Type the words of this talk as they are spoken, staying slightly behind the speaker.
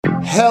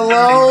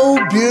Hello,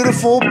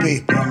 beautiful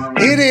people.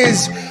 It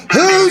is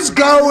Who's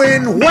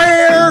Going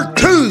Where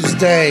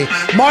Tuesday,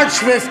 March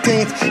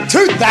 15th,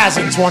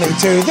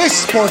 2022. This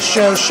sports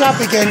show shall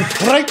begin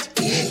right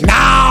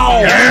now.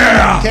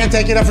 Yeah. Can't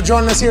thank you enough for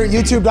joining us here at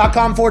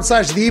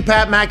youtube.com/The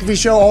Pat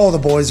McAfee Show. All the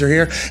boys are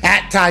here.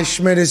 At Ty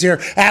Schmidt is here.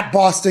 At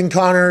Boston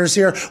Connor is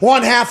here.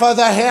 One half of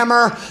the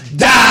Hammer,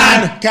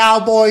 Don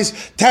Cowboys.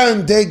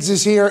 Tone Diggs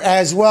is here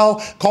as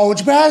well.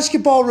 College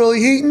basketball really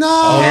heating up.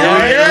 Oh, here we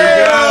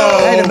go.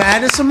 Hey, the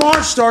Madness of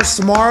March starts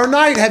tomorrow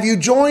night. Have you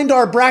joined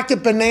our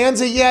bracket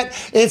bonanza yet?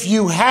 If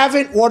you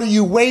haven't, what are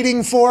you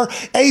waiting for?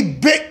 A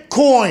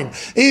Bitcoin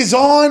is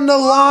on the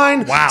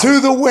line to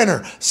the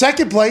winner.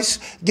 Second place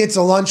gets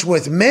a lunch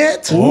with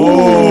Mitt.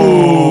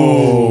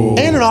 Ooh.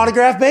 And an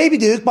autographed Baby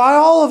Duke by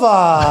all of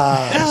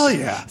us. Hell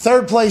yeah.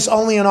 Third place,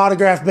 only an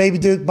autographed Baby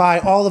Duke by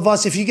all of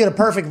us. If you get a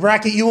perfect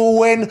bracket, you will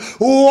win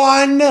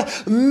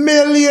 $1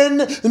 million.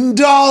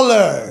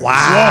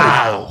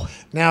 Wow.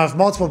 Now, if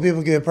multiple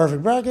people get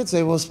perfect brackets,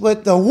 they will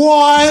split the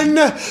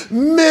 $1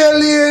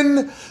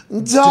 million.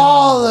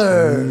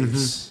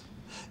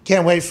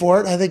 Can't wait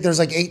for it. I think there's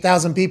like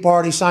 8,000 people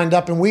already signed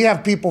up, and we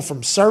have people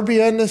from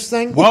Serbia in this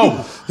thing.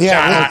 Whoa.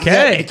 Yeah.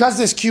 Okay. Because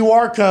this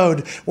QR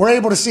code, we're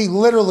able to see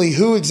literally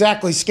who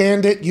exactly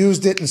scanned it,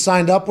 used it, and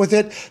signed up with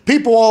it.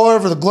 People all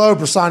over the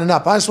globe are signing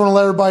up. I just want to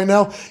let everybody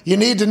know, you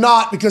need to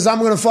not, because I'm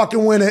going to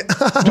fucking win it.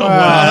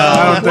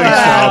 I don't think so,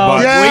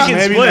 but Yeah. We can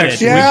maybe split next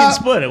it. year. We can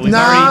split it. We've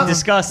already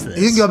discussed this.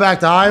 You can go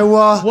back to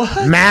Iowa,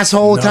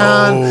 Masshole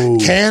Town,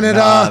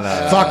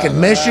 Canada, fucking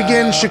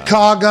Michigan,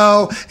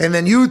 Chicago, and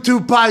then you two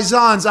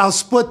paisans, I'll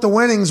split the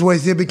winnings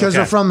with you because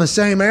they're from the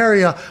same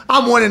area.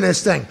 I'm winning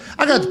this thing.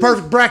 I got the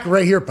perfect bracket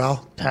right here,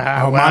 pal.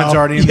 Mine's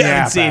already in the You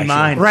haven't app, seen actually.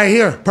 mine. Right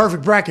here,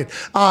 perfect bracket.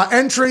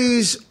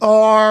 Entries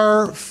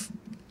are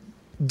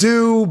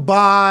due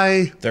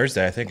by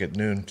Thursday, I think, at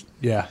noon.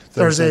 Yeah.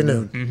 Thursday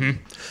noon. Mm-hmm.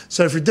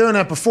 So if you're doing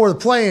that before the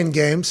play-in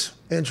games,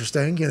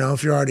 interesting. You know,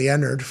 if you're already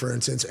entered, for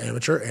instance,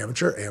 amateur. If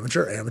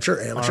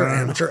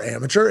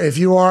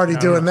you're already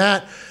doing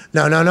that,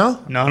 no. No.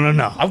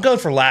 I'm going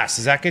for last.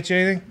 Does that get you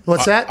anything?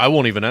 What's that? I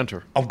won't even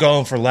enter. I'm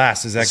going for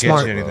last. Does that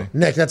Smart, get you anything?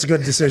 Nick. That's a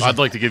good decision. I'd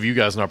like to give you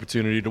guys an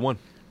opportunity to win.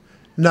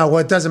 No, well,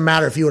 it doesn't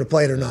matter if you would have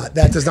played or not.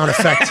 That does not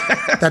affect.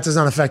 That does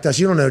not affect us.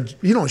 You don't know.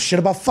 You don't know shit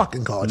about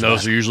fucking college.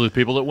 Those are usually the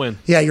people that win.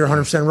 Yeah, you're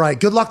 100% right.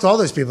 Good luck to all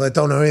those people that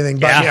don't know anything.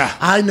 But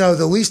I know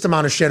the least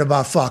amount of shit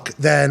about fuck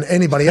than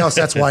anybody else.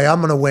 That's why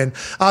I'm going to win.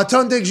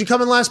 Tone Diggs, you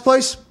come in last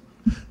place?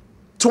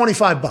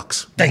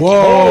 $25. Thank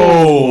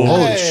Whoa.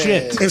 Holy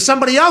shit. If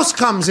somebody else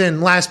comes in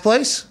last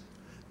place,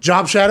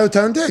 Job Shadow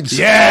Tone Diggs.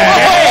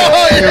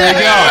 Yeah. Here we go.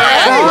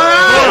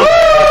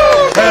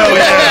 Hell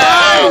yeah.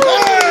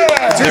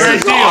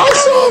 This is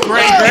awesome.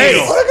 Great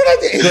deal. What a good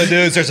idea. Good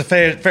news. There's a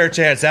fair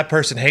chance that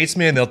person hates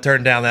me and they'll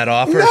turn down that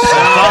offer.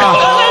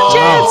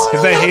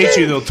 If they hate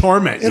you, they'll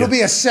torment you. It'll be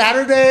a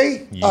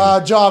Saturday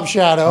Job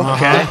Shadow.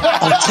 Okay.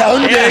 I'm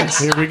Tone Diggs.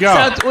 Here we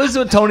go. This is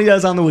what Tony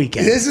does on the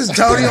weekend. This is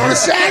Tony on a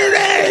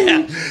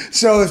Saturday.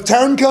 So if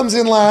Tone comes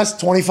in last,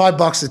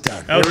 $25 to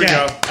Tone. Okay. Here we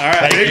go. All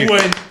right. Big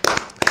win.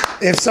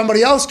 If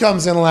somebody else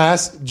comes in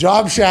last,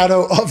 Job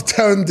Shadow of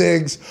Tone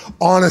Diggs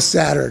on a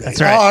Saturday. That's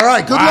right. All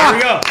right, good luck. Here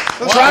we go.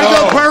 Try to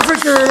go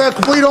perfect or the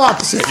complete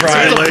opposite.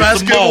 Friday. the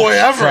best giveaway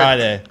ever.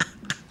 Friday.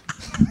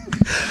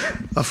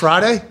 A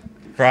Friday?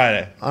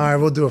 Friday. All right,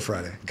 we'll do a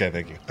Friday. Okay,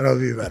 thank you. That'll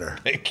be better.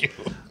 Thank you.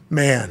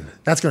 Man,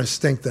 that's going to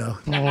stink, though.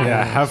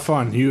 Yeah, have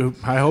fun.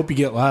 I hope you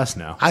get last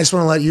now. I just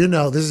want to let you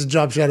know this is a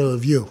Job Shadow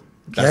of you.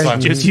 Okay? That's fine.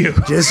 Just you.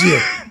 Just you.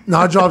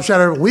 Not a job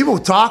shadow. We will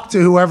talk to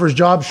whoever's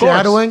job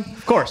shadowing.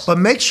 Of course. But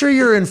make sure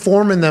you're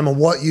informing them of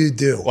what you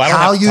do, Well, I don't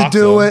how have to you talk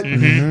do to it,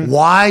 them.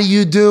 why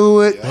you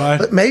do it. What?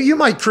 But maybe you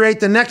might create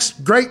the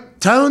next great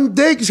Tone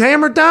Diggs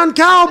Hammer Down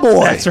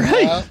Cowboy. That's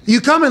right.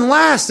 You come in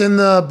last in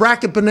the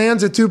Bracket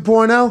Bonanza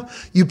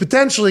 2.0, you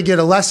potentially get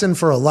a lesson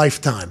for a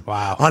lifetime.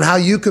 Wow. On how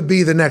you could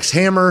be the next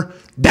Hammer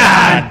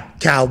Down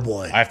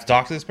Cowboy. I have to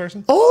talk to this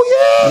person?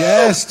 Oh, yeah.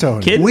 Yes,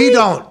 Tony. Kid- We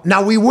don't.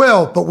 Now, we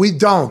will, but we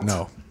don't.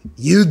 No.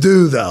 You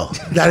do, though.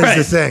 That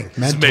is the thing.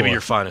 This is maybe your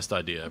finest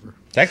idea ever.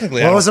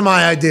 Technically, Well, it wasn't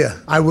my idea.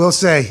 I will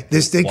say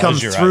this did What come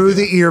is your through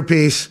idea? the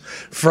earpiece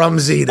from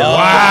Zito.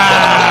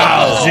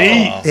 Wow.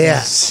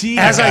 Yeah. As I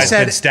Guy's been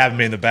said, stabbing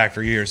me in the back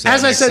for years. So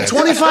as that I makes said,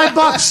 sense.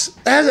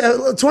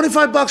 $25.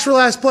 $25 for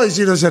last place.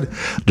 Zito said,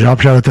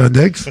 "Job shot at the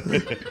Diggs."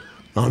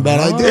 Not a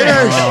bad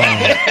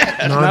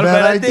idea. Not a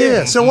bad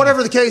idea. So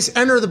whatever the case,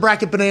 enter the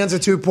Bracket Bonanza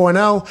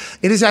 2.0.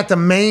 It is at the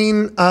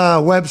main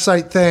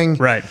website thing.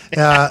 Right.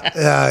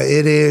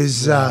 It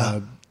is.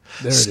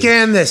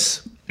 Scan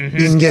this. You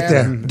can get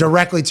there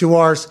directly to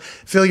ours.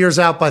 Fill yours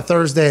out by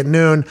Thursday at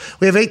noon.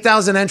 We have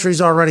 8,000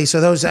 entries already, so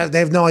those they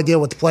have no idea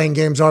what the playing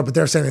games are, but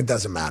they're saying it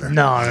doesn't matter.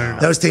 No.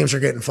 Those teams are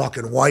getting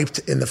fucking wiped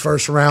in the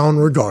first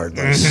round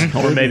regardless.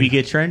 Or maybe you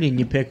get trendy and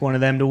you pick one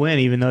of them to win,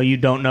 even though you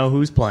don't know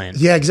who's playing.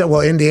 Yeah, exactly.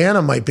 Well,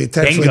 Indiana might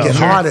potentially Bingo. get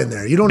hot in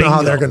there. You don't know how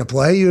Bingo. they're going to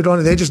play. You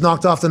don't. They just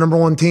knocked off the number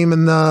one team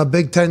in the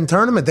Big Ten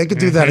tournament. They could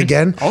do that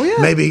again. Oh, yeah.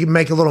 Maybe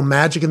make a little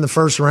magic in the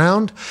first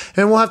round,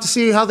 and we'll have to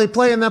see how they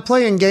play in that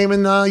playing game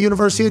in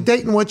University of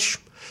Dayton, which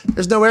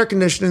there's no air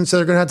conditioning, so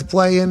they're going to have to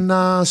play in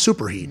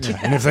superheat.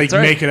 And if they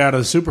make it out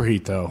of the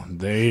superheat, though,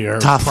 they are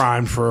Tough.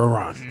 primed for a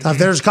run.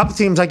 There's a couple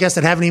teams, I guess,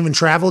 that haven't even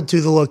traveled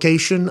to the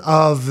location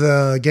of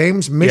the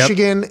games.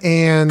 Michigan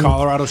and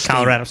Colorado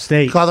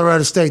State.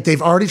 Colorado State.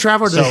 They've already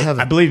traveled, or So they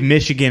haven't? I believe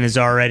Michigan is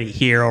already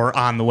here or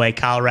on the way.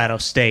 Colorado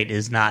State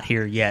is not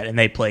here yet, and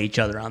they play each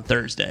other on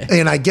Thursday.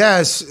 And I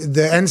guess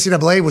the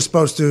NCAA was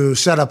supposed to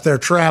set up their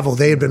travel.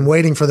 They had been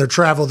waiting for their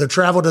travel. Their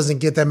travel doesn't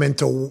get them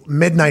until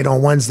midnight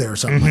on Wednesday or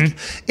something like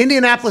that.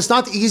 Indianapolis,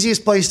 not the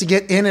easiest place to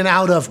get in and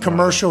out of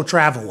commercial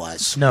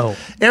travel-wise. No.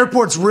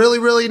 Airport's really,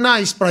 really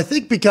nice, but I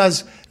think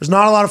because there's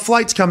not a lot of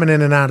flights coming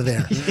in and out of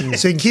there.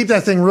 So you can keep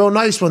that thing real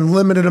nice when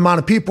limited amount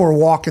of people are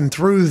walking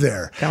through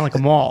there. Kind of like a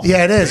mall.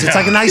 Yeah, it is. It's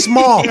like a nice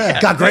mall.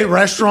 Got great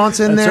restaurants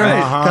in there.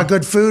 right. Got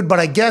good food. But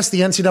I guess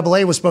the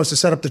NCAA was supposed to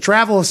set up the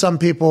travel of some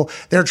people.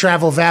 Their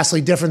travel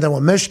vastly different than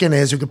what Michigan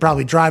is, who could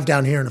probably drive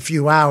down here in a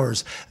few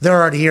hours. They're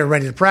already here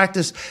ready to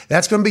practice.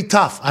 That's going to be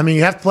tough. I mean,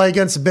 you have to play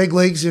against the big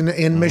leagues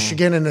in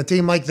Michigan and a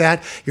team like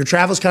that. Your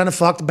travel's kind of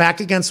fucked, back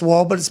against the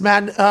wall, but it's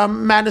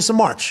madness of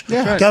March.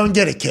 Yeah. Go and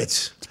get it,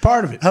 kids.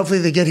 Part of it. Hopefully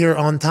they get here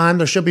on time.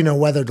 There should be no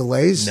weather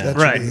delays. No. That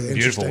should Right. be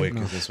Beautiful interesting.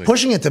 week this week.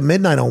 Pushing it to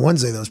midnight on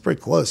Wednesday, though, is pretty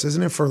close,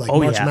 isn't it, for like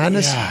March yeah.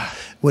 Madness? Yeah.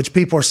 Which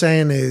people are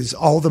saying is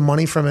all the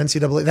money from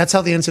NCAA. That's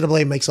how the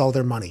NCAA makes all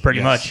their money.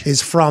 Pretty much.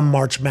 Is from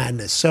March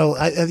Madness. So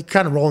I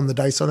kind of rolling the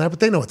dice on that, but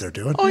they know what they're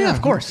doing. Oh, yeah,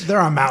 of course. They're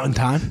on mountain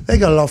time. They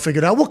got it all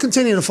figured out. We'll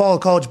continue to follow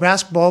college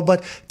basketball,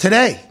 but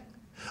today,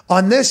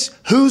 on this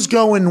Who's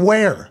Going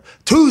Where,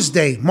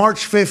 Tuesday,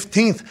 March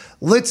 15th,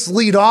 let's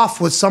lead off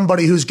with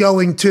somebody who's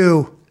going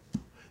to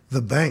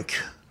the bank.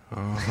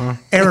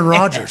 Aaron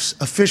Rodgers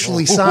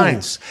officially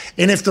signs.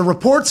 And if the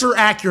reports are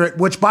accurate,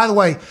 which, by the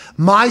way,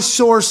 my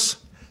source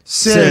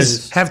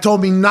says have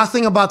told me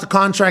nothing about the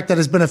contract that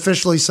has been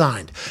officially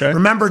signed. Okay.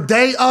 Remember,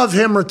 day of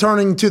him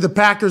returning to the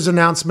Packers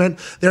announcement,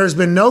 there has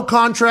been no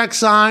contract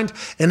signed.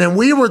 And then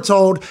we were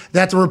told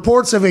that the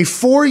reports of a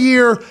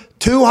 4-year,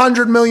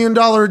 $200 million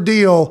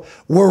deal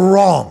were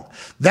wrong.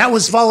 That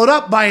was followed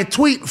up by a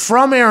tweet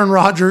from Aaron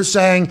Rodgers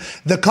saying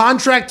the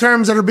contract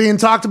terms that are being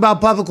talked about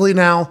publicly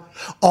now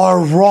are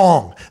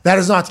wrong. That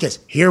is not the case.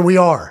 Here we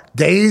are,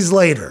 days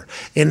later,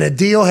 and the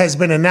deal has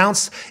been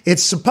announced.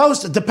 It's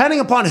supposed to, depending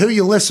upon who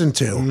you listen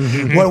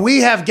to, what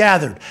we have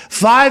gathered,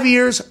 5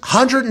 years,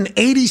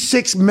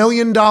 $186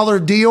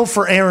 million deal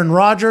for Aaron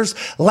Rodgers.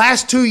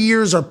 Last 2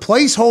 years are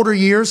placeholder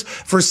years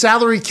for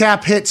salary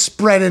cap hit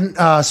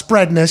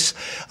spreadness.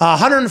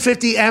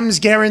 150 M's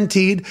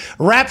guaranteed.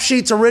 Rap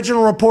Sheet's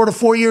original report of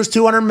 4 years,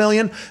 $200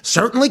 million.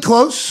 Certainly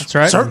close. That's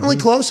right. Certainly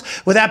close.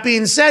 With that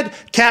being said,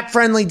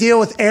 cap-friendly deal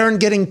with Aaron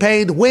getting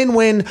paid.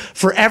 Win-win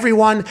for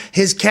everyone.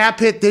 His cap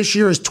hit this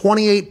year is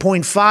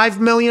 $28.5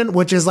 million,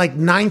 which is like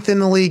 9th in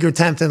the league or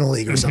 10th in the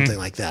league or something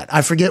like that.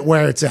 I forget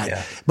where it's at.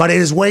 Yeah. But it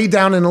is way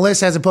down in the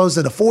list as opposed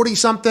to the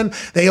 40-something.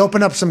 They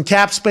open up some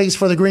cap space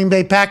for the Green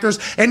Bay Packers.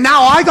 And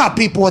now I got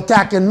people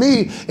attacking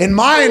me in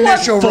my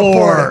initial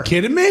report.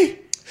 Kidding me?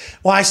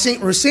 Well, I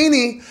think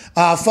Rossini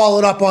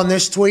followed up on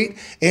this tweet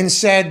and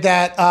said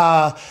that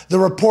the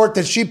report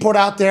that she put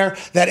out there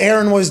that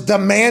Aaron was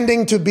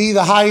demanding to be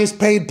the highest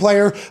paid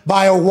player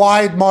by a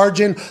wide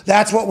margin.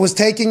 That's what was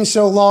taking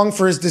so long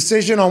for his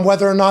decision on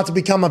whether or not to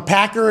become a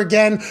Packer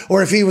again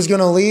or if he was going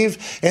to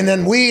leave. And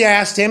then we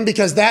asked him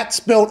because that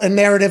spilt a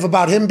narrative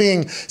about him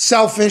being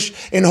selfish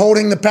and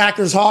holding the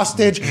Packers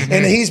hostage.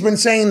 And he's been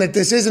saying that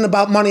this isn't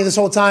about money this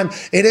whole time.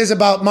 It is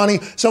about money.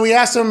 So we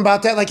asked him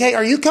about that. Like, hey,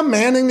 are you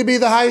commanding to be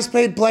the highest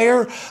paid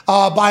player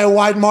by a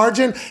wide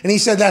margin? And he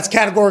said that's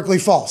categorically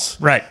false.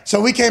 Right. So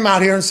we came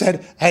out here and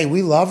said, hey,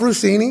 we love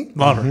Rossini.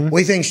 Love her.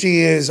 We think she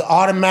is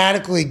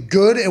automatically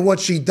good at what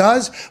she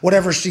does.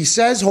 Whatever she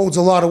says holds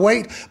a lot of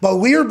weight. But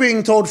we are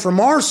being told from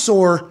our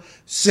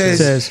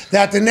sources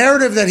that the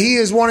narrative that he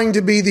is wanting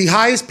to be the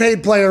highest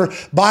paid player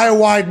by a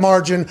wide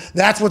margin,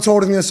 that's what's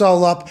holding this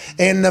all up.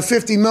 And the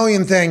 $50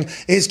 million thing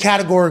is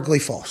categorically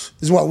false,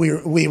 is what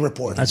we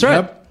reported. That's right.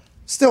 Yep.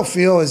 Still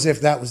feel as if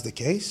that was the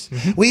case.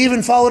 We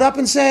even followed up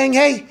and saying,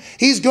 hey,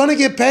 he's going to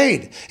get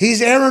paid.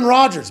 He's Aaron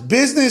Rodgers.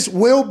 Business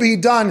will be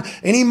done,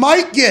 and he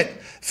might get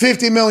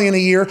 $50 million a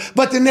year.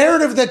 But the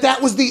narrative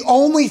that was the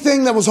only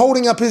thing that was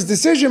holding up his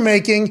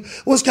decision-making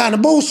was kind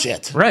of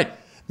bullshit. Right.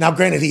 Now,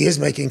 granted, he is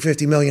making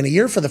 $50 million a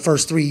year for the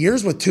first 3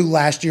 years, with 2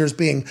 last years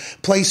being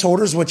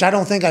placeholders, which I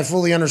don't think I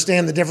fully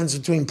understand the difference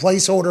between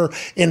placeholder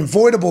and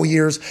voidable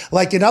years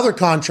like in other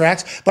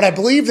contracts. But I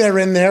believe they're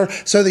in there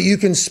so that you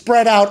can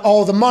spread out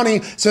all the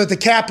money so that the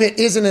cap hit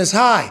isn't as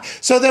high.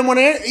 So then when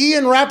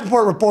Ian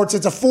Rapoport reports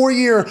it's a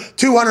 4-year,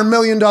 $200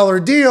 million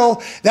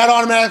deal, that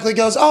automatically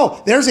goes,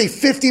 oh, there's a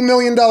 $50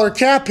 million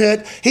cap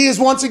hit. He is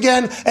once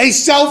again a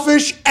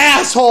selfish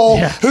asshole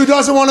who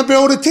doesn't want to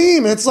build a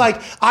team. It's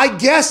like, I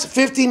guess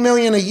 $50 $50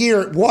 million a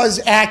year was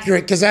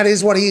accurate because that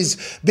is what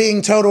he's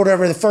being totaled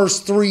over the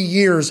first 3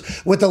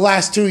 years with the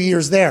last 2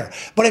 years there.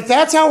 But if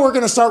that's how we're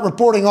going to start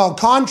reporting all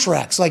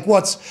contracts, like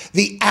what's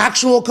the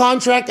actual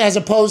contract as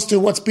opposed to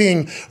what's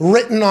being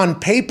written on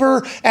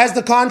paper as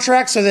the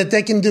contract so that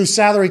they can do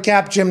salary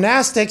cap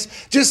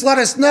gymnastics, just let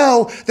us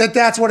know that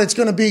that's what it's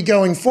going to be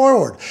going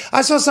forward.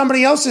 I saw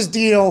somebody else's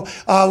deal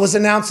was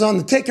announced on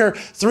the ticker,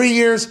 3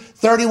 years,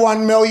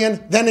 $31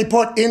 million. Then they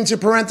put into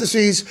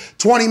parentheses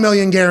 $20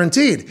 million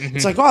guaranteed.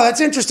 It's like, oh,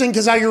 that's interesting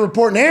because how you're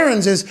reporting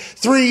Aaron's is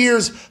 3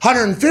 years,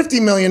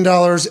 $150 million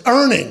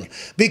earning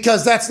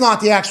because that's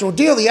not the actual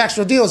deal. The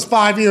actual deal is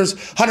 5 years,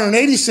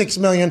 $186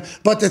 million,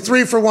 but the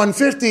 3 for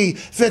 $150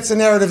 fits the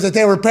narrative that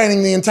they were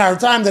painting the entire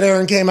time that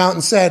Aaron came out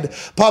and said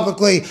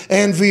publicly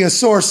and via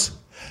source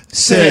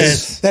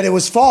says that it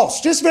was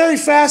false. Just very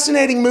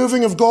fascinating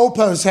moving of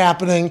goalposts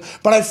happening,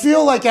 but I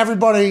feel like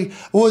everybody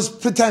was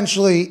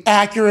potentially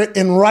accurate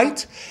and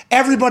right.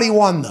 Everybody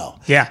won, though.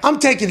 Yeah. I'm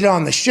taking it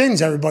on the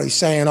shins. Everybody's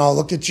saying, oh,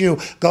 look at you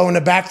going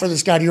to bat for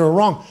this guy. You were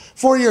wrong.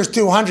 4 years,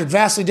 200,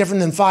 vastly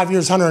different than 5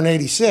 years,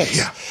 186.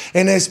 Yeah.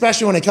 And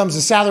especially when it comes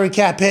to salary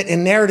cap hit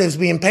and narratives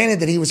being painted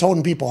that he was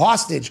holding people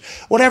hostage.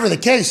 Whatever the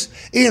case,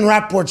 Ian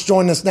Rapoport's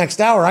joining us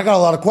next hour. I got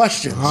a lot of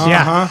questions.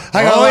 Yeah.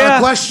 I got a lot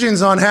of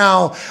questions on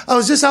how,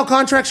 is this how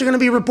contracts are going to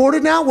be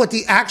reported now? What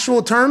the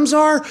actual terms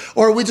are?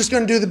 Or are we just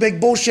going to do the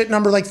big bullshit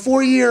number like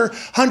 4 year,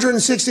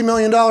 $160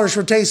 million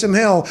for Taysom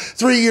Hill,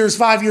 3 years,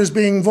 5 years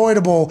being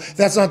voidable?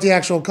 That's not the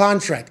actual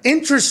contract.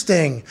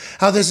 Interesting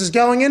how this is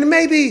going. And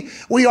maybe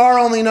we are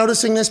only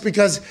noticing this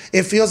because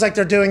it feels like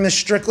they're doing this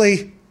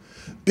strictly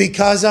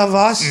because of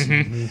us.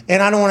 And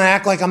I don't want to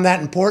act like I'm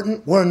that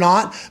important. We're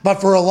not.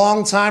 But for a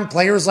long time,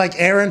 players like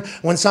Aaron,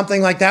 when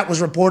something like that was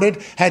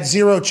reported, had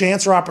zero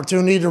chance or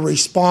opportunity to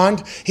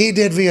respond. He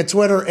did via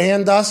Twitter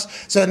and us,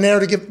 so the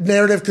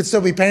narrative could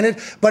still be painted.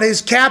 But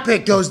his cap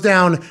hit goes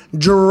down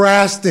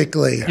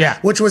drastically,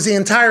 which was the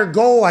entire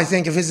goal, I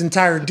think, of his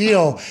entire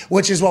deal,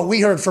 which is what we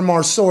heard from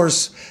our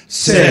source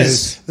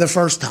says the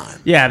first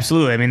time. Yeah,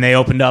 absolutely. I mean, they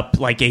opened up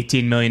like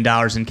 $18 million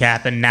in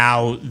cap, and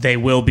now they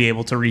will be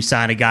able to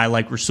re-sign a guy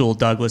like Rasul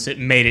Douglas. It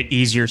made it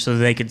easier so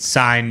they could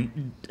re-sign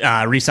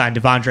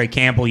Devondre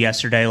Campbell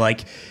yesterday.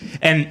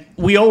 And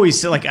we always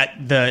say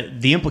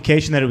the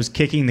implication that it was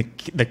kicking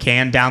the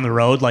can down the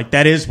road. Like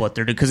that is what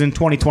they're doing because in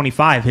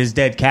 2025 his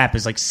dead cap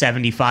is like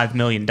 $75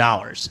 million.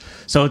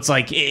 So it's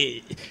like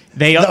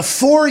the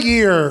 4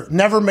 year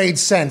never made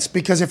sense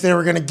because if they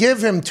were going to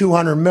give him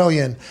 $200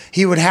 million,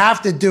 he would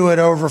have to do it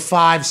over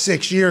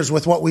 5-6 years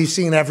with what we've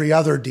seen every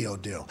other deal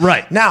do.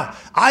 Right now,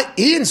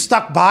 Ian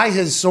stuck by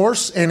his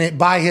source and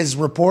by his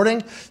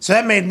reporting, so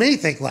that made me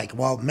think like,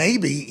 well,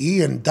 maybe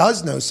Ian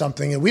does know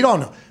something and we don't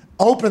know.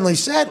 Openly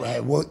said,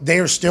 right, well, they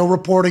are still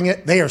reporting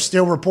it. They are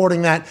still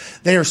reporting that.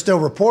 They are still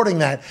reporting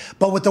that.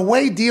 But with the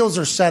way deals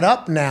are set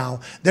up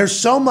now, there's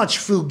so much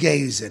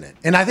fugazi in it.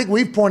 And I think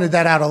we've pointed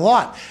that out a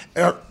lot.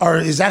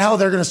 Is that how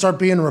they're going to start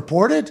being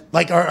reported?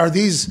 Like,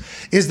 is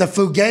the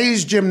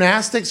fugazi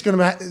gymnastics going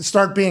to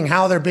start being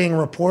how they're being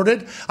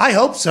reported? I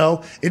hope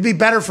so. It'd be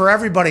better for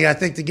everybody, I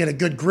think, to get a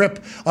good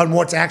grip on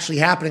what's actually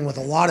happening with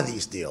a lot of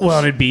these deals. Well,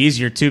 it'd be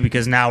easier, too,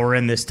 because now we're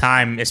in this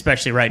time,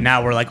 especially right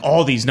now, where like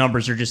all these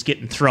numbers are just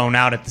getting thrown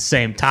out at the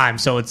same time.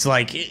 So it's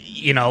like,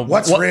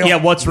 what's real? Yeah,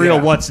 what's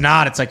real, what's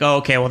not. It's like, oh,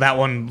 okay, well, that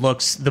one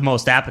looks the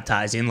most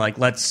appetizing. Like,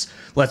 let's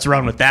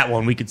run with that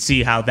one. We could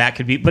see how that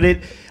could be. But I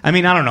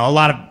don't know. A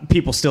lot of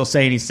people still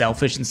saying he's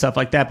selfish and stuff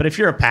like that. But if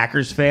you're a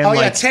Packers fan. Oh,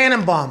 yeah,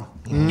 Tannenbaum.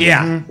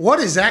 Yeah. What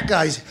is that,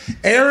 guys?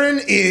 Aaron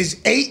is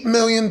 $8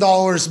 million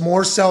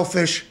more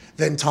selfish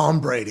than Tom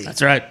Brady.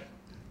 That's right.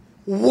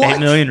 What? 8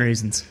 million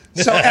reasons.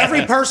 So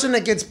every person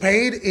that gets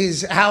paid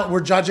is how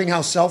we're judging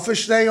how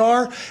selfish they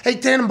are. Hey,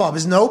 Tannenbaum,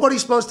 is nobody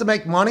supposed to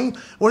make money?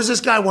 What does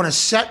this guy want a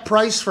set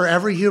price for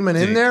every human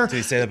in there? Did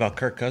he say that about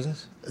Kirk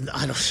Cousins?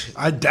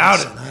 I doubt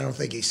it. I don't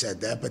think he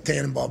said that, but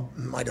Tannenbaum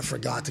might have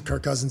forgot that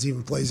Kirk Cousins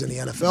even plays in the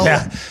NFL.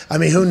 Yeah. I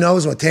mean, who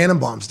knows what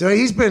Tannenbaum's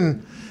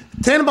doing?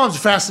 Tannenbaum's a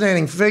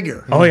fascinating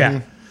figure. Oh,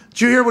 yeah. Did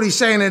you hear what he's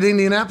saying at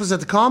Indianapolis at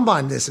the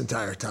Combine this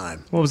entire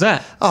time? What was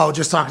that? Oh,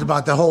 just talking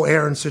about the whole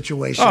Aaron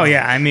situation. Oh,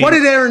 yeah, I mean... What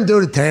did Aaron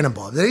do to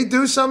Tannenbaum? Did he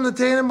do something to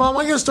Tannenbaum?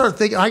 I got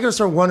to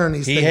start wondering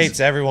these things. He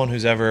hates everyone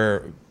who's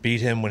ever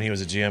beat him when he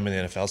was a GM in the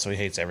NFL, so he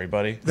hates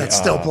everybody. That's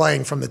still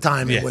playing from the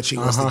time in which he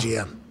was the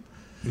GM.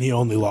 And he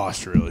only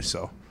lost, really,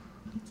 so...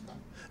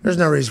 There's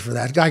no reason for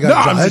that. Guy got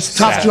a job. It's a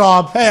tough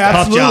job. Hey,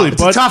 absolutely.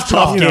 It's a tough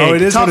job.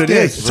 It is tough what it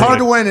is. It's hard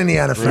to win in the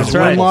NFL. That's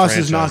right. One loss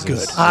is not good.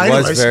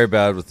 It was very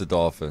bad with the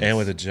Dolphins. And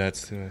with the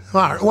Jets, too.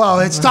 All right.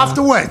 Well, it's tough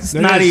to win. It's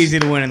not easy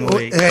to win in the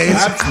league.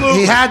 Absolutely.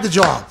 He had the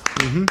job.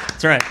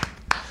 That's right.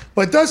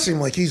 But it does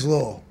seem like he's a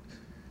little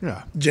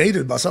Yeah.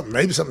 jaded about something.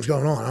 Maybe something's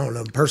going on. I don't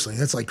know personally.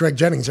 It's like Greg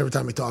Jennings every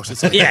time he talks.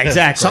 It's like, yeah,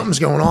 exactly. Something's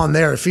going on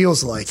there. It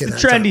feels like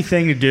it's a trendy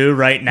thing to do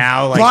right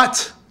now.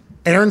 But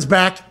Aaron's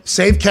back,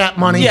 save cap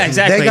money. Yeah,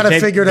 exactly. They got to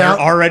figure it out.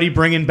 They're already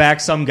bringing back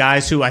some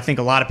guys who I think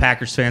a lot of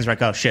Packers fans are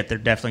like, oh, shit, they're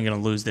definitely going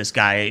to lose this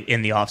guy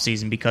in the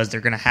offseason because they're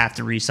going to have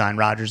to re-sign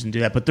Rodgers and do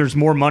that. But there's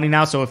more money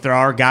now, so if there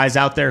are guys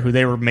out there who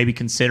they were maybe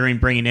considering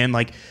bringing in,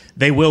 like,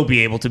 they will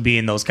be able to be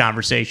in those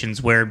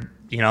conversations where,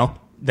 you know,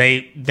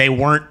 they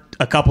weren't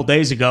a couple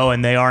days ago,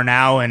 and they are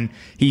now, and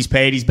he's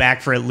paid. He's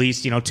back for at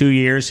least 2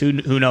 years. Who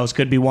knows?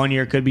 Could be 1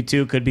 year, could be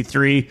 2, could be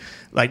 3.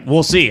 Like,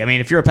 we'll see. I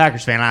mean, if you're a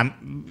Packers fan,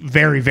 I'm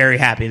very, very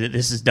happy that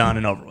this is done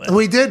and over with.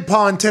 We did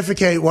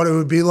pontificate what it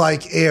would be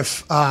like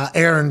if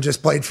Aaron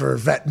just played for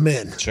vet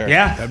min. Sure.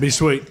 Yeah. That'd be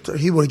sweet.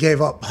 He would have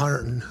gave up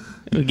 100.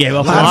 We gave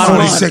up a lot of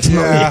money. $146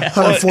 million,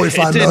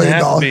 $145 it didn't million.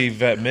 have to be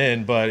vet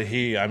min, but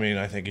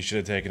I think he should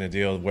have taken a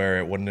deal where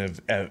it wouldn't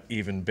have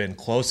even been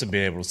close to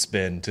being able to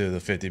spend to the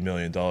 $50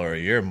 million a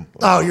year.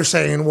 Oh, you're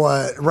saying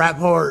what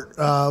Rapoport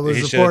was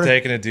He should have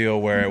taken a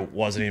deal where it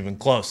wasn't even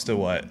close to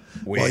what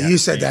we Well, had. you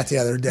said that the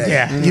other day.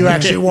 Yeah. You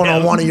actually went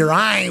on one of your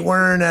I ain't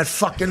wearing that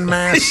fucking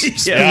mask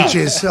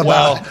speeches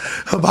about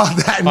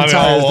that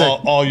entire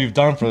thing. all you've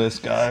done for this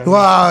guy.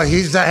 Well,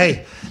 he's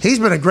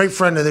been a great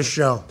friend of this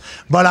show.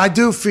 But I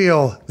do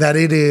feel that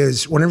it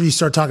is, whenever you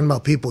start talking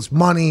about people's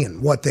money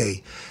and what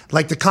they,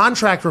 like the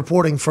contract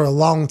reporting for a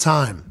long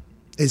time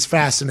is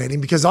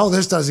fascinating because all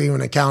this doesn't even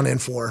account in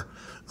for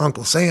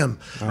Uncle Sam,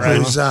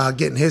 who's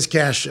getting his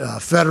cash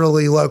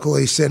federally,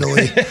 locally,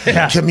 citily,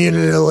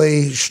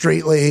 communally,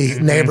 streetly,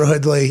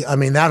 neighborhoodly. I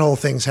mean, that whole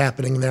thing's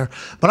happening there.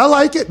 But I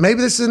like it.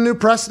 Maybe this is a new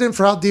precedent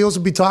for how deals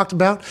will be talked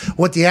about,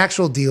 what the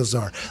actual deals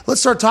are.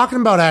 Let's start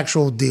talking about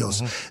actual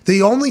deals.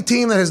 The only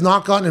team that has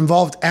not gotten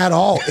involved at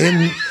all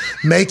in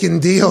making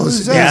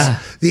deals is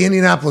the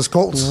Indianapolis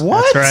Colts.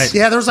 What? That's right.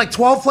 Yeah, there was like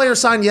 12 players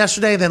signed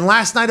yesterday. Then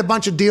last night, a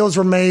bunch of deals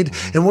were made,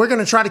 and we're going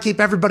to try to keep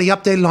everybody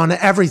updated on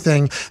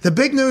everything. The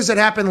big news that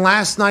happened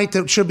last night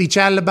that should be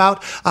chatted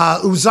about,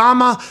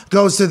 Uzama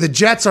goes to the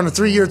Jets on a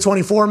 3-year,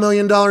 $24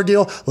 million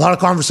deal. A lot of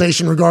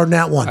conversation regarding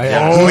that one.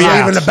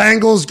 Even the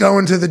Bengals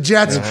going to the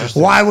Jets.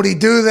 Why would he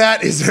do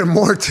that? Is there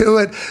more to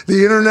it?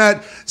 The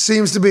internet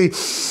seems to be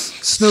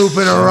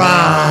snooping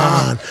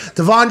around.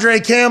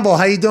 Devondre Campbell,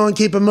 how you doing?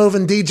 Keep it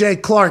moving.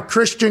 DJ Clark,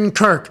 Christian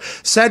Kirk,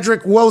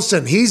 Cedric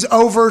Wilson. He's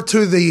over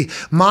to the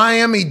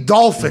Miami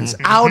Dolphins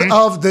out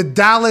of the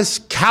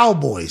Dallas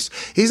Cowboys.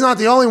 He's not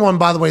the only one,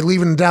 by the way,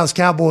 leaving the Dallas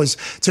Cowboys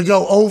to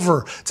go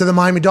over to the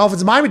Miami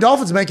Dolphins. The Miami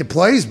Dolphins making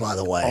plays, by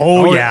the way.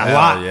 Oh, yeah, a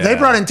lot. They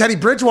brought in Teddy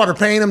Bridgewater,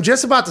 paying him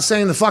just about the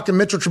same the fucking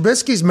Mitchell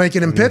Trubisky's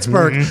making in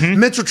Pittsburgh.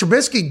 Mitchell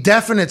Trubisky,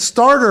 definite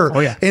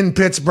starter in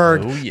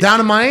Pittsburgh. Down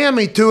in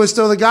Miami, Tua is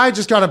still the guy.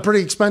 Just got a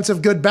pretty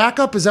expensive, good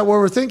backup. Is that what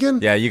we're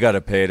thinking? Yeah, you got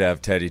to pay to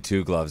have Teddy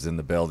Two Gloves in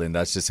the building.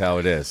 That's just how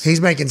it is.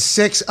 He's making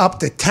 6 up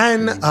to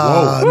 10.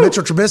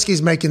 Mitchell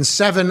Trubisky's making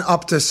 7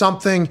 up to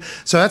something.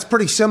 So that's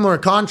pretty similar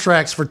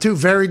contracts for 2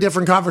 very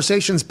different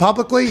conversations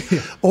publicly.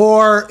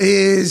 Or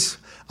is...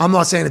 I'm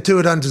not saying that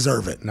Tua doesn't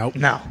deserve it. Nope.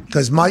 No.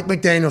 Because Mike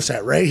McDaniel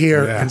sat right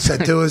here and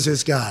said Tua's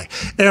his guy.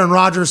 Aaron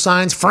Rodgers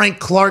signs. Frank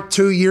Clark,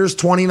 2 years,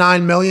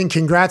 $29 million.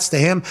 Congrats to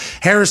him.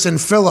 Harrison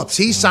Phillips,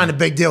 he signed a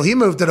big deal. He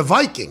moved to the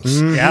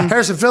Vikings.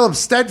 Harrison Phillips,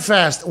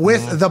 steadfast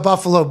with the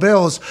Buffalo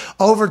Bills,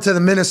 over to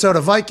the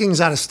Minnesota Vikings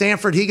out of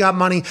Stanford. He got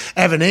money.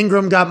 Evan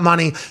Ingram got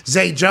money.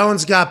 Zay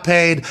Jones got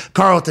paid.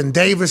 Carlton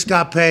Davis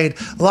got paid.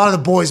 A lot of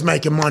the boys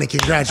making money.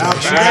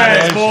 Congratulations.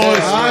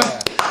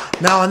 boys.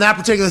 Now, on that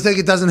particular thing,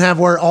 it doesn't have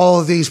where all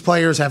of these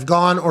players have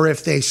gone or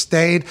if they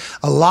stayed.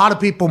 A lot of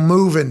people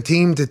moving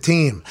team to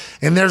team.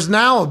 And there's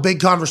now a big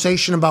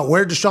conversation about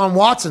where Deshaun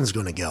Watson's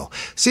going to go.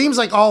 Seems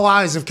like all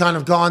eyes have kind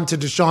of gone to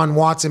Deshaun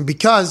Watson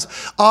because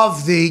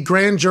of the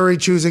grand jury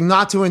choosing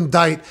not to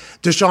indict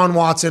Deshaun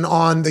Watson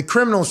on the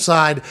criminal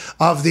side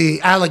of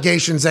the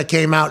allegations that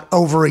came out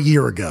over a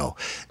year ago.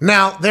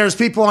 Now, there's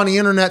people on the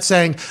internet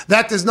saying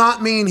that does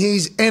not mean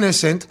he's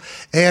innocent.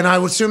 And I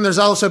would assume there's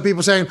also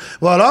people saying,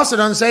 well, it also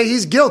doesn't say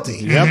he's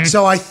guilty.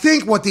 So I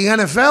think what the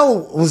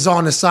NFL was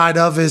on the side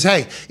of is,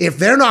 hey, if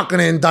they're not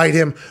going to indict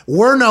him,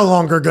 we're no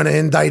longer going to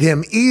indict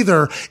him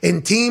either.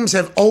 And teams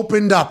have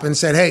opened up and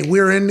said, hey,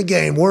 we're in the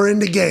game. We're in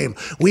the game.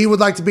 We would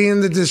like to be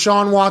in the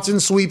Deshaun Watson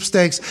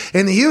sweepstakes.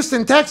 And the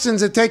Houston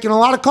Texans have taken a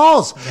lot of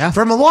calls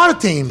from a lot of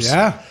teams.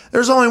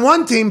 There's only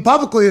one team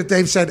publicly that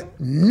they've said,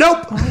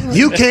 nope,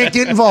 you can't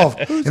get involved.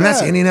 And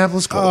that's the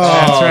Indianapolis Colts.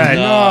 That's right.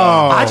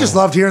 I just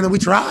loved hearing that we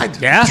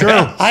tried. Yeah. True.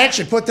 I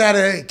actually put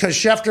that because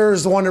Schefter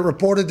is the one that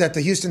reported that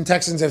the Houston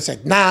Texans have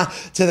said nah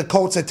to the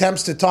Colts'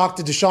 attempts to talk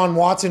to Deshaun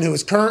Watson, who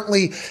is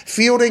currently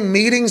fielding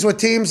meetings with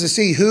teams to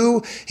see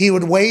who he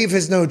would waive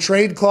his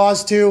no-trade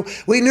clause to.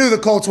 We knew the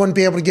Colts wouldn't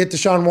be able to get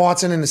Deshaun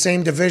Watson in the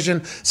same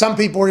division. Some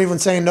people were even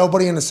saying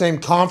nobody in the same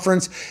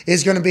conference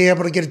is going to be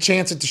able to get a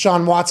chance at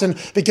Deshaun Watson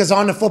because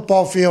on the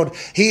football field,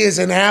 he is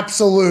an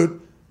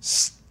absolute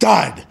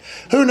stud.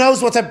 Who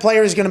knows what that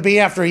player is going to be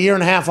after a year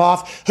and a half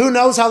off? Who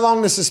knows how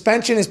long the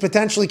suspension is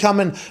potentially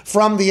coming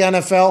from the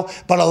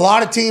NFL? But a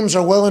lot of teams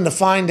are willing to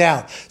find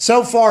out.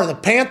 So far, the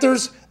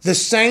Panthers, the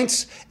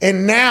Saints,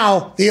 and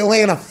now the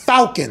Atlanta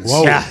Falcons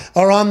Yeah.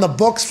 are on the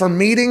books for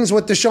meetings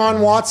with Deshaun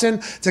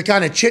Watson to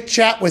kind of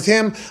chit-chat with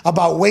him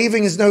about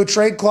waiving his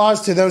no-trade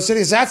clause to those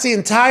cities. That's the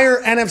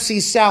entire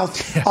NFC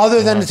South,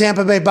 other than the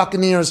Tampa Bay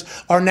Buccaneers,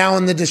 are now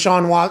in the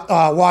Deshaun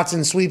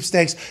Watson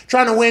sweepstakes,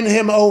 trying to win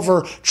him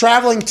over,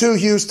 traveling to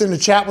Houston to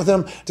chat with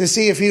him to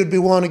see if he would be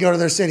willing to go to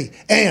their city.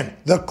 And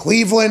the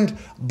Cleveland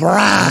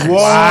Browns.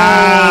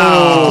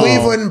 Wow. The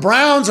Cleveland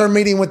Browns are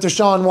meeting with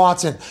Deshaun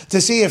Watson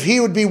to see if he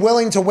would be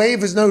willing to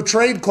waive his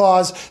no-trade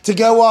clause to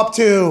go up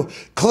to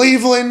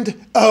Cleveland,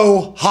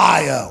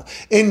 Ohio,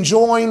 and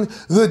join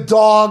the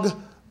Dog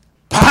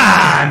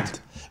Pound.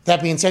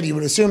 That being said, you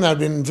would assume that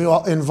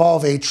would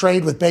involve a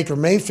trade with Baker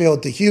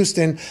Mayfield to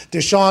Houston.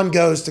 Deshaun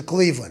goes to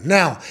Cleveland.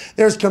 Now,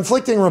 there's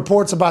conflicting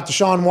reports about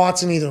Deshaun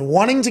Watson either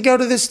wanting to go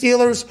to the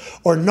Steelers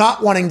or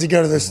not wanting to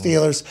go to the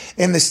Steelers,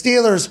 and the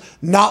Steelers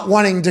not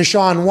wanting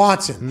Deshaun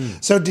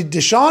Watson. So did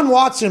Deshaun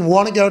Watson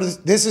want to go to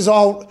 – this is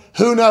all –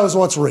 who knows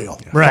what's real.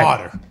 Right.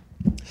 Fodder.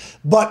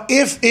 But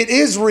if it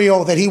is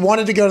real that he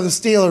wanted to go to the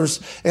Steelers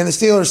and the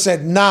Steelers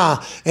said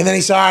nah, and then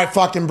he said, all right,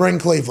 fucking bring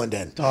Cleveland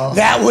in.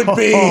 That would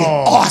be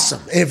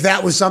awesome if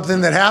that was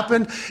something that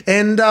happened.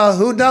 And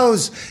who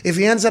knows if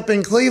he ends up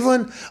in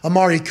Cleveland,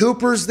 Amari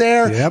Cooper's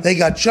there. Yep. They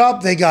got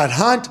Chubb. They got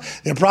Hunt.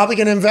 They're probably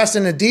going to invest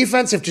in the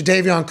defense if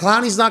Jadeveon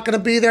Clowney's not going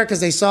to be there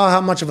because they saw how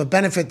much of a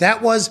benefit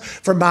that was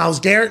for Myles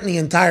Garrett and the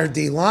entire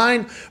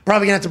D-line.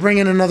 Probably going to have to bring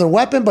in another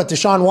weapon, but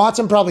Deshaun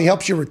Watson probably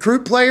helps you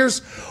recruit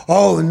players.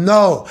 Oh,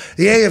 no.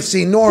 The AFC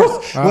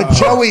North with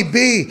Joey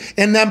B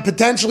and them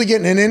potentially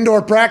getting an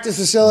indoor practice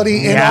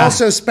facility and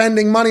also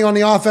spending money on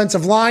the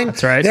offensive line.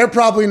 That's right. They're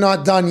probably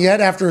not done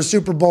yet after a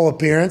Super Bowl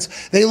appearance.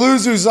 They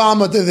lose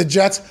Uzama to the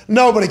Jets.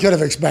 Nobody could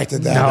have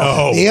expected that.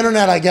 No. The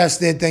internet, I guess,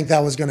 did think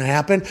that was going to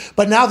happen.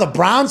 But now the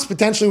Browns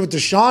potentially with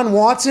Deshaun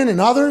Watson and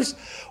others.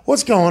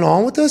 What's going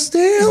on with the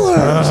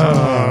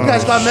Steelers? You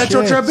guys got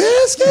Metro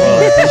Trubisky?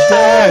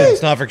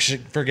 Let's not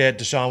forget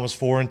Deshaun was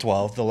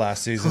 4-12 the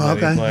last season that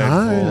he Okay. played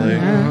All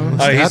right.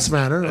 fully. That's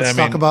matter. Let's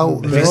talk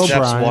about if he Bill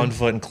steps O'Brien. 1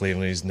 foot in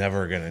Cleveland, he's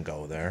never going to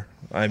go there.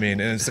 I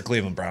mean, and it's the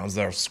Cleveland Browns.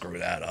 They'll screw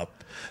that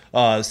up.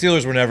 The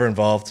Steelers were never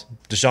involved.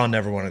 Deshaun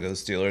never wanted to go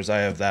to the Steelers.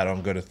 I have that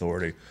on good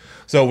authority.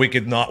 So we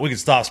could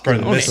stop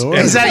spreading this.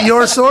 Is that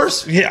your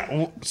source?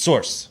 Yeah,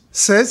 source.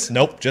 Sis?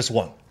 Nope, just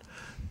one.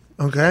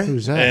 Okay.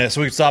 Who's that?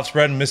 So we could stop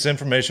spreading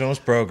misinformation on his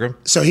program.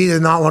 So he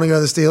did not want to go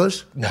to the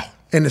Steelers? No.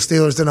 And the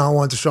Steelers did not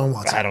want Deshaun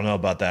Watson? I don't know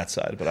about that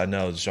side, but I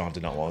know Deshaun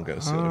did not want to go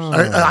to the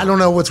Steelers. I don't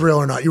know what's real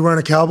or not. You're wearing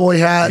a cowboy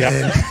hat,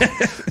 and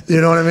you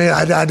know what I mean?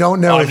 I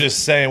don't know. I'm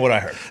just saying what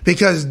I heard.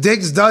 Because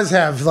Diggs does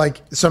have like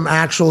some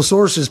actual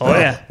sources. Oh,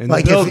 yeah.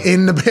 Like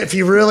if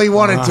you really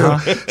wanted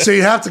to. So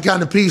you have to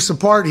kind of piece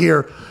apart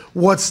here.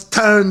 What's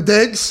Tone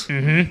Diggs?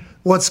 Mm-hmm.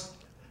 What's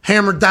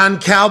Hammer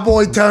Down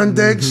Cowboy Tone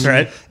Diggs?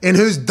 Right. And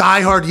who's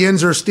diehard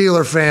Yinzer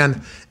Steeler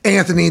fan?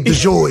 Anthony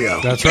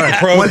DeGiulio. That's right.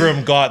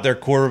 Program got their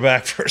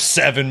quarterback for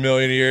 $7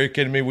 million a year. Are you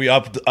kidding me? We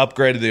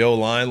upgraded the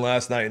O-line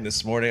last night and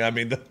this morning. I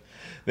mean, the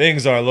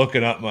things are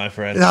looking up, my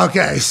friend.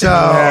 Okay, so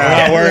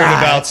I'm not worried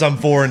about some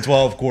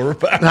 4-12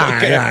 quarterback. All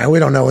right, we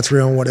don't know what's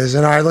real and what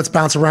isn't. All right, let's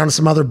bounce around to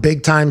some other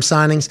big-time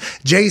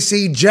signings.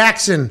 J.C.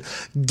 Jackson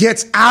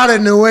gets out of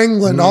New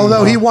England,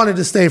 although he wanted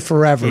to stay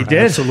forever. He did.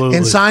 Absolutely.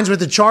 And signs with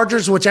the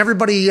Chargers, which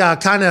everybody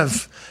kind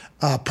of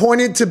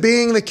pointed to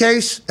being the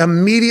case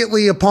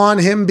immediately upon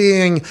him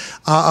being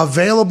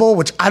available,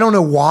 which I don't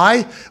know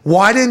why.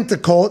 Why didn't the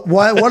Colts?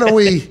 What are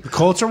we? The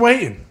Colts are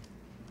waiting.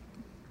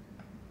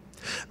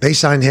 They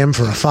signed him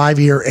for a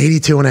 5-year,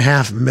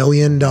 $82.5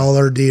 million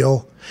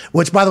deal,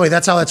 which, by the way,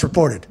 that's how that's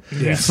reported.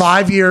 Yes.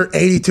 5-year,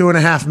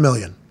 $82.5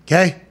 million.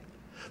 Okay?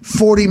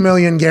 $40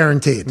 million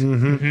guaranteed.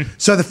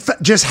 So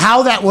just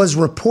how that was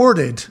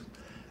reported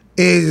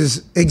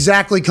is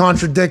exactly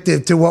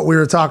contradictive to what we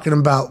were talking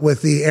about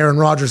with the Aaron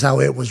Rodgers, how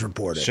it was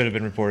reported. Should have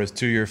been reported as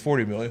 2-year,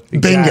 $40 million.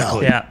 Bingo.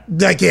 Exactly. Yeah.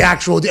 Like the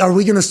actual, are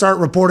we going to start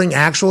reporting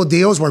actual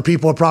deals where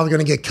people are probably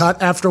going to get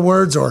cut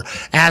afterwards or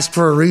ask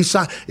for a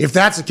re-sign? If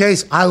that's the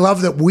case, I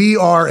love that we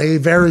are a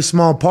very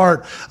small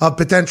part of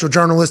potential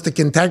journalistic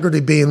integrity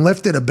being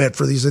lifted a bit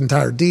for these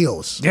entire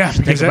deals. Yeah,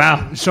 because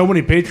about. so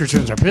many Patriots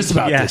fans are pissed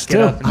about this, get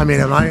too. up. I mean,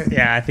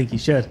 Yeah, I think you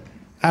should.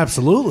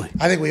 Absolutely.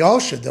 I think we all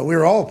should, though. We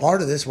were all a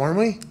part of this, weren't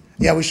we?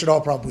 Yeah, we should all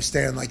probably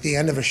stand like the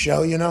end of a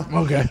show, you know?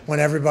 Okay. When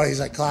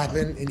everybody's like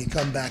clapping and you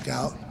come back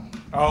out.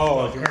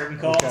 Oh, curtain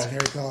calls. It's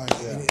very cool.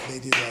 They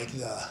do like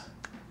the,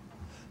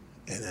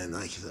 and then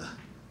like the,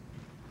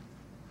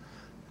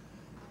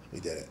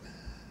 we did it.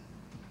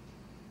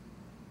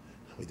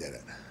 We did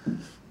it.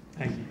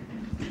 Thank you.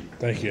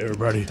 Thank you,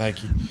 everybody.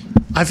 Thank you.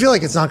 I feel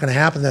like it's not going to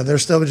happen, though. They're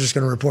still just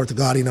going to report the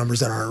gaudy numbers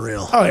that aren't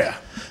real. Oh, yeah.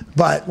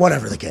 But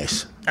whatever the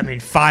case. I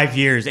mean, 5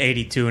 years,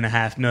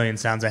 $82.5 million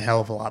sounds a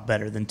hell of a lot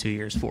better than 2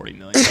 years, $40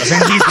 million. I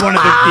think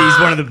he's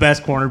one of the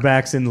best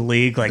cornerbacks in the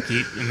league.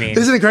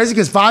 Isn't it crazy?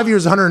 Because 5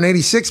 years,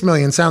 $186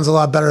 million sounds a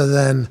lot better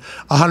than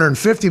a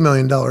 $150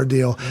 million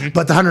deal.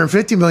 But the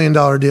 $150 million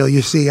deal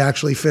you see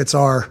actually fits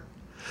our.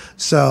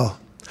 So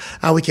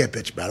We can't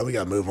bitch about it. We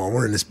got to move on.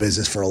 We're in this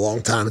business for a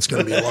long time. It's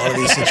going to be a lot of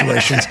these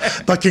situations.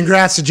 But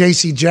congrats to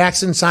J.C.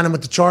 Jackson signing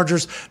with the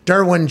Chargers.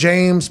 Derwin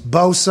James,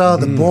 Bosa,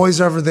 the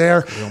boys over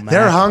there.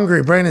 They're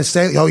hungry. Brandon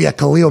Staley. Oh, yeah,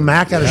 Khalil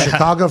Mack out of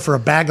Chicago for a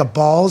bag of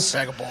balls.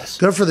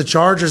 Good for the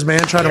Chargers,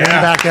 man. Trying to win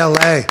back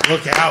L.A.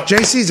 Look out.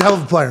 JC's a hell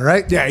of a player,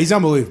 right? Yeah, he's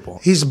unbelievable.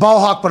 He's a ball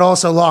hawk, but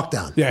also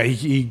lockdown. Yeah,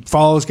 he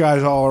follows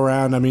guys all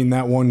around. I mean,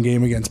 that one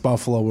game against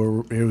Buffalo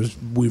where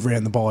we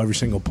ran the ball every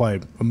single play.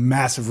 A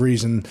massive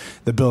reason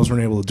the Bills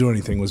weren't able to do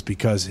anything was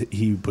because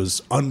he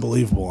was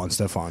unbelievable on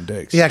Stephon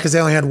Diggs. Yeah, because they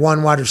only had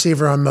one wide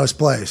receiver on most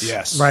plays.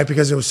 Yes. Right,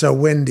 because it was so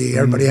windy.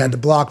 Everybody had to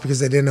block because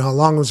they didn't know how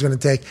long it was going to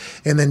take.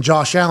 And then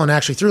Josh Allen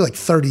actually threw like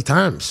 30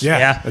 times.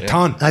 Yeah. A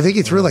ton. I think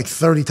he threw like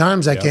 30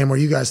 times that game where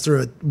you guys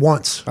threw it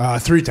once.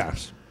 3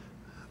 times.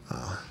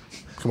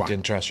 Come on.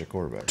 Didn't trust your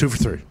quarterback. 2 for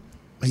 3.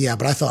 Yeah,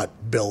 but I thought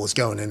Bill was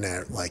going in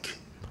there like,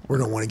 we're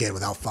going to win a game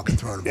without fucking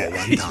throwing the ball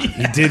one time.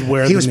 He did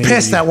wear He was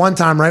pissed that one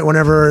time, right?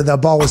 Whenever the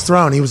ball was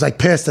thrown, he was like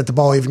pissed that the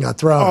ball even got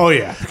thrown. Oh,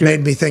 yeah.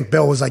 Made me think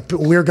Bill was like,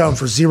 we're going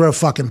for 0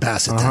 fucking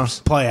pass attempts.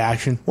 Play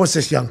action. What's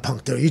this young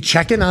punk doing? You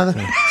checking on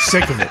it?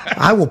 Sick of it.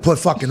 I will put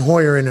fucking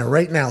Hoyer in there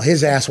right now.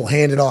 His ass will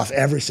hand it off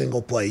every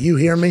single play. You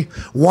hear me?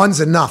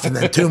 One's enough, and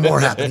then 2 more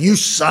happen. You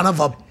son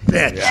of a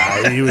bitch.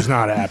 Yeah, he was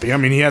not happy. I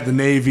mean, he had the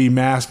Navy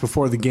mask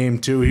before the game,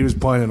 too. He was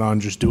planning on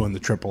just doing the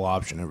triple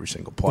option every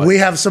single play. We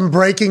have some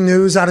breaking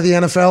news out of the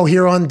NFL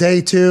here on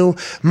day 2.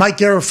 Mike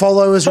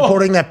Garafolo is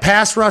reporting that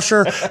pass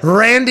rusher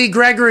Randy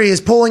Gregory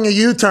is pulling a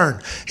U-turn.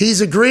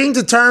 He's agreeing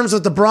to terms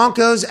with the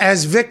Broncos.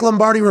 As Vic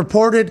Lombardi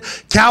reported,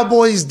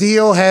 Cowboys'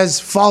 deal has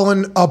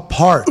fallen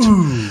apart.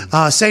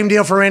 Same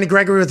deal for Randy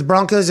Gregory with the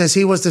Broncos as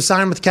he was to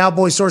sign with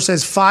Cowboys. Source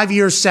says 5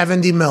 years,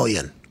 $70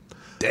 million.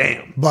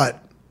 Damn. But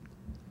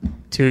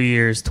 2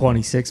 years,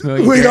 $26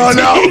 million. we don't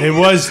know. It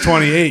was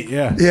 28,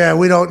 yeah. Yeah,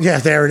 we don't. Yeah,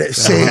 there it is.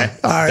 See, all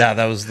right. Yeah,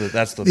 that's the The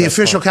best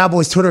official part.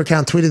 Cowboys Twitter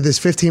account tweeted this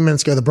 15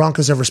 minutes ago. The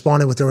Broncos have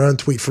responded with their own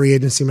tweet, free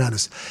agency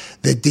matters.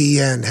 The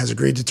DN has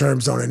agreed to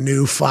terms on a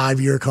new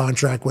 5-year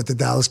contract with the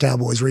Dallas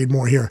Cowboys. Read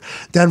more here.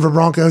 Denver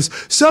Broncos,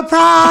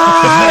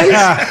 surprise!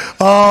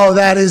 Oh,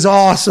 that is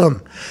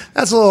awesome.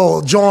 That's a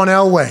little John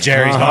Elway.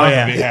 Jerry's not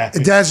gonna be happy.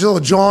 That's a little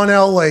John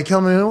Elway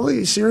coming in. Are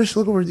you serious?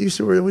 Look where you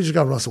see where we just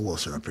got Russell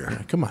Wilson up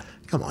here. Come on.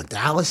 Come on,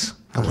 Dallas.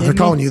 Come on. They're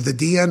calling you the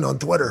DN on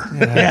Twitter.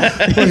 Look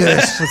at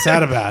this. What's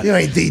that about? You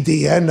ain't the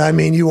DN. I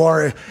mean, you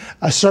are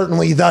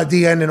certainly the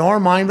DN in our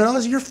mind,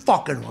 but you're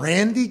fucking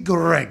Randy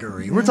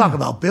Gregory. We're talking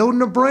about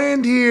building a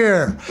brand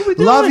here.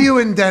 Love you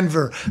in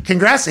Denver.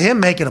 Congrats to him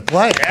making a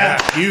play.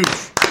 Yeah, huge.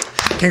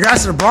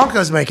 Congrats to the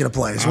Broncos making a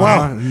play as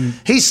well.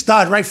 He's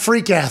stud, right?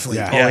 Freak athlete.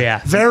 Yeah. Oh,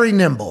 yeah. Very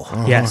nimble.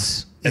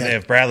 Yes. And they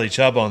have Bradley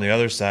Chubb on the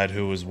other side,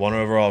 who was 1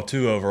 overall,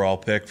 2 overall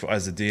pick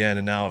as a DN.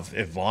 And now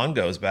if Vaughn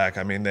goes back,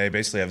 I mean, they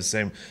basically have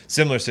the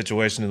similar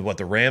situation as what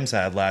the Rams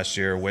had last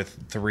year with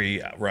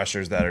 3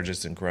 rushers that are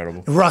just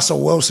incredible.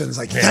 Russell Wilson's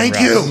like, thank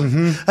Russ.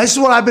 you. This is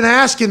what I've been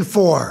asking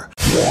for.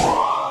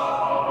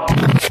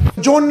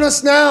 Joining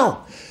us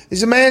now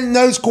is a man who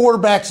knows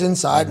quarterbacks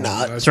inside and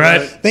out. That's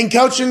right. Been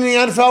coaching in the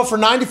NFL for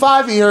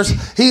 95 years.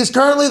 He is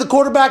currently the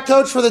quarterback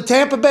coach for the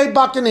Tampa Bay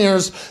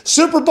Buccaneers,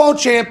 Super Bowl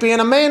champion,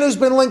 a man who's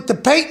been linked to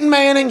Peyton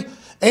Manning,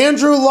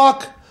 Andrew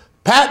Luck,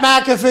 Pat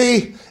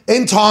McAfee,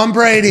 and Tom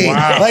Brady.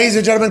 Wow. Ladies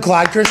and gentlemen,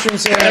 Clyde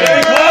Christensen.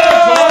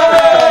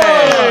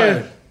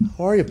 How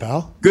are you,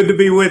 pal? Good to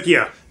be with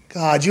you.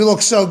 God, you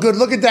look so good.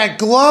 Look at that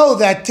glow,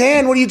 that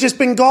tan. What, you just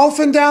been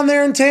golfing down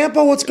there in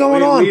Tampa? What's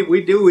going on?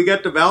 We do. We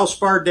got the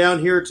Valspar down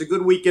here. It's a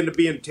good weekend to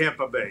be in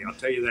Tampa Bay. I'll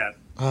tell you that.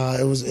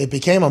 It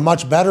became a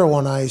much better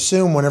one, I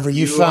assume, whenever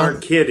you You found.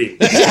 aren't kidding.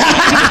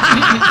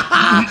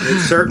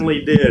 It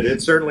certainly did.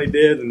 It certainly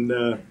did.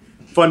 And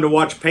fun to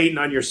watch Peyton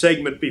on your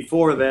segment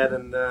before that,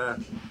 and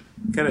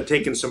kind of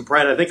taking some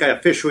pride. I think I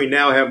officially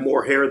now have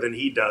more hair than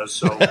he does.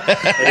 So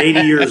at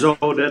 80 years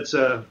old, that's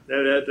an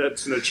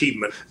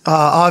achievement.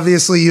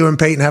 Obviously, you and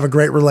Peyton have a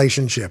great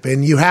relationship,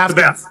 and you have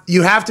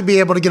to be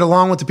able to get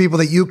along with the people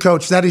that you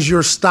coach. That is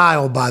your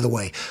style, by the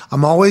way.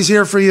 I'm always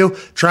here for you,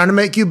 trying to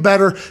make you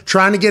better,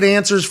 trying to get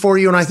answers for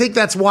you, and I think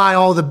that's why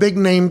all the big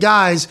name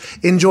guys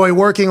enjoy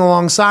working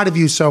alongside of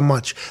you so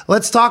much.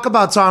 Let's talk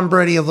about Tom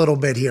Brady a little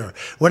bit here.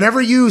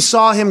 Whenever you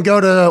saw him go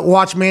to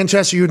watch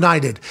Manchester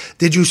United,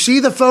 did you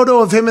see the photo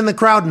of him in the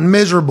crowd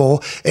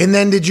miserable? And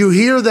then did you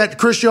hear that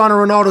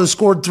Cristiano Ronaldo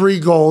scored 3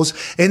 goals?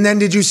 And then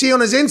did you see on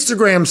his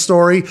Instagram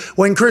story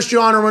when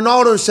Cristiano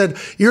Ronaldo said,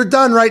 "You're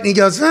done, right?" And he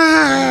goes,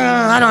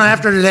 "I don't know,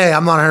 after today,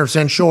 I'm not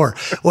 100% sure."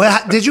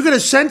 Well, did you get a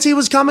sense he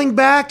was coming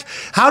back?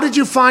 How did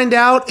you find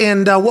out?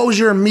 And what was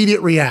your immediate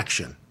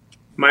reaction?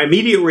 My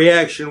immediate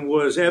reaction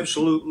was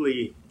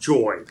absolutely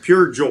joy,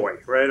 pure joy,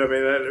 right? I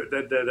mean,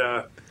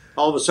 that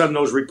all of a sudden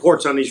those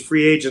reports on these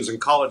free agents and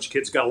college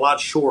kids got a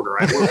lot shorter.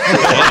 I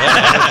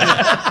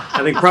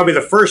think probably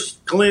the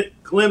first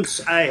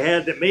glimpse I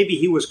had that maybe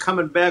he was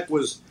coming back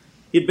was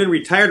he'd been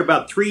retired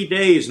about 3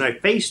 days, and I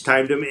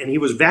FaceTimed him, and he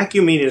was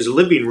vacuuming his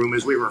living room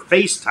as we were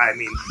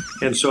FaceTiming.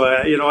 And so,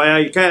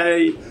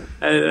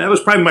 that was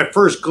probably my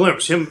first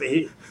glimpse.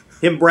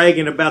 him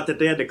bragging about that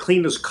they had to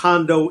clean his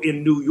condo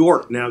in New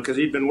York now because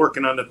he'd been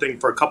working on the thing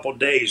for a couple of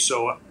days.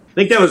 So I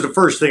think that was the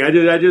first thing.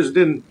 I just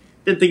didn't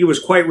think he was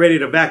quite ready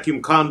to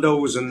vacuum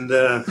condos and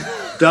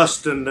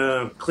dust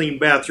and clean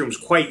bathrooms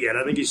quite yet.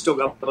 I think he's still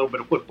got a little bit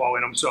of football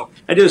in him. So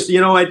I just,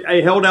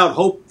 I held out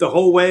hope the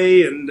whole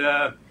way, and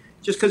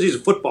just because he's a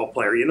football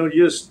player,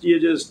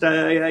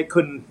 I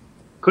couldn't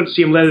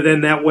see him let it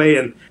end that way.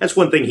 And that's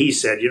one thing he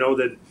said.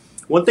 That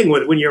one thing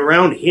when you're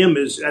around him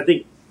is, I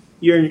think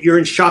you're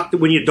in shock that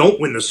when you don't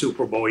win the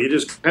Super Bowl, you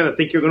just kind of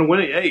think you're going to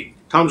win it. Hey,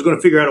 Tom's going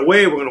to figure out a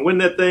way. We're going to win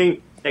that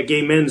thing. That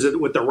game ends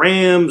with the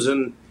Rams,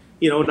 and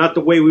not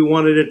the way we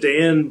wanted it to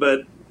end,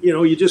 but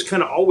you just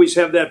kind of always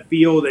have that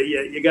feel that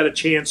you got a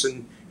chance,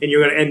 and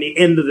you're going to. At the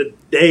end of the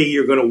day,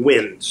 you're going to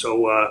win.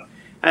 So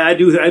I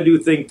do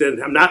think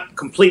that I'm not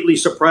completely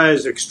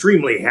surprised,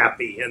 extremely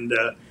happy, and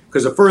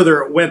because the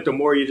further it went, the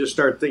more you just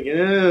start thinking,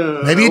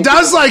 maybe he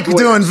does like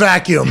doing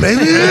vacuum.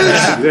 Maybe he is.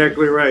 That's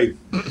exactly right.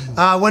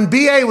 When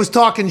BA was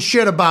talking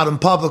shit about him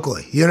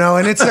publicly,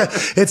 and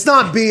it's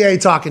not BA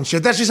talking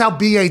shit. That's just how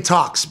BA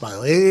talks, by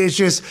the way. It's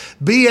just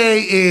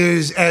BA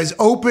is as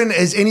open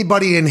as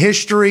anybody in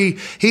history.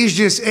 He's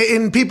just,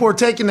 and people are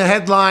taking the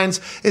headlines,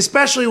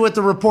 especially with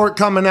the report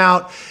coming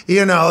out,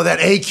 that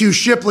AQ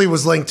Shipley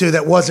was linked to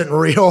that wasn't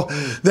real,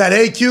 that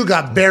AQ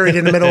got buried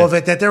in the middle of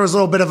it, that there was a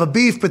little bit of a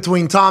beef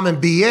between Tom and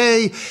BA,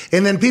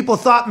 and then people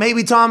thought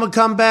maybe Tom would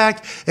come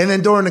back, and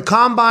then during the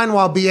combine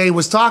while BA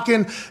was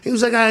talking, he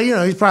was like,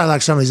 he's probably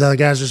like some of these other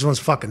guys, just wants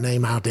fucking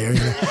name out there.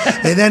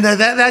 And then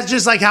that's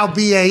just like how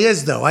BA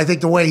is, though. I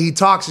think the way he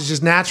talks is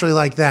just naturally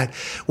like that.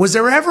 Was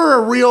there ever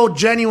a real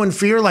genuine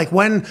fear, like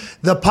when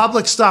the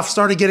public stuff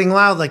started getting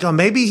loud, like, oh,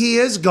 maybe he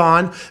is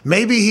gone,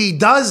 maybe he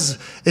does,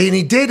 and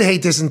he did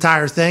hate this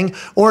entire thing,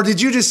 or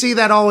did you just see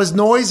that all as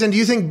noise, and do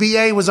you think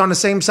BA was on the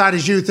same side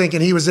as you,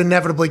 thinking he was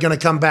inevitably going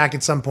to come back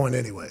at some point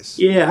anyways?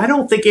 Yeah, I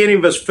don't think any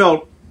of us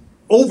felt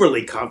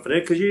overly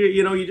confident because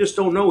you just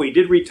don't know. He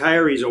did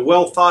retire. He's a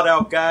well thought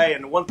out guy,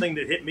 and the one thing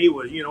that hit me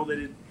was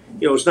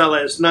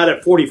that it's not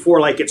at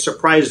 44 like it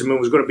surprised him. It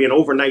was going to be an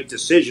overnight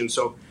decision.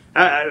 So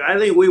I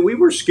think we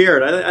were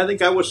scared. I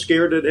think I was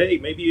scared that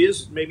maybe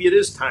it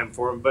is time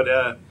for him. But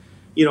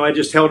I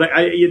just held.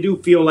 You do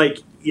feel like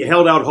you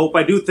held out hope.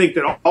 I do think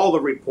that all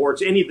the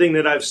reports, anything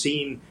that I've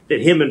seen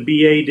that him and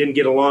BA didn't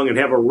get along and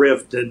have a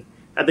rift, that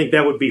I think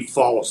that would be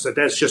false.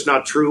 That's just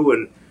not true,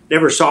 and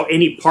never saw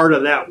any part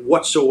of that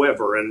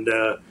whatsoever. And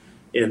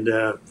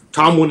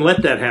Tom wouldn't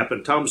let that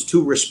happen. Tom's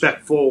too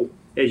respectful,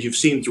 as you've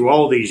seen through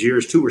all these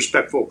years, too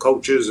respectful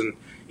coaches, and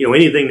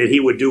anything that he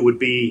would do would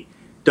be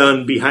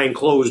done behind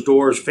closed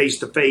doors, face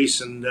to face,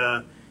 and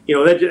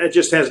that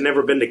just has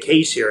never been the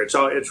case here.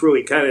 It's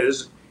really kind of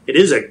it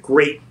is a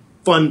great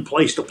fun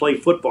place to play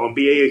football and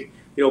be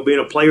being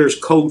a player's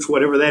coach,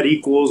 whatever that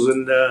equals,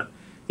 and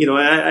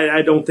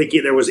I don't think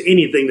there was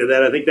anything to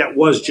that. I think that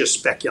was just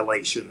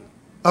speculation.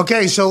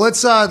 Okay, so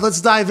let's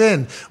dive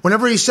in.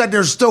 Whenever he said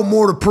there's still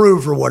more to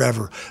prove or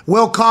whatever,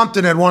 Will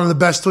Compton had one of the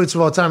best tweets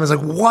of all time. He's like,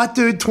 what,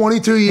 dude?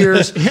 22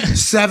 years,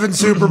 7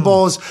 Super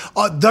Bowls,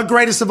 the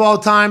greatest of all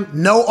time,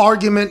 no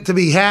argument to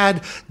be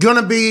had.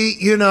 Gonna be,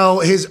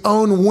 his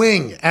own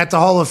wing at the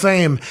Hall of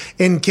Fame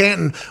in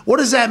Canton. What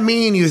does that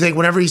mean, you think,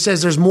 whenever he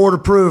says there's more to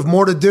prove,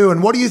 more to do?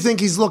 And what do you think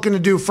he's looking to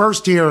do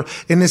first here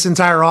in this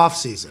entire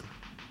offseason?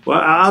 Well,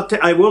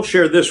 I will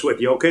share this with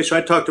you, okay? So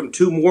I talked to him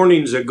 2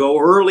 mornings ago,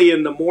 early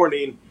in the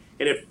morning,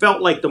 and it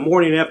felt like the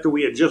morning after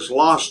we had just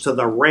lost to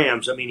the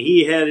Rams. I mean,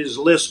 he had his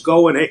list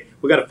going. Hey,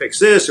 we got to fix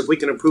this. If we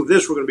can improve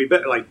this, we're going to be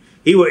better. Like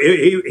he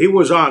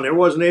was on. There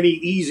wasn't any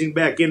easing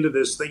back into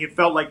this thing. It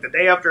felt like the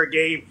day after a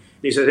game.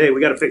 He said, hey, we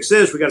got to fix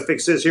this. We got to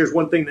fix this. Here's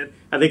one thing that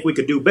I think we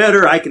could do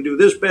better. I can do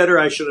this better.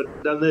 I should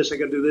have done this. I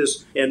can do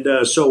this.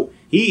 And so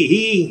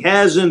he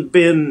hasn't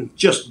been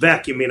just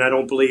vacuuming, I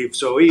don't believe.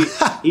 So he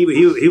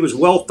was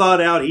well thought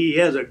out. He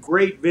has a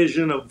great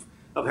vision of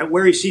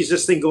where he sees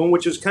this thing going,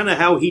 which is kind of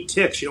how he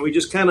ticks. He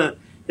just kind of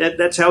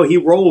that's how he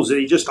rolls it.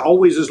 He just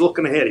always is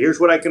looking ahead. Here's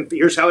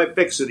how I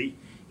fix it.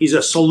 He's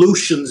a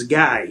solutions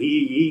guy.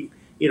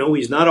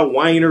 He's not a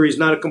whiner. He's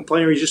not a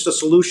complainer. He's just a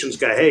solutions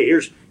guy. Hey,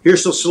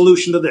 here's the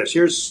solution to this.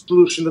 Here's the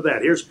solution to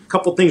that. Here's a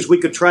couple things we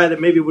could try that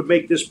maybe would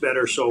make this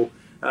better. So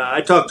I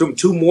talked to him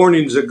 2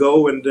 mornings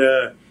ago,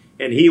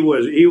 and he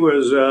was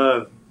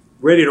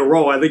ready to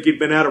roll. I think he'd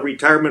been out of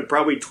retirement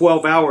probably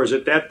 12 hours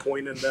at that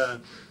point,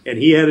 and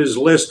he had his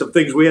list of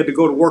things we had to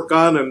go to work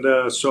on,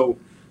 and so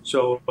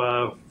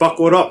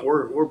buckle it up.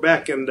 We're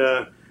back and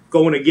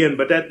going again.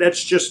 But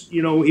that's just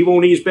he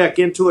won't ease back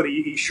into it.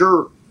 He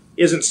sure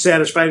isn't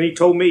satisfied. And he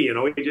told me,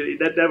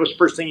 that was the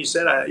first thing he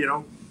said.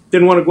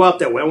 Didn't want to go out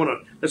that way.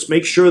 Let's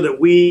make sure that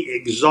we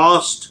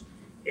exhaust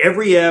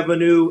every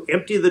avenue,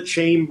 empty the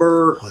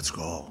chamber. Let's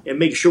go. And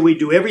make sure we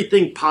do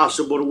everything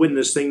possible to win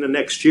this thing the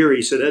next year.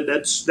 He said,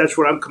 that's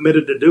what I'm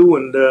committed to do.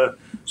 And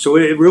so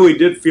it really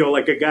did feel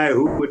like a guy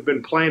who had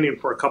been planning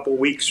for a couple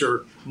weeks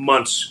or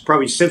months,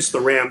 probably since the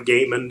Ram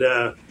game. And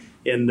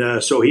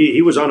And so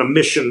he was on a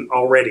mission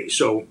already.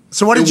 So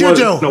what did you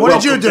do? What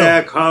did you do?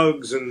 Back,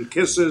 hugs and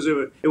kisses.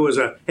 It was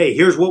a, hey,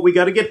 here's what we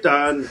got to get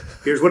done.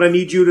 Here's what I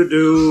need you to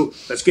do.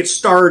 Let's get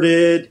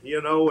started.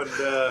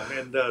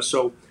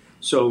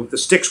 So the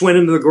sticks went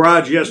into the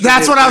garage yesterday.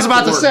 That's what I was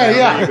about to say.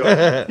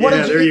 Yeah.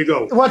 There you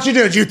go. What you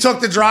do? You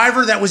took the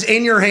driver that was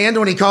in your hand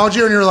when he called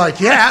you, and you're like,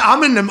 "Yeah,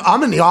 I'm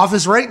in the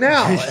office right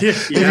now."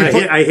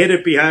 I hid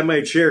it behind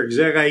my chair.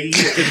 Exactly, I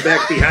eased it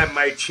back behind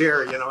my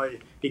chair.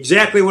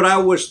 Exactly what I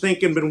was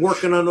thinking. Been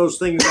working on those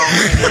things all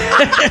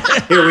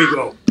night. Here we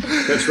go.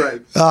 That's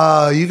right.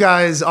 You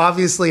guys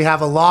obviously have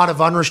a lot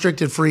of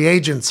unrestricted free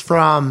agents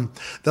from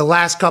the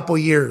last couple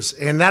years,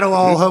 and that'll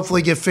all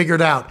hopefully get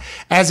figured out.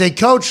 As a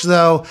coach,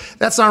 though,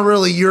 that's not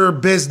really your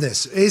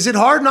business. Is it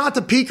hard not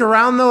to peek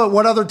around, though, at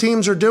what other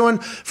teams are doing?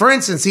 For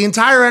instance, the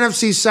entire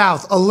NFC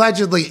South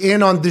allegedly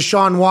in on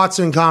Deshaun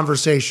Watson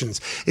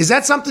conversations. Is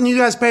that something you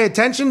guys pay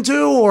attention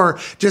to, or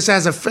just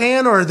as a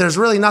fan, or there's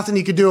really nothing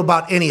you could do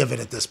about any of it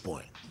at this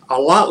point? A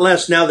lot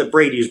less now that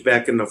Brady's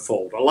back in the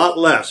fold. A lot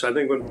less. I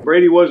think when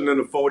Brady wasn't in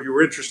the fold, you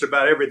were interested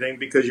about everything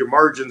because your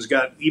margins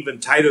got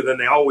even tighter than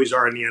they always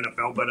are in the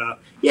NFL. But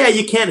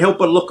you can't help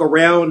but look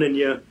around and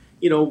you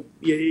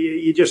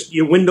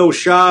window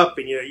shop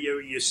and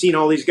you've seen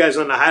all these guys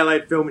on the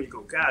highlight film and you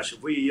go, gosh,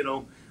 if we,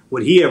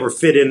 would he ever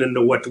fit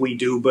into what we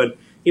do? But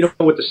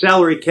with the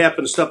salary cap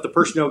and stuff, the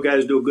personnel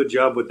guys do a good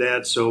job with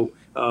that. So.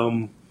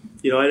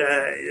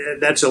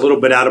 That's a little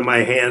bit out of my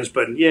hands,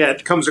 but yeah,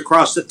 it comes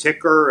across the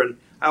ticker, and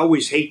I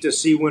always hate to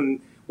see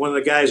when one of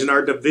the guys in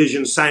our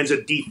division signs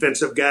a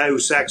defensive guy who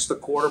sacks the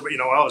quarter. But it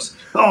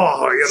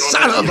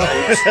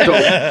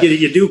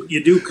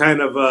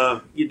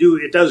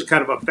does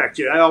kind of affect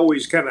you. I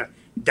always kind of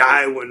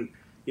die when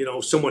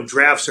someone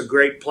drafts a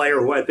great player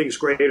who I think is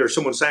great, or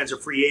someone signs a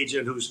free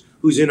agent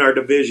who's in our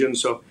division.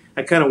 So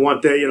I kind of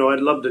want that.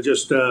 I'd love to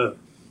just.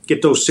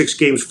 Get those 6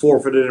 games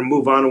forfeited and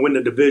move on and win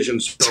the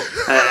division. So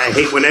I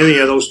hate when any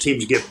of those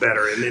teams get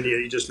better, and then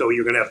you just know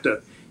you're going to have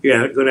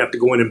to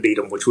go in and beat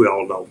them, which we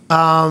all know.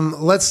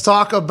 Let's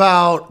talk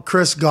about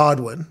Chris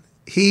Godwin.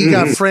 He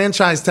got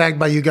franchise tagged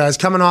by you guys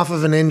coming off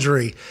of an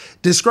injury.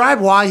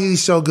 Describe why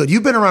he's so good.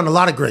 You've been around a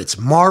lot of greats.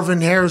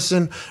 Marvin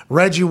Harrison,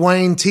 Reggie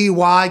Wayne,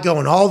 T.Y.,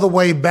 going all the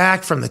way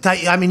back from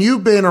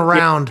you've been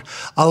around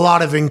a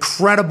lot of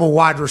incredible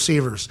wide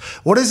receivers.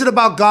 What is it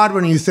about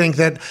Godwin you think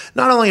that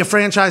not only a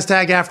franchise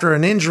tag after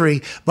an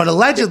injury, but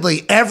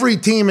allegedly every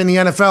team in the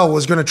NFL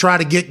was going to try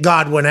to get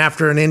Godwin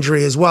after an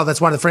injury as well?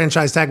 That's why the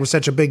franchise tag was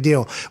such a big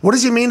deal. What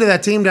does he mean to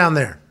that team down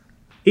there?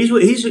 He's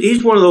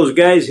one of those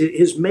guys.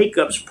 His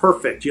makeup's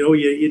perfect.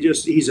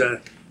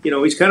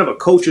 He's kind of a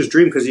coach's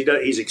dream because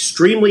he's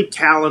extremely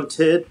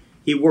talented.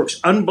 He works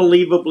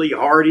unbelievably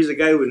hard. He's a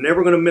guy who's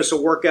never going to miss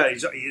a workout.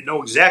 You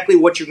know exactly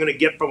what you're going to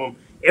get from him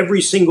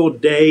every single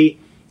day,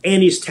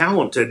 and he's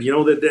talented.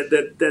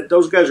 That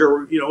those guys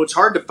are. It's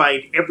hard to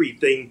find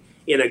everything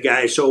in a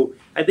guy. So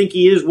I think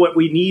he is what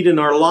we need in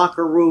our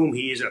locker room.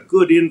 He's a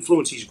good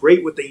influence. He's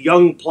great with the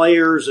young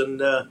players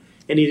and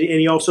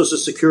he also is a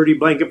security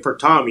blanket for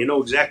Tom. You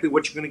know exactly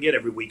what you're going to get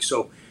every week.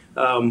 So,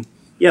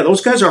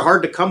 those guys are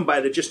hard to come by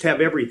that just have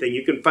everything.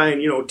 You can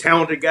find,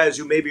 talented guys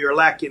who maybe are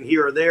lacking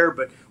here or there,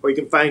 or you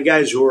can find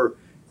guys who are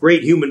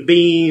great human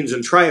beings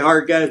and try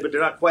hard guys, but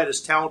they're not quite as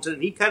talented.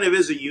 And he kind of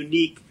is a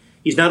unique.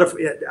 He's not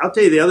I'll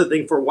tell you the other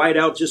thing for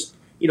wideout. Just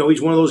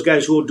he's one of those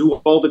guys who will do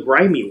all the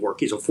grimy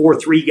work. He's a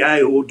 4-3 guy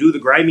who will do the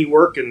grimy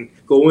work and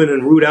go in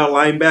and root out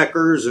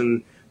linebackers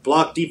and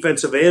block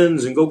defensive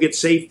ends and go get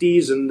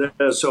safeties. And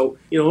so,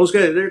 those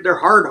guys, they're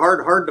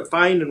hard to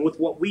find. And with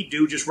what we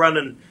do, just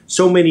running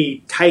so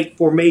many tight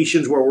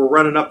formations where we're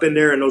running up in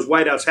there and those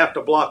wideouts have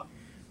to block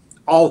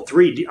all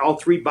three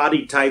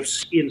body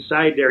types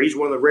inside there. He's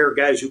one of the rare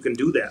guys who can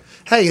do that.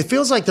 Hey, it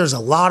feels like there's a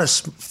lot of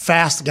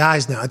fast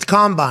guys now at the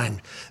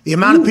combine. The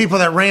amount of people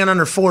that ran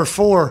under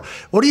 4.4.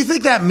 What do you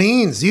think that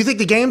means? Do you think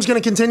the game's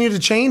going to continue to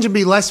change and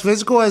be less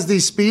physical as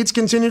these speeds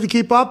continue to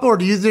keep up? Or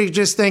do you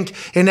just think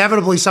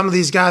inevitably some of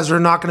these guys are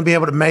not going to be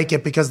able to make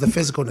it because of the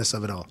physicalness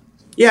of it all?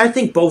 Yeah, I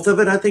think both of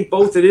it. I think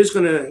both. It is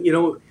going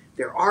to,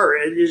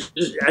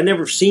 I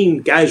never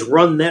seen guys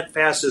run that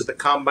fast as the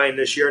combine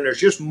this year, and there's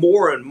just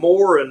more and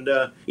more. And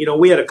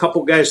we had a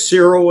couple guys,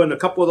 Cyril, and a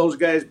couple of those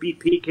guys,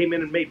 BP, came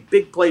in and made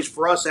big plays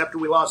for us after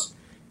we lost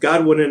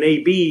Godwin and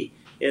AB.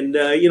 And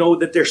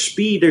that their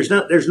speed,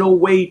 there's no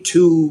way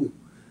to,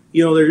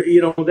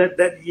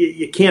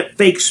 you can't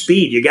fake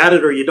speed. You got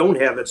it or you don't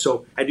have it.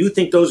 So I do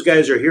think those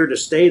guys are here to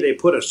stay. They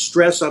put a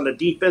stress on the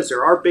defense.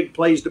 There are big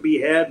plays to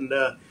be had, and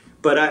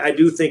but I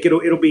do think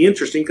it'll be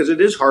interesting because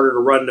it is harder to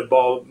run the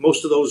ball.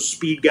 Most of those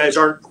speed guys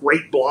aren't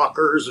great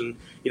blockers, and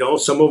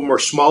some of them are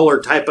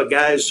smaller type of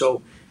guys.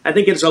 So I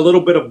think it's a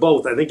little bit of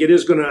both. I think it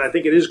is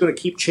gonna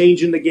keep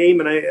changing the game,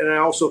 and I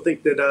also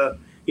think that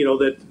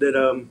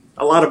that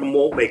a lot of them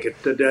won't make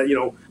it. That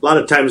a lot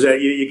of times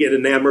that you get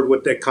enamored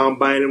with that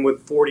combine and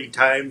with 40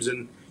 times,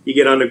 and you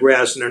get on the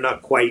grass and they're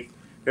not quite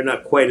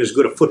as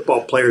good of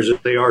football players as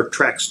they are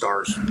track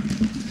stars.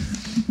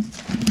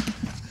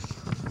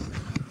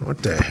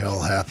 What the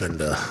hell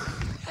happened?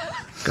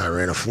 Guy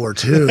ran a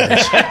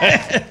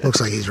 4.2.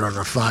 Looks like he's running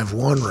a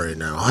 5.1 right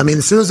now. I mean,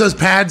 as soon as those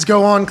pads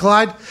go on,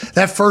 Clyde,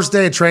 that first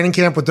day of training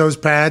camp with those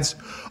pads,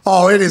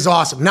 oh, it is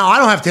awesome. Now, I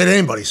don't have to hit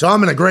anybody, so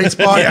I'm in a great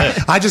spot.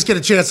 I just get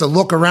a chance to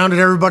look around at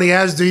everybody,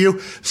 as do you.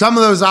 Some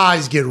of those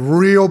eyes get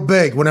real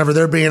big whenever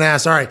they're being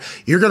asked, all right,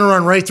 you're going to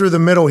run right through the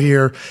middle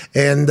here.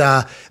 And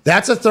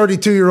that's a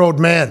 32-year-old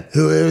man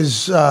who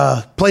has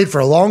played for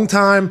a long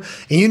time,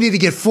 and you need to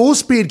get full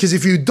speed, because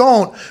if you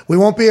don't, we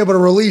won't be able to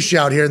release you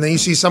out here. And then you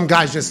see some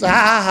guys just,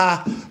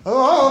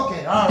 oh,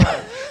 okay, all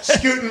right,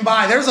 scooting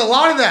by. There's a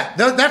lot of that.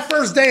 That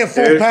first day of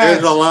full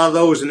pads. There's a lot of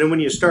those. And then when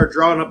you start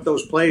drawing up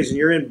those plays and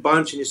you're in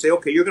bunch and you say,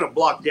 okay, you're going to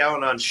block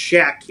down on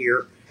Shaq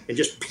here and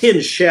just pin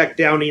Shaq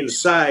down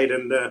inside.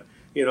 And,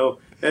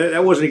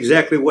 that wasn't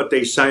exactly what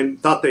they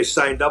thought they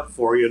signed up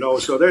for,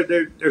 So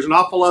there's an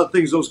awful lot of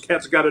things those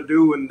cats got to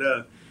do. And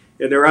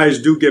their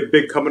eyes do get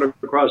big coming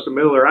across the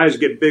middle. Their eyes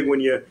get big when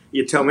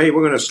you tell them, hey,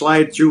 we're going to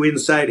slide through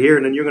inside here,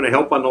 and then you're going to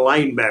help on the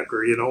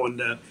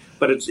linebacker,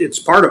 but it's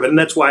part of it. And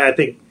that's why I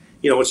think,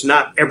 it's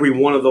not every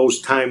one of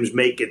those times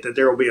make it, that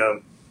there'll be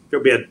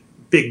a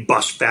big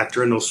bust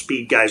factor in those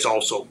speed guys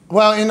also.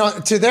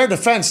 Well, to their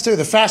defense, too,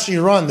 the faster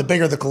you run, the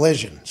bigger the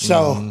collision.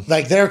 So,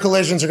 their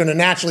collisions are going to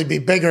naturally be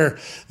bigger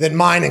than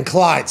mine and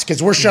Clyde's,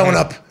 because we're showing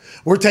up.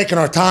 We're taking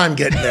our time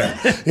getting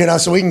there,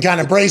 so we can kind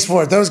of brace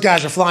for it. Those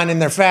guys are flying in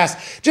there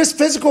fast. Just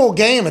physical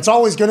game. It's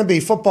always going to be,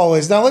 football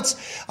is. Now, I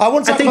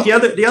think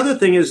the other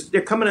thing is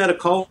they're coming out of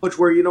college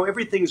where,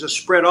 everything's a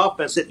spread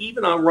offense. That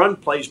even on run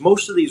plays,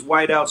 most of these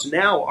wideouts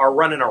now are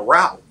running a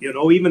route.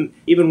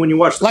 Even when you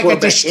watch the like a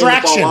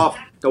distraction. The ball off,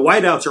 the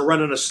wideouts are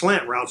running a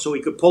slant route, so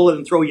he could pull it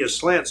and throw you a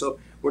slant. So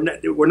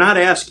we're not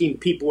asking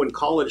people in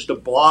college to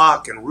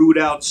block and root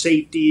out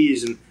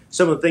safeties and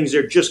some of the things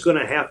they're just going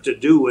to have to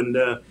do. And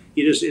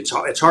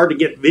it's hard to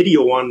get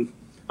video on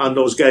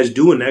those guys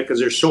doing that, because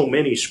there's so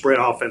many spread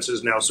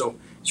offenses now. So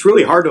it's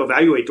really hard to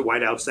evaluate the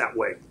wideouts that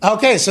way.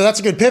 Okay, so that's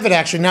a good pivot,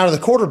 actually, now to the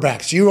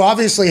quarterbacks. You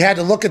obviously had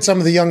to look at some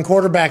of the young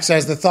quarterbacks,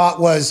 as the thought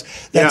was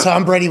that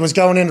Tom Brady was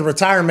going into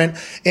retirement.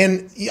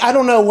 And I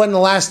don't know when the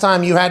last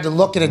time you had to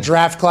look at a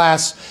draft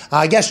class.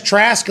 I guess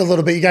Trask a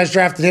little bit. You guys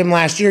drafted him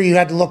last year. You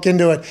had to look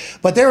into it.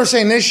 But they were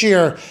saying this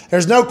year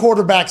there's no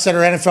quarterbacks that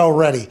are NFL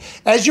ready.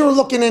 As you were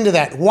looking into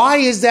that, why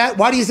is that?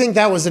 Why do you think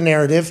that was the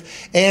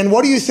narrative? And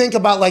what do you think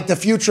about the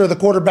future of the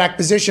quarterback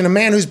position, a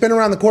man who's been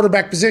around the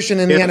quarterback position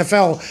in the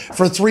NFL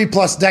for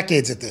 3+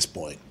 decades at this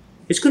point?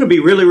 It's going to be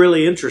really,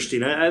 really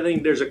interesting. I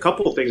think there's a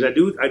couple of things. I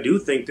do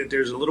think that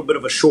there's a little bit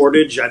of a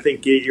shortage. I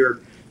think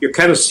you're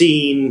kind of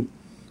seeing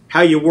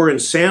how you were in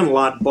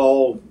sandlot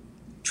ball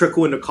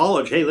trickle into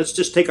college. Hey, let's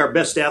just take our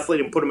best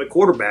athlete and put him at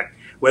quarterback,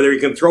 whether he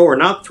can throw or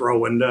not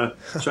throw. And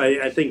so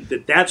I think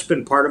that's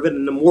been part of it.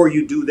 And the more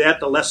you do that,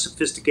 the less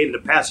sophisticated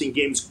the passing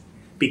games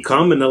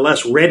become, and the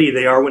less ready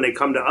they are when they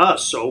come to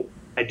us. So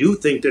I do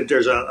think that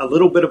there's a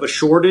little bit of a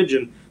shortage,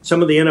 and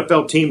some of the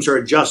NFL teams are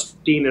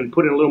adjusting and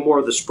putting a little more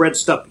of the spread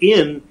stuff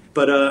in.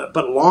 But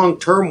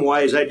long-term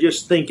wise, I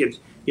just think it's,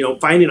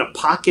 finding a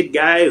pocket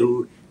guy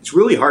who, it's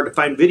really hard to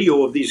find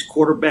video of these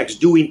quarterbacks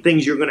doing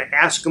things you're going to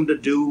ask them to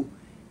do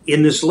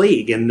in this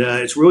league. And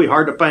it's really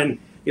hard to find,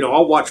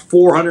 I'll watch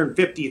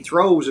 450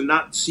 throws and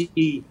not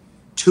see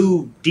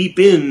 2 deep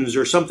ins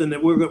or something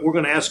that we're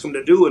going to ask them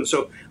to do. And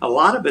so a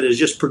lot of it is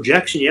just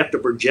projection. You have to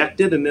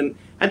project it. And then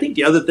I think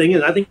the other thing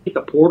is, I think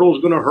the portal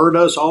is going to hurt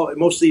us. A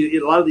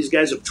lot of these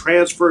guys have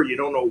transferred. You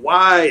don't know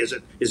why.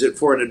 Is it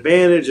for an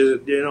advantage? Is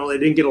it, they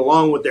didn't get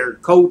along with their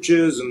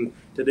coaches, and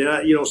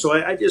so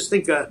I just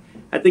think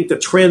I think the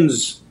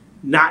trend's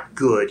not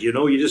good.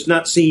 You're just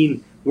not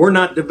seeing. We're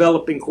not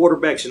developing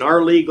quarterbacks in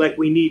our league like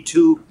we need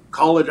to.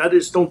 College, I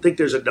just don't think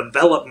there's a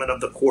development of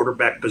the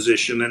quarterback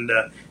position, and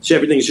so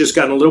everything's just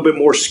gotten a little bit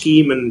more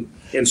scheme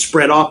and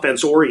spread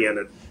offense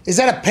oriented. Is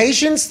that a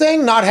patience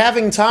thing, not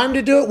having time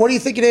to do it? What do you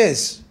think it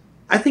is?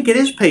 I think it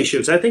is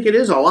patience. I think it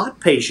is a lot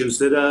patience.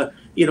 That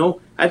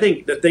I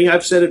think the thing,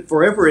 I've said it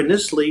forever in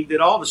this league,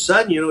 that all of a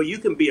sudden, you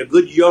can be a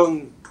good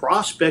young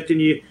prospect, and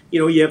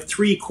you have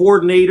 3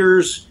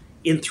 coordinators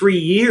in 3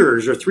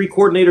 years, or 3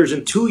 coordinators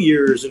in 2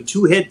 years, and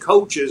 2 head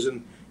coaches,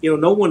 and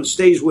no one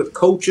stays with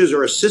coaches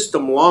or a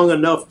system long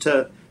enough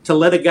to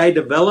let a guy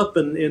develop,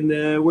 and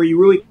where you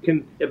really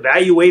can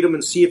evaluate him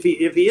and see if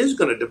he is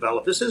going to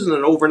develop. This isn't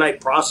an overnight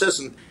process.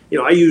 And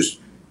I use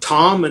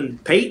Tom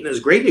and Peyton as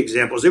great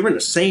examples. They were in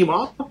the same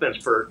offense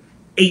for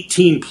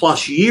 18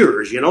 plus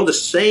years. The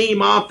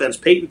same offense.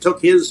 Peyton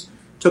took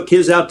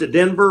his out to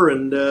Denver,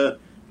 and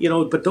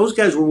but those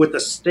guys were with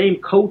the same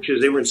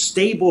coaches. They were in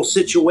stable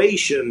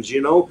situations.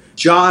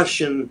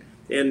 Josh and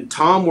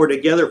Tom were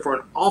together for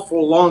an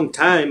awful long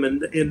time,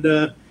 and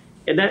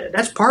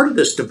that's part of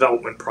this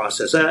development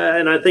process.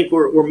 And I think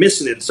we're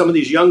missing it. Some of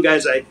these young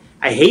guys,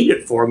 I hate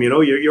it for them.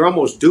 You're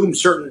almost doomed.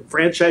 Certain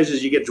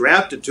franchises you get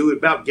drafted to, it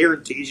about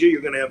guarantees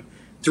you're going to have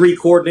 3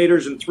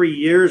 coordinators in 3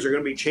 years. They're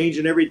going to be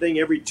changing everything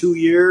every 2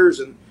 years,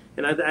 and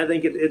I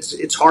think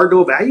it's hard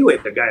to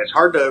evaluate the guy. It's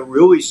hard to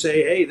really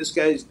say, hey, this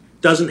guy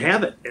doesn't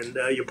have it, and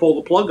you pull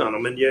the plug on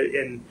him, and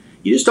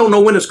you just don't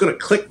know when it's going to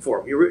click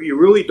for him. You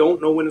really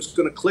don't know when it's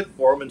going to click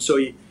for him, and so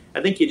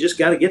I think you just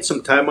got to get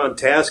some time on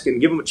task and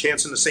give them a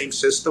chance in the same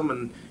system,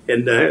 and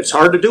it's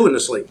hard to do in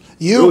this league.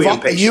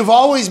 You've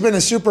always been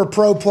a super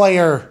pro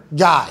player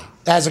guy.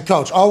 As a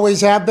coach,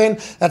 always have been.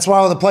 That's why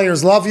all the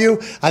players love you.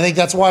 I think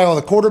that's why all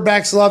the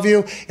quarterbacks love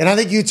you. And I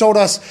think you told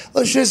us,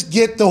 let's just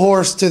get the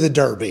horse to the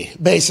Derby.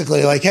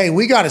 Basically, like, hey,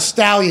 we got a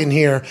stallion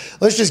here.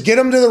 Let's just get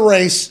him to the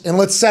race and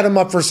let's set him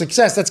up for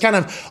success. That's kind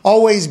of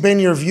always been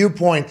your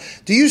viewpoint.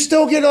 Do you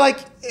still get like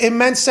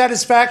immense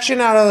satisfaction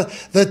out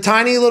of the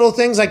tiny little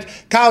things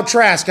like Kyle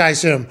Trask, I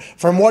assume,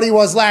 from what he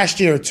was last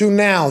year to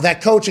now,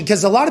 that coaching?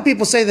 Because a lot of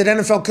people say that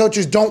NFL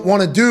coaches don't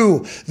want to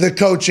do the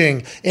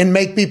coaching and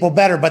make people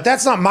better, but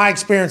that's not my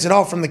experience at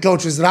all from the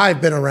coaches that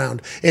I've been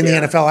around in the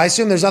NFL. I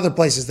assume there's other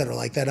places that are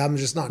like that. I'm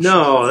just not sure.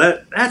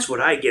 No, that's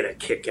what I get a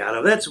kick out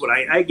of. That's what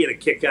I get a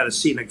kick out of,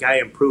 seeing a guy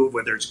improve,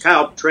 whether it's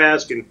Kyle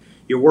Trask and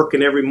you're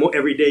working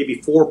every day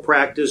before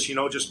practice,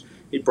 just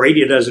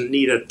Brady doesn't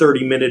need a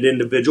 30-minute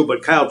individual,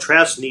 but Kyle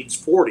Trask needs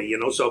 40,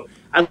 So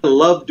I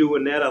love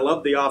doing that. I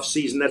love the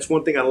offseason. That's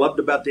one thing I loved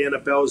about the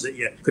NFL, is that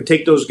you could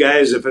take those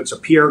guys, if it's a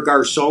Pierre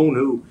Garçon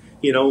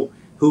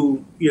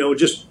who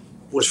just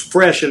was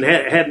fresh and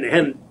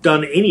hadn't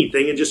done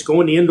anything, and just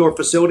go in the indoor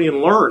facility and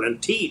learn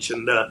and teach,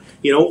 and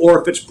or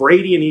if it's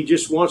Brady and he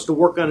just wants to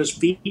work on his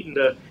feet and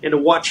to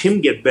watch him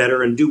get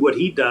better and do what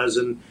he does.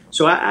 And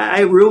so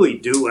I really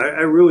do.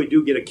 I really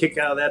do get a kick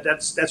out of that.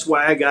 That's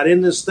why I got in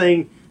this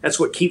thing. That's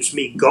what keeps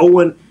me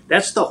going.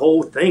 That's the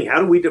whole thing.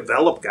 How do we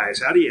develop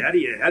guys? How do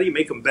you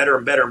make them better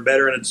and better and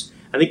better? And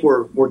I think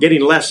we're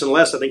getting less and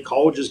less. I think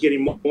college is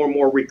getting more and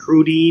more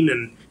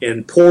recruiting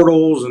and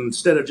portals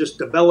instead of just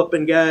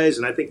developing guys.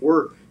 And I think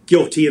we're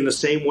guilty in the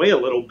same way a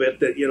little bit,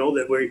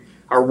 that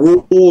our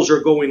rules are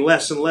going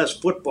less and less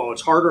football.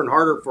 It's harder and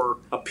harder for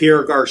a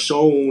Pierre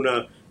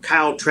Garçon,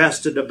 Kyle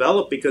Trask to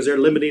develop, because they're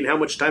limiting how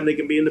much time they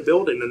can be in the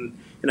building.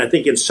 And I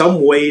think in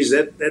some ways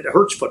that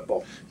hurts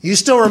football. You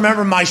still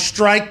remember my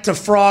strike to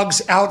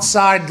Frog's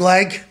outside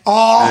leg?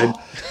 Oh,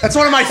 that's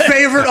one of my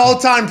favorite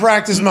all-time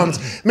practice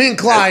moments. Me and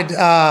Clyde.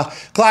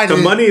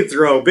 Money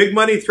throw. Big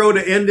money throw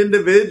to end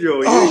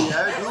individual.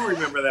 I do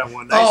remember that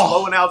one. Nice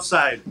low and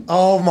outside.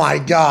 Oh, my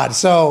God.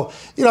 So,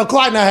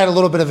 Clyde and I had a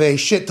little bit of a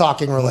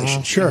shit-talking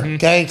relationship. Sure.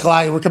 Okay,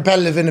 Clyde, we're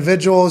competitive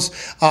individuals.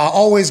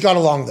 Always got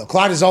along, though.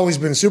 Clyde has always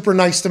been super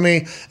nice to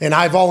me, and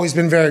I've always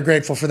been very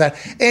grateful for that.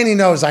 And he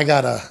knows I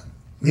got a...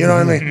 You know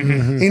what I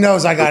mean? He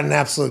knows I got an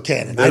absolute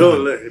cannon.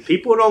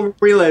 People don't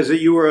realize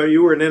that you were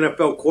an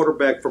NFL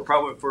quarterback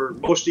for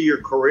most of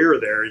your career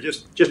there. You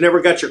just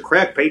never got your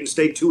crack. Peyton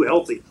stayed too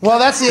healthy. Well,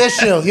 that's the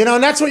issue,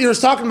 and that's what you were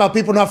talking about.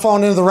 People not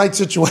falling into the right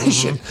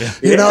situation.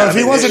 If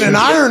he wasn't an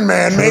Iron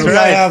Man, maybe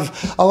I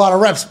have a lot of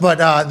reps.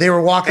 But they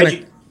were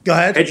walking. Go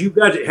ahead. Had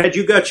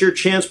you got your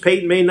chance,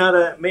 Peyton may not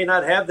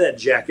have that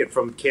jacket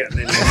from Canton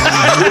anymore.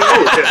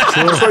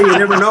 That's why you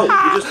never know.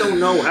 You just don't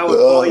know how it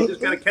falls. You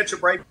just got to catch a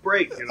right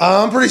break.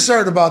 I'm pretty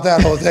certain about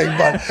that whole thing.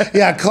 But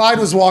yeah, Clyde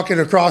was walking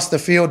across the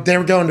field. They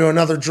were going to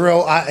another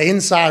drill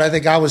inside. I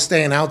think I was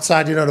staying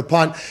outside, to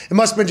punt. It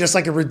must have been just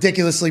like a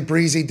ridiculously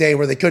breezy day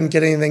where they couldn't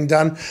get anything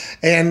done.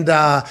 And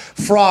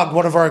Frog,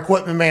 one of our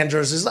equipment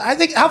managers, is, I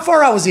think, how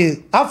far out was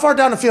he? How far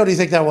down the field do you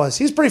think that was?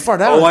 He was pretty far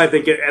down. Oh, I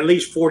think at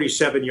least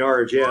 47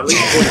 yards. Yeah, at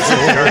least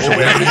 47 yards away.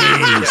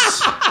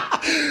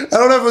 I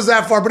don't know if it was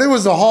that far, but it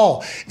was the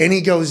hall. And he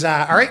goes,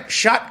 all right,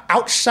 shot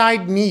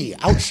outside knee.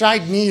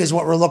 Outside knee is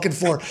what we're looking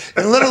for.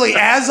 And literally,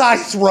 as I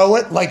throw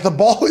it, like the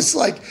ball is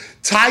like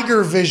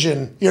tiger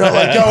vision,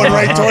 like going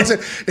right towards it.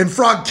 And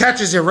Frog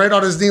catches it right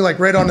on his knee, like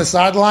right on the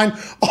sideline.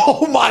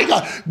 Oh my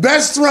God.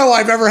 Best throw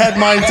I've ever had in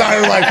my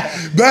entire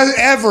life. Best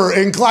ever.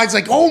 And Clyde's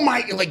like, oh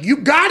my, like, you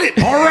got it.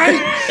 All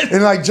right.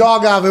 And like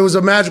jog off. It was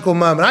a magical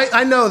moment.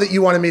 I know that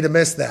you wanted me to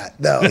miss that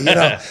though,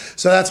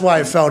 So that's why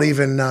I felt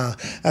even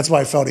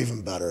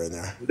better in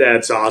there.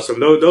 That's awesome.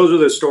 Those are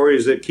the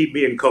stories that keep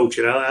me in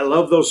coaching. I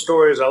love those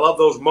stories. I love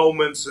those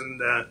moments.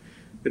 And,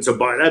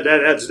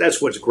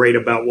 that's what's great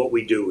about what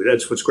we do.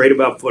 That's what's great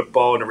about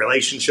football and the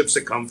relationships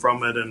that come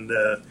from it, and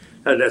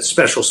that's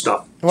special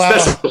stuff. Wow.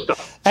 Special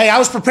stuff. Hey, I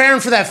was preparing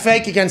for that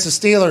fake against the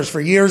Steelers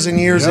for years and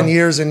years and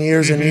years and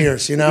years and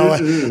years.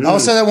 I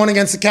also that one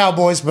against the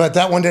Cowboys, but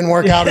that one didn't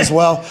work out as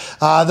well.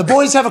 The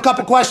boys have a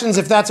couple questions,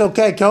 if that's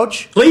okay,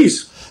 Coach.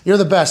 Please. You're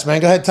the best,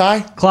 man. Go ahead, Ty.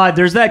 Clyde,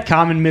 there's that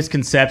common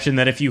misconception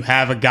that if you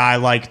have a guy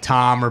like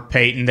Tom or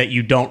Peyton that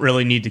you don't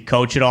really need to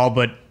coach at all,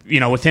 but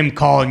with him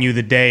calling you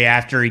the day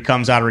after he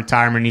comes out of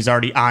retirement, he's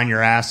already on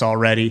your ass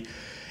already.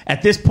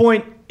 At this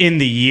point in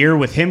the year,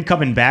 with him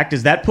coming back,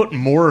 does that put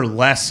more or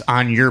less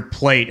on your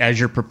plate as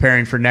you're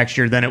preparing for next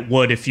year than it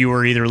would if you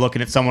were either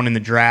looking at someone in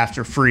the draft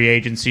or free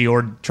agency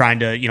or trying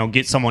to,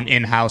 get someone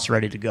in-house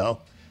ready to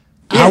go?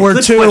 Yeah, Hour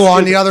 2 question.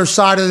 On the other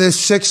side of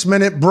this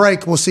 6-minute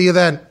break. We'll see you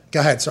then. Go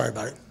ahead. Sorry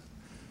about it.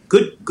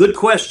 Good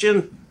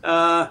question.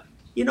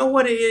 You know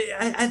what?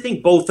 I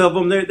think both of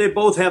them, they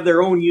both have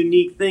their own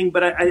unique thing,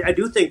 but I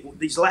do think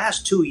these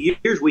last 2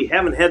 years we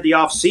haven't had the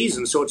off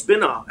season, so it's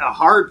been a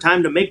hard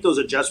time to make those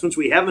adjustments.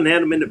 We haven't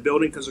had them in the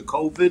building because of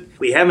COVID.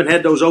 We haven't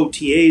had those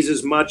OTAs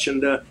as much,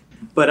 and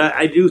But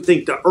I do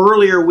think the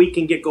earlier we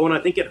can get going, I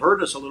think it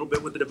hurt us a little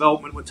bit with the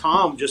development with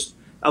Tom, just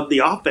of the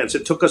offense.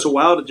 It took us a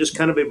while to just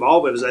kind of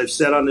evolve it, as I've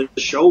said on the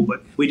show,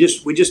 but we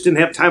just didn't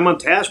have time on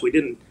task. We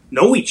didn't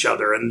know each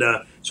other. And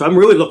so I'm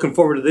really looking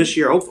forward to this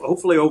year,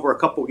 hopefully over a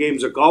couple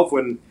games of golf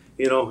when,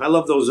 I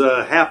love those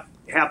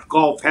half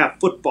golf, half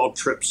football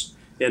trips.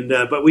 And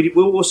but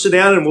we'll sit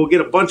down and we'll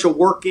get a bunch of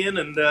work in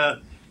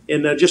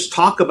and just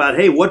talk about,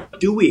 hey,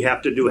 what do we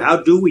have to do? How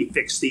do we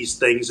fix these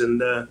things?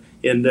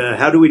 And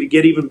how do we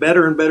get even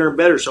better and better and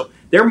better? So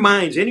their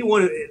minds,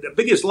 the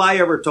biggest lie I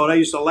ever told, I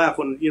used to laugh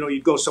when,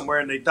 you'd go somewhere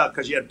and they thought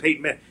because you had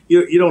Peyton Manning,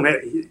 you don't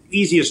have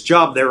easiest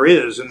job there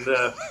is. And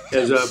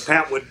as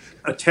Pat would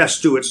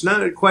attest to, it's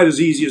not quite as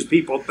easy as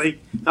people think,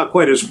 not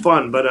quite as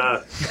fun,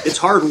 but it's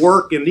hard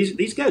work. And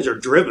these guys are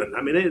driven.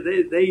 I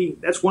mean, they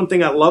that's one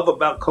thing I love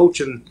about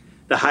coaching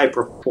the high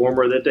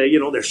performer, that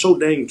they're so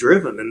dang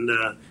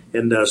driven.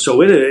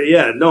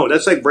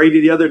 That's like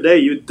Brady the other day.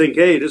 You'd think,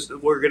 hey,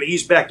 we're going to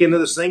ease back into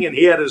this thing, and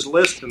he had his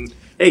list, and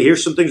hey,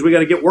 here's some things we got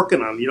to get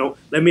working on.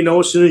 Let me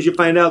know as soon as you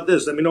find out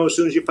this. Let me know as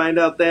soon as you find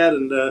out that,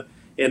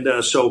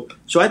 so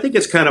I think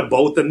it's kind of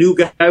both. The new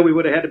guy, we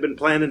would have had to been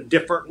planning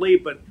differently,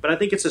 but I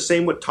think it's the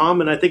same with Tom,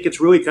 and I think it's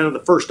really kind of the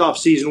first off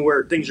season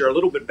where things are a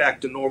little bit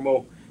back to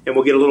normal, and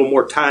we'll get a little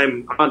more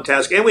time on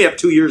task, and we have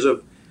 2 years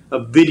of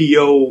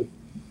video.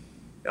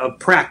 Of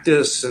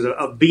practice,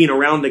 of being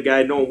around the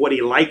guy, knowing what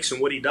he likes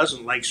and what he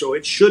doesn't like. So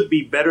it should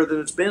be better than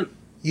it's been.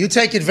 You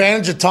take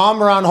advantage of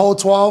Tom around hole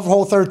 12,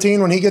 hole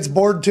 13 when he gets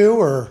bored too,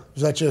 or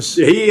is that just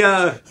me? We've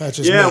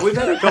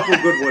had a couple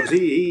of good ones.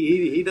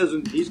 He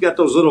doesn't. He's got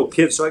those little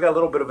kids, so I got a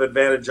little bit of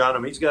advantage on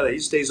him. He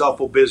stays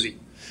awful busy.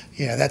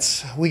 Yeah,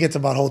 we get to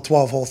about hole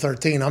 12, hole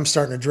 13. I'm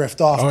starting to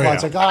drift off.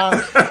 Clyde's like, I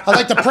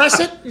like to press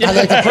it.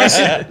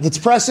 Let's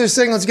press this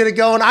thing. Let's get it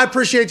going. I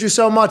appreciate you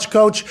so much,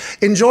 Coach.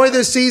 Enjoy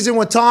this season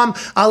with Tom.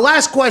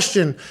 Last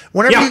question.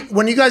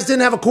 When you guys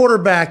didn't have a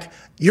quarterback,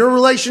 your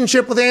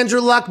relationship with Andrew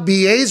Luck,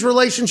 BA's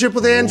relationship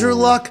with Andrew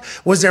Luck,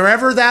 was there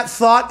ever that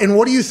thought? And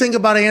what do you think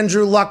about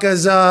Andrew Luck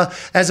as a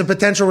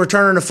potential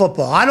returner to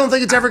football? I don't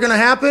think it's ever going to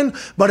happen,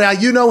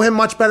 but you know him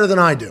much better than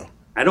I do.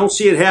 I don't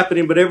see it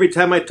happening, but every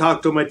time I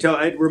talk to him, I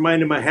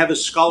remind him I have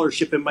his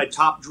scholarship in my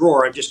top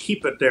drawer. I just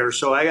keep it there.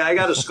 So I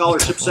got a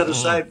scholarship set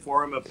aside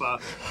for him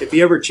if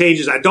he ever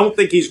changes. I don't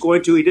think he's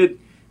going to. He did,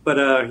 but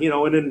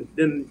and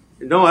then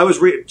I was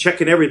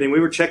checking everything. We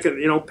were checking.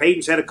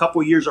 Peyton's had a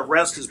couple years of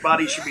rest. His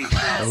body should be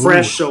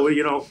fresh. So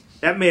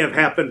that may have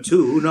happened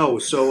too. Who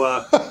knows?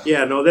 So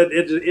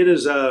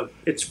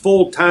it's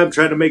full time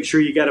trying to make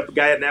sure you got a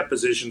guy in that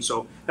position.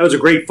 So that was a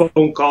great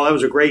phone call. That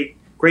was a great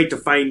to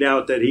find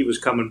out that he was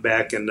coming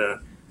back, and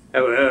that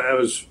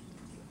was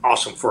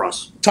awesome for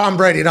us. Tom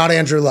Brady, not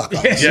Andrew Luck.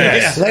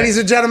 Yes. Ladies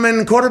and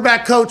gentlemen,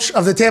 quarterback coach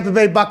of the Tampa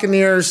Bay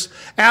Buccaneers,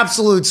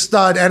 absolute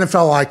stud,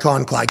 NFL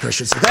icon, Clyde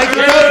Christensen. Thank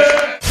you,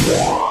 Coach.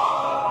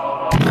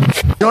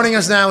 Joining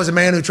us now is a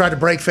man who tried to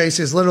break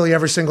faces literally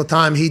every single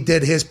time he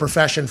did his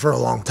profession for a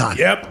long time.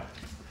 Yep.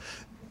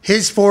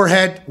 His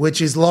forehead,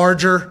 which is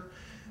larger,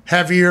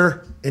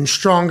 heavier, and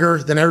stronger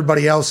than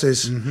everybody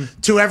else's,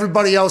 to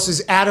everybody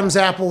else's Adam's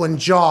apple and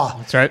jaw.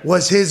 That's right.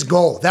 Was his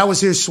goal. That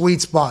was his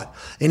sweet spot.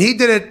 And he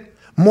did it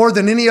more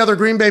than any other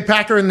Green Bay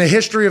Packer in the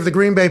history of the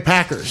Green Bay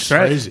Packers. That's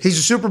right. He's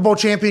a Super Bowl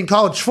champion,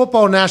 college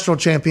football national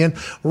champion,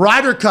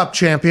 Ryder Cup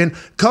champion,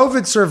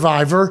 COVID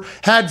survivor,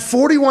 had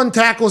 41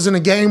 tackles in a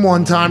game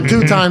one time,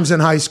 2 times in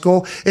high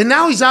school, and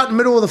now he's out in the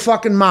middle of the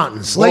fucking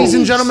mountains. Whoa. Ladies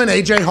and gentlemen,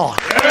 AJ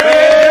Hawk.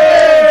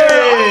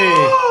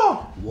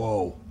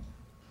 Whoa.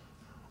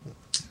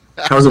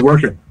 How's it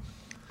working?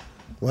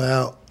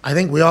 Well, I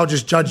think we all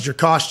just judged your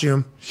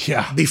costume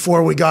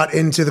before we got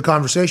into the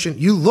conversation.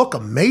 You look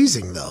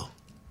amazing, though.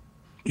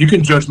 You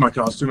can judge my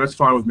costume. That's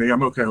fine with me.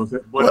 I'm okay with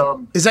it. But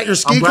is that your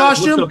ski I'm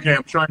costume? It's okay.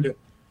 I'm trying to.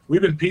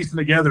 We've been piecing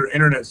together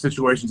internet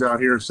situations out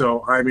here,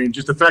 so I mean,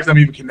 just the fact that I'm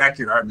even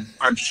connected,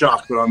 I'm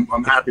shocked, but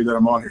I'm happy that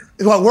I'm on here.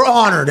 Well, we're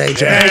honored, AJ.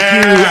 Thank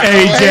you,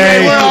 AJ.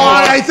 Hey, we're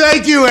honored.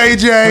 Thank you,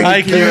 AJ.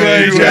 Thank you,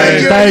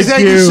 AJ.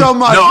 Thank you so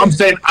much. No, I'm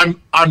saying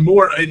I'm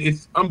more.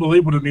 It's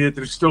unbelievable to me that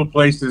there's still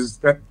places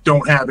that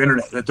don't have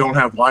internet, that don't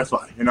have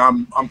Wi-Fi, and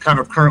I'm kind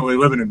of currently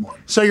living in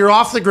one. So you're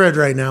off the grid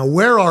right now.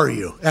 Where are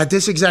you at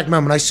this exact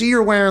moment? I see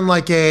you're wearing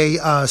like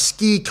a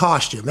ski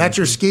costume. That's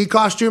your ski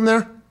costume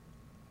there?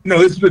 No,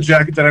 this is the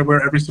jacket that I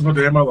wear every single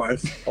day of my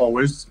life,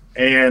 always.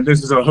 And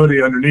this is a hoodie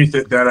underneath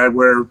it that I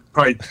wear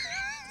probably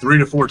 3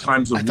 to 4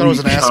 times a week. Thought it was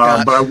an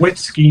ascot. But I went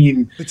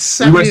skiing. It's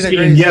we went skiing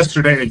degrees.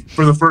 yesterday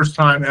for the first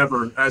time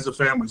ever as a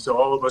family. So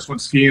all of us went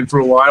skiing for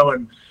a while,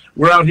 and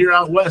we're out here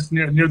out west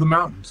near the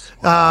mountains.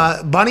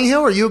 Bunny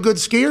Hill, are you a good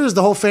skier? Is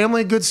the whole family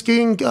a good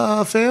skiing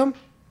fam?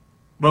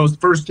 Well,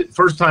 it was the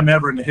first time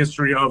ever in the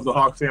history of the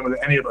Hawk family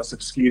that any of us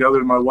have skied, other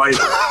than my wife.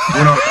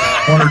 Went on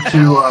one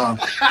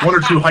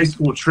or two high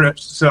school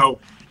trips. So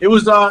it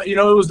was, it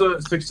was a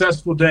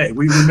successful day.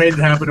 We made it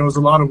happen. It was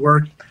a lot of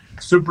work,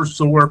 super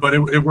sore, but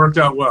it worked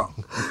out well.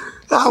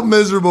 How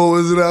miserable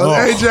was it,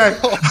 AJ?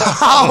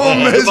 How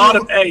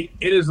miserable? It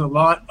is a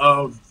lot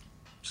of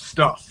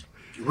stuff.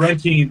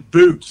 Renting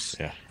boots,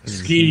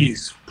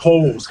 skis,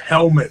 poles,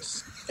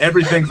 helmets.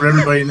 everything for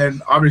everybody. And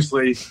then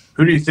obviously,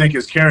 who do you think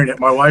is carrying it?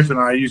 My wife and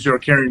I usually are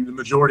carrying the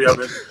majority of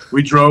it.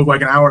 We drove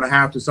like an hour and a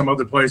half to some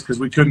other place because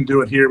we couldn't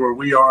do it here where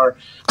we are.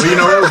 But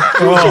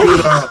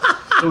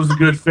it was a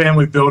good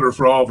family builder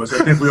for all of us.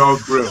 I think we all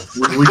grew.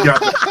 We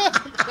got it.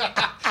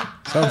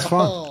 Sounds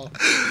fun.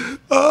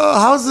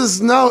 How's the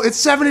snow? It's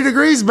 70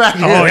 degrees back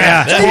here. Oh,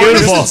 yeah. It's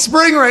beautiful. It's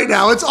spring right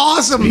now. It's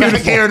awesome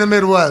back here in the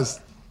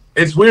Midwest.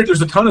 It's weird.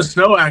 There's a ton of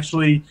snow,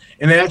 actually,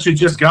 and they actually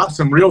just got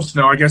some real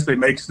snow. I guess they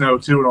make snow,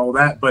 too, and all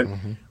that. But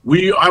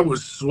I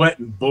was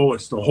sweating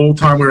bullets the whole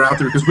time we were out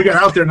there because we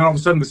got out there, and all of a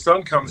sudden the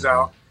sun comes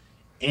out,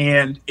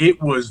 and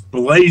it was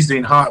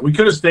blazing hot. We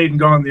could have stayed and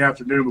gone in the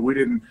afternoon, but we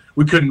didn't.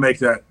 We couldn't make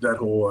that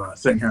whole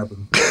thing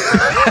happen.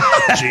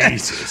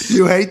 Jesus.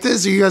 You hate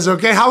this? Are you guys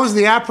okay? How was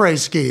the après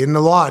ski in the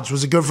lodge?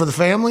 Was it good for the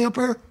family up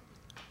here?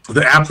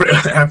 The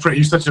après,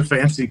 you're such a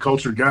fancy,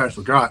 cultured guy. I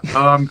forgot.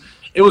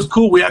 It was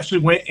cool. We actually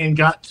went and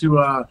got to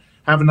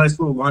have a nice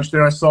little lunch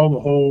there. I saw the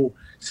whole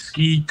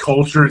ski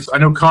culture. I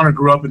know Connor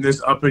grew up in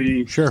this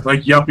uppity,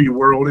 like yuppie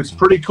world. It's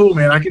pretty cool,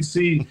 man. I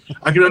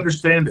can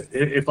understand it.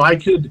 If I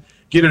could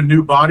get a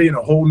new body and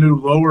a whole new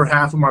lower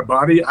half of my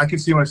body, I could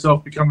see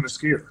myself becoming a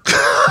skier.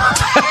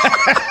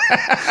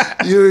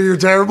 You're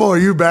terrible. Are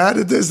you bad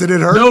at this? Did it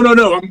hurt?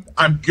 No.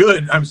 I'm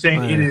good. I'm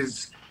saying it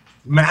is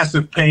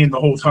massive pain the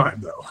whole time,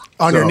 though.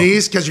 On your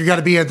knees, because you got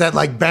to be at that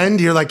like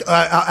bend. You're like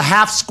a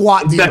half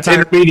squat. That's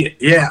intermediate.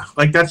 Yeah,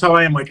 like that's how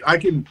I am. Like I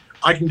can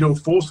go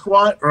full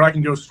squat or I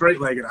can go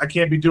straight legged. I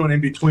can't be doing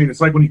in between.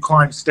 It's like when you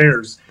climb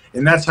stairs,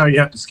 and that's how you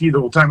have to ski the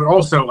whole time. But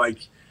also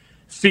like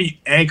feet,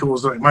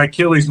 ankles. Like my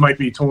Achilles might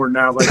be torn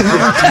now. Like,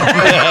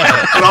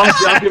 but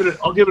honestly,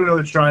 I'll give it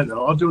another try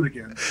though. I'll do it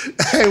again.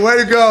 Hey, way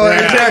to go!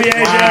 Yeah.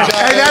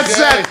 Hey,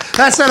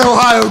 that's that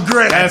Ohio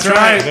grit. That's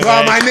right.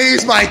 Well, my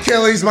knees, my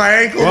Achilles, my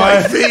ankle,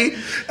 my feet,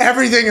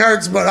 everything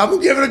hurts, but I'm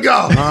gonna give it a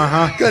go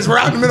because we're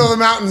out in the middle of the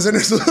mountains and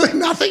there's literally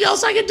nothing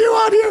else I can do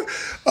out here.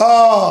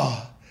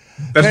 Oh,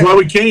 that's why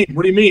we came.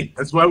 What do you mean?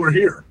 That's why we're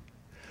here.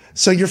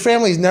 So your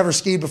family's never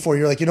skied before.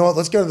 You're like, you know what?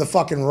 Let's go to the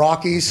fucking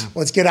Rockies.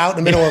 Let's get out in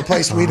the middle of a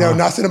place we know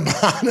nothing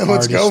about, and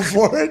let's go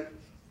for it.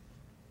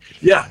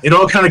 Yeah, it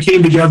all kind of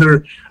came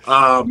together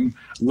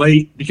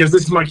late because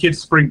this is my kids'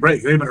 spring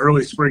break. They have an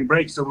early spring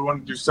break, so we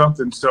wanted to do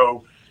something.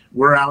 So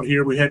we're out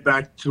here. We head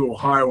back to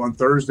Ohio on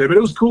Thursday, but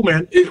it was cool,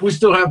 man. We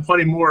still have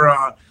plenty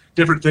more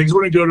different things.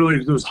 We're going to go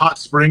to those hot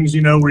springs,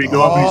 you know, where you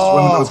go up and you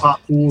swim in those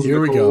hot pools. Here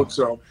we go.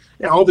 So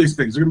yeah, all these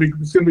things.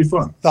 It's gonna be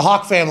fun. The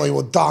Hawk family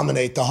will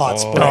dominate the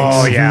hot springs.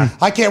 Oh, yeah.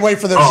 I can't wait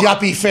for those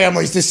yuppie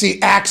families to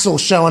see Axel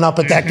showing up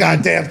at that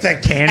goddamn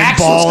thing.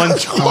 Cannonball and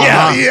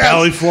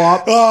belly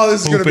flop. Oh,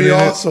 this is going to be Pooping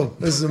in it. awesome.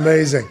 This is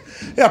amazing.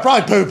 Yeah,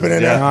 probably pooping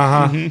in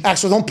there.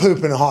 Axel, don't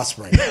poop in a hot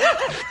spring.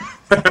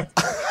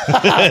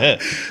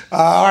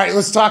 All right,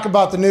 let's talk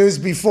about the news.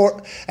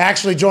 Before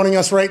actually joining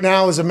us right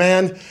now is a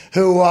man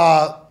who,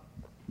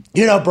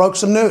 broke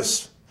some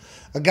news.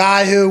 A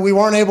guy who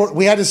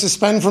we had to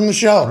suspend from the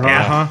show.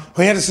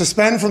 We had to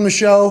suspend from the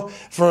show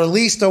for at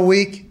least a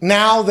week.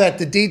 Now that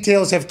the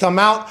details have come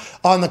out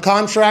on the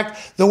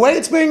contract, the way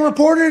it's being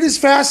reported is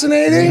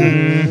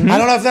fascinating. I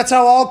don't know if that's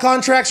how all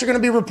contracts are going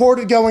to be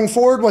reported going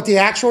forward, what the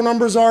actual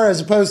numbers are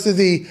as opposed to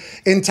the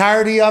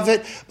entirety of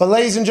it. But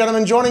ladies and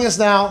gentlemen, joining us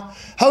now,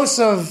 hosts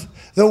of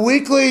the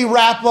weekly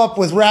wrap-up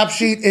with Rap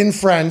Sheet in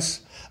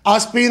Friends,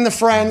 us being the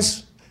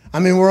friends. I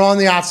mean, we're on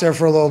the outs there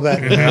for a little bit.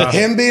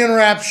 Him being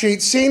Rap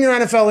Sheet, senior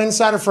NFL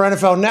insider for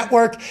NFL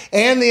Network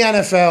and the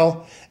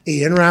NFL,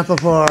 Ian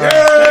Rapoport. Hey,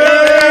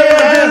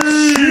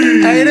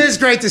 it is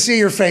great to see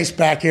your face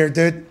back here,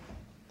 dude.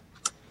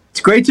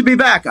 It's great to be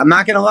back. I'm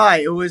not gonna lie.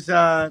 It was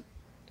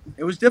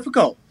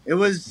difficult.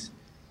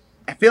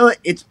 I feel like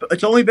it's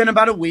only been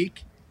about a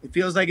week. It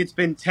feels like it's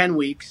been 10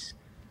 weeks.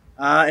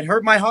 It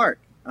hurt my heart.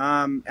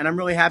 And I'm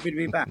really happy to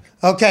be back.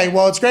 Okay,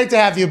 well, it's great to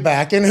have you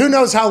back. And who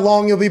knows how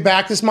long you'll be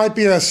back. This might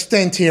be a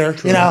stint here,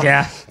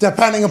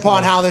 depending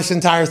upon how this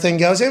entire thing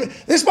goes.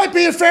 This might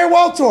be a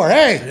farewell tour.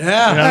 Hey,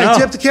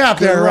 tip the cap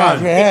there,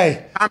 Roger.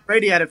 Hey. Tom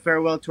Brady had a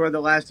farewell tour that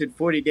lasted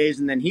 40 days,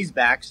 and then he's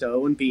back, so it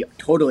wouldn't be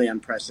totally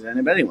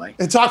unprecedented. But anyway.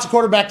 And talked to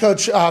quarterback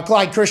coach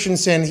Clyde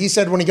Christensen. He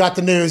said when he got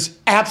the news,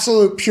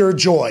 absolute pure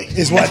joy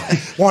is what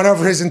went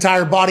over his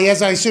entire body,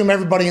 as I assume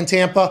everybody in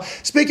Tampa.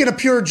 Speaking of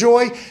pure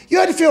joy, you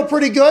had to feel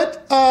pretty good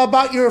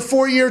about your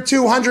 4-year,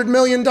 $200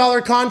 million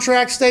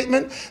contract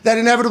statement that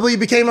inevitably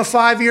became a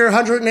 5-year,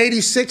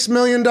 $186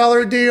 million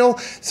deal.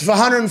 It's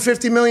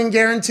 $150 million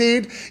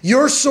guaranteed.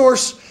 Your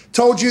source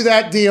told you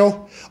that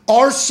deal.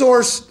 Our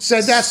source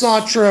said that's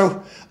not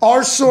true.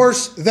 Our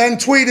source then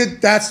tweeted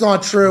that's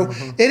not true.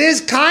 It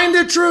is kind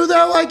of true,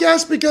 though, I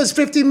guess, because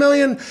 $50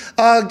 million,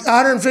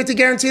 $150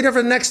 guaranteed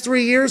over the next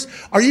 3 years.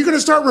 Are you going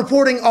to start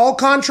reporting all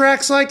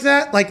contracts like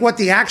that, like what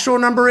the actual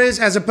number is,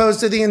 as opposed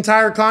to the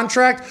entire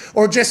contract,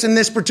 or just in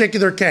this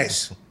particular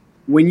case?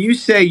 When you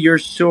say your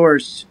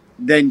source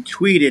then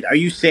tweeted, are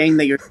you saying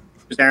that your source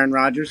is Aaron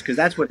Rodgers? Because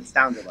that's what it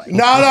sounded like.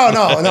 No.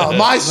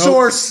 My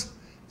source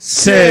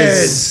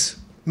says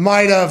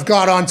might have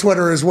got on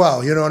Twitter as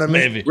well. You know what I mean?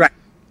 Maybe. Right.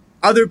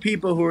 other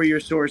people who are your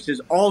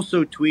sources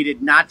also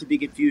tweeted, not to be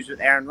confused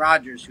with Aaron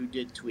Rodgers, who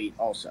did tweet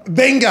also.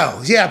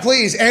 Bingo. Yeah,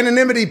 please.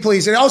 Anonymity,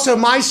 please. And also,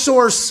 my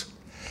source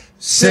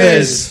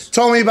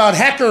told me about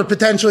Hecker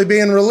potentially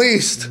being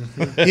released,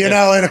 in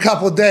a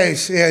couple of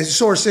days. Yeah,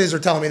 sources are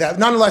telling me that.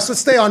 Nonetheless,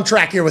 let's stay on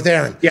track here with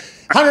Aaron. Yeah.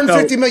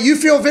 150 million. You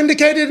feel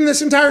vindicated in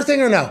this entire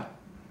thing or no?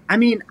 I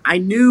mean, I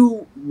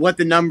knew what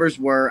the numbers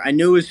were. I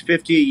knew it was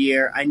 50 a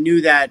year. I knew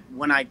that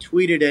when I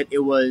tweeted it,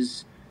 it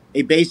was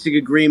a basic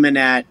agreement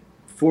at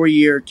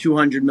 4-year,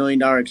 $200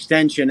 million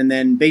extension. And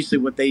then basically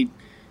what they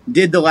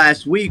did the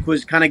last week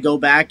was kind of go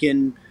back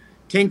and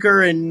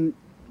tinker and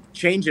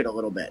change it a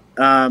little bit.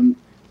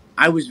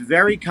 I was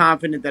very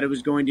confident that it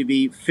was going to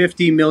be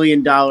 $50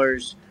 million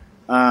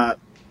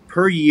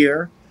per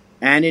year.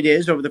 And it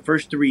is over the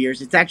first 3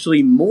 years. It's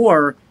actually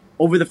more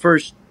over the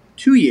first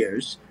 2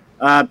 years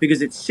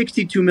because it's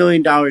 $62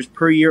 million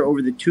per year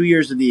over the 2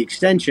 years of the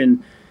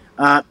extension.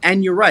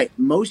 And you're right.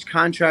 Most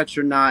contracts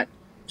are not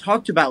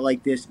talked about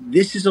like this.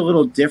 This is a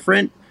little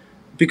different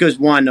because,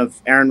 one,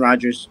 of Aaron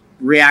Rodgers'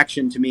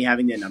 reaction to me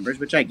having their numbers,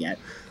 which I get.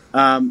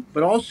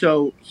 But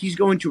also, he's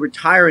going to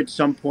retire at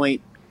some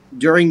point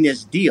during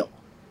this deal,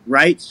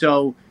 right?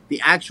 So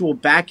the actual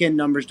back-end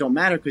numbers don't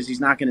matter because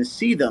he's not going to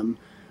see them.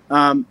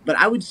 But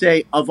I would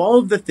say of all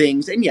of the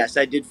things, and yes,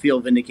 I did feel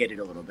vindicated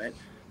a little bit,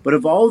 but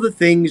of all the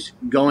things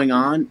going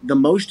on, the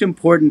most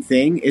important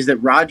thing is that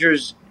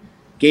Rodgers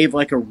gave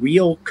like a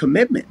real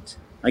commitment.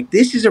 Like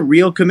this is a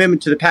real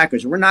commitment to the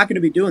Packers. We're not going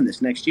to be doing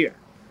this next year.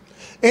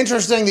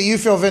 Interesting that you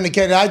feel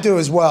vindicated. I do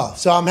as well.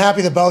 So I'm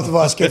happy that both of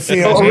us can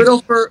feel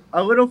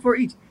a little for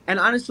each. And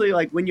honestly,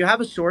 like when you have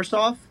a source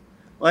off,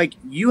 like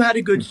you had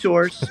a good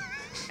source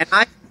and I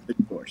had a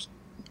good source.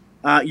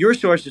 Your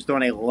source is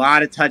throwing a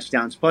lot of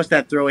touchdowns. Plus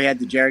that throw he had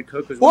to Jared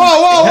Cook was Whoa.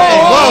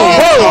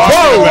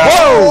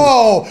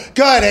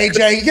 Go ahead,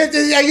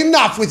 AJ.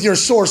 Enough with your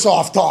source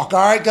off talk. All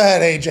right, go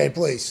ahead, AJ,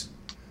 please.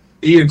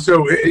 Ian,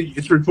 so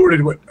it's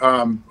reported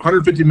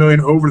 $150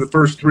 million over the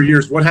first 3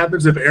 years. What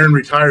happens if Aaron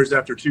retires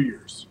after 2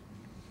 years?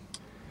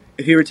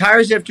 If he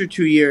retires after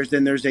 2 years,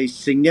 then there's a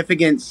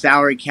significant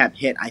salary cap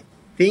hit. I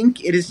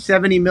think it is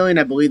 $70 million.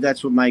 I believe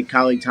that's what my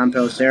colleague Tom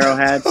Pelissero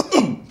had.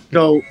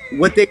 So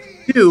what they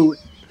do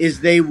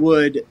is they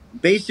would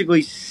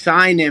basically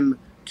sign him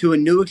to a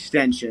new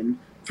extension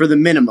for the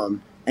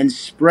minimum and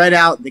spread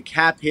out the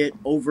cap hit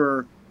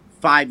over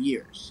 5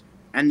 years.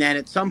 And then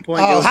at some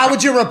point... Oh, how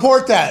would you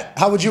report that?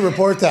 Unprecedented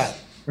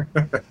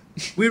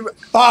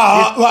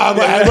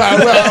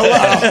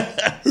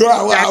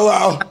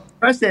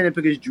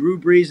because Drew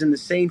Brees and the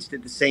Saints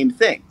did the same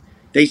thing.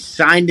 They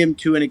signed him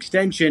to an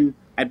extension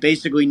at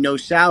basically no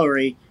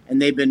salary,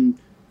 and they've been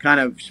kind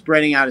of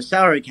spreading out a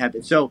salary cap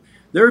hit. So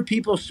there are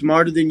people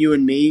smarter than you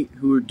and me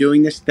who are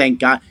doing this.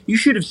 Thank God. You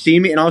should have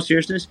seen me, in all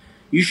seriousness,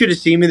 you should have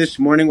seen me this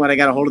morning when I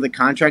got a hold of the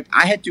contract.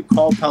 I had to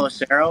call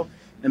Pelissero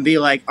and be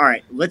like, all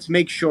right, let's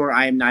make sure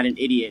I am not an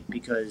idiot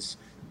because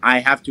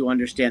I have to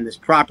understand this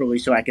properly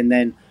so I can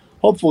then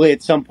hopefully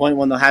at some point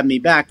when they'll have me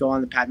back, go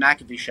on the Pat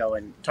McAfee show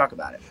and talk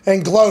about it.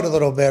 And gloat a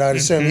little bit, I'd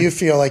assume you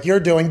feel like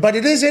you're doing. But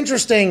it is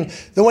interesting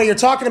the way you're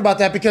talking about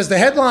that because the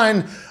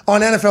headline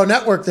on NFL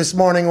Network this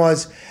morning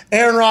was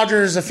Aaron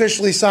Rodgers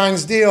officially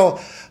signs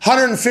deal,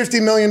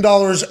 $150 million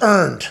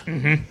earned.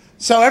 Mm-hmm.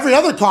 So every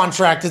other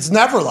contract, it's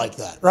never like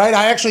that, right?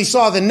 I actually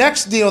saw the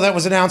next deal that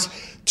was announced,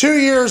 2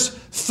 years,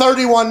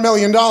 $31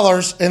 million,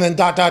 and then ...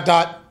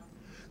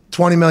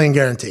 $20 million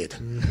guaranteed.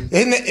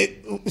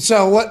 Mm-hmm.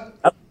 So what...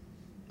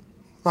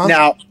 Huh?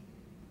 Now,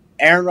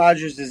 Aaron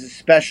Rodgers is a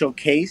special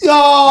case.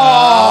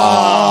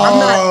 I'm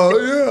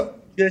not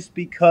just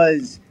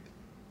because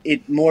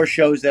it more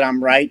shows that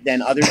I'm right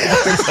than other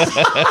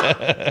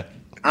people.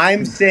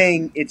 I'm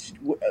saying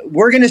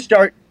we're going to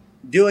start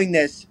doing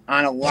this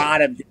on a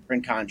lot of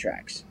different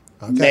contracts.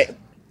 Okay.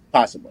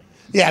 Possibly.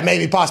 Yeah,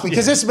 maybe possibly.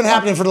 Because this has been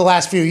happening for the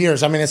last few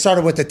years. I mean, it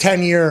started with the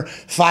 10-year,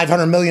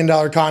 $500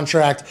 million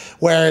contract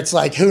where it's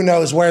like, who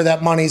knows where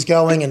that money's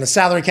going, and the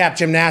salary cap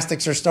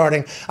gymnastics are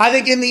starting. I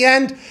think in the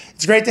end,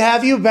 it's great to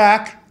have you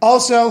back.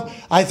 Also,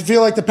 I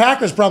feel like the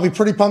Packers probably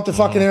pretty pumped that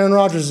fucking Aaron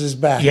Rodgers is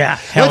back. Yeah,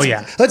 hell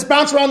yeah. Let's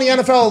bounce around the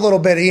NFL a little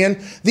bit,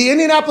 Ian. The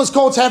Indianapolis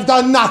Colts have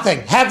done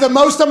nothing, have the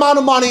most amount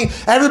of money.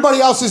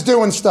 Everybody else is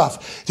doing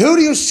stuff. Who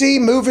do you see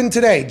moving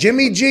today?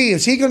 Jimmy G,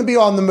 is he going to be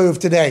on the move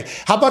today?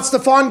 How about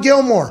Stephon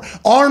Gilmore?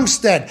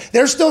 Armstead?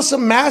 There's still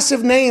some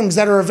massive names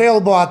that are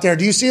available out there.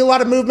 Do you see a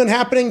lot of movement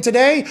happening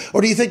today,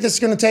 or do you think this is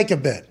going to take a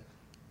bit?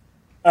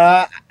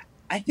 I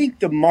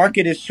think the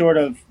market is sort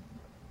of,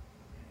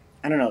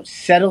 I don't know,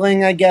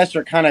 settling, I guess,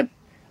 or kind of,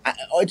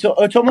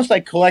 it's almost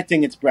like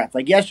collecting its breath.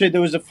 Like yesterday there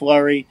was a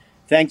flurry,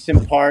 thanks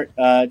in part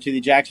to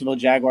the Jacksonville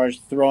Jaguars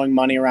throwing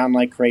money around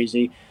like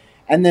crazy.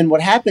 And then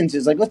what happens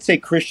is, like, let's say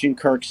Christian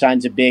Kirk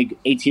signs a big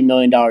 $18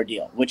 million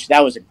deal, which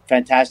that was a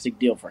fantastic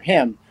deal for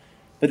him.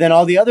 But then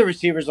all the other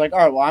receivers are like, all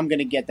right, well, I'm going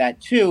to get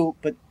that too,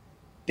 but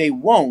they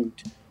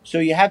won't. So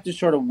you have to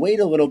sort of wait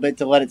a little bit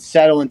to let it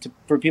settle and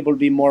for people to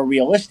be more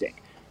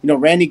realistic. You know,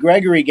 Randy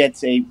Gregory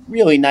gets a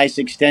really nice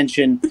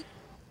extension.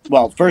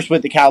 Well, first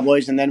with the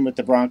Cowboys and then with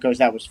the Broncos.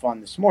 That was fun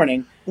this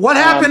morning. What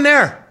happened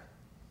there?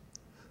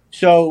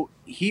 So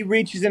he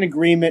reaches an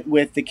agreement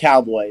with the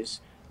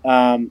Cowboys.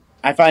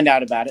 I find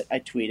out about it. I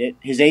tweet it.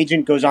 His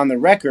agent goes on the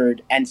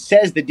record and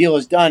says the deal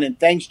is done and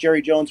thanks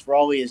Jerry Jones for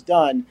all he has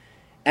done.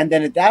 And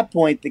then at that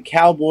point, the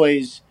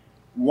Cowboys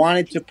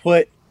wanted to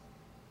put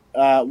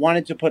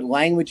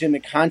language in the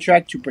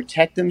contract to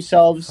protect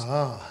themselves.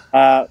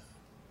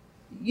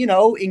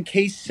 In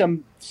case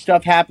some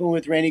stuff happened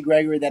with Randy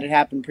Gregory that had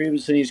happened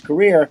previously in his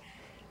career.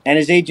 And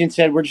his agent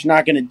said, we're just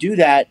not going to do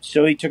that.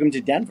 So he took him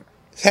to Denver.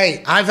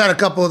 Hey, I've had a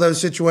couple of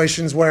those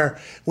situations where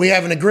we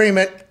have an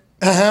agreement.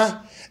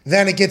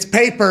 Then it gets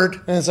papered,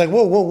 and it's like,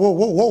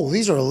 whoa.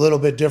 These are a little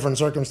bit different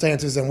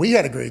circumstances than we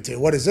had agreed to.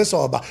 What is this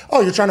all about?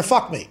 Oh, you're trying to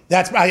fuck me.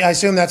 I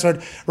assume that's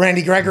what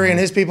Randy Gregory and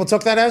his people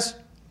took that as?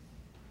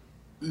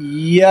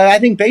 Yeah, I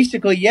think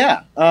basically,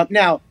 yeah.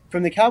 Now,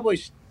 from the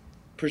Cowboys'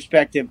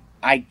 perspective,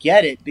 I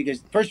get it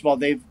because, first of all,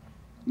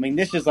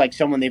 this is like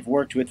someone they've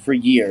worked with for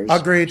years.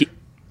 Agreed.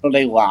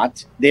 A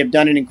lot. They have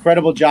done an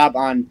incredible job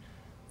on,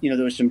 there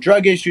was some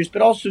drug issues,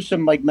 but also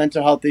some like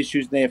mental health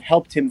issues. And they have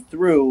helped him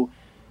through.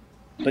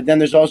 But then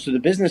there's also the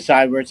business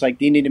side where it's like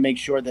they need to make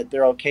sure that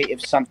they're okay if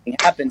something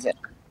happens. And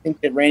I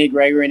think that Randy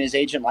Gregory and his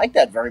agent like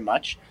that very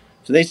much.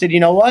 So they said, you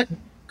know what?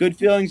 Good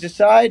feelings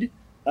aside,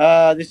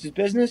 this is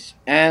business,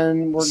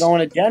 and we're going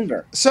to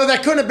Denver. So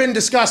that couldn't have been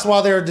discussed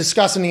while they were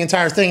discussing the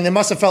entire thing. They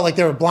must have felt like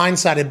they were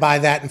blindsided by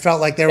that and felt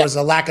like there was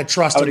a lack of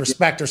trust or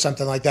respect or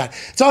something like that.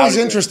 It's always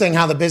interesting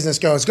how the business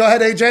goes. Go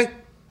ahead, AJ.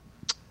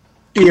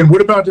 Ian,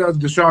 what about the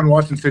Deshaun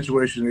Watson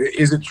situation?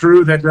 Is it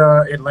true that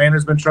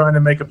Atlanta's been trying to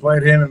make a play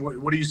at him,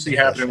 and what do you see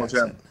happening with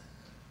him?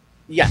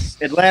 Yes,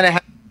 Atlanta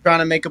has been trying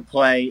to make a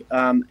play.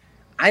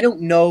 I don't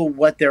know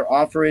what their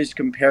offer is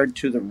compared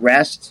to the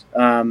rest.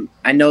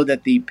 I know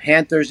that the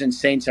Panthers and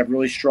Saints have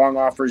really strong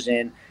offers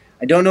in.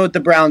 I don't know what the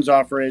Browns'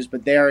 offer is,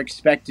 but they are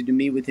expected to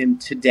meet with him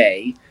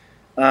today.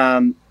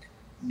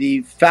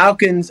 The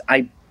Falcons,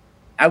 I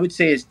would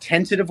say, is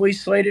tentatively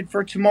slated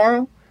for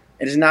tomorrow.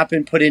 It has not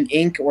been put in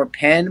ink or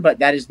pen, but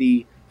that is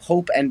the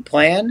hope and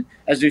plan.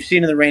 As we've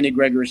seen in the Randy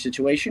Gregory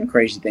situation,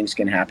 crazy things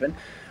can happen.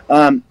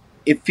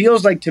 It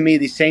feels like to me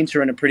the Saints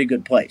are in a pretty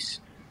good place.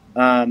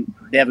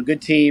 They have a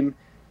good team.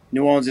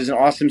 New Orleans is an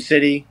awesome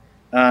city.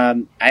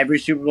 Every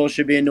Super Bowl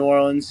should be in New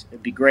Orleans.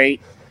 It'd be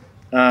great.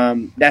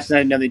 That's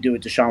not nothing to do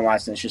with Deshaun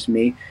Watson. It's just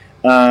me.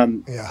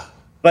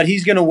 But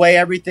he's going to weigh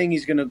everything.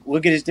 He's going to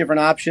look at his different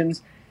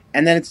options.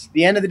 And then it's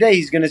the end of the day,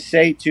 he's going to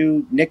say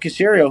to Nick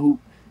Caserio, who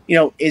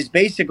is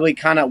basically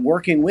kind of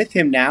working with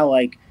him now,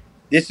 like,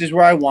 this is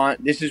where I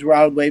want. This is where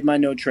I would waive my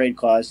no-trade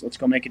clause. Let's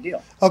go make a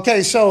deal.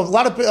 Okay, so a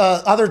lot of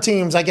other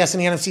teams, I guess,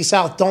 in the NFC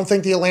South don't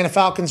think the Atlanta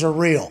Falcons are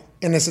real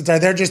in this entire.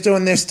 They're just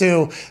doing this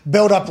to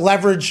build up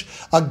leverage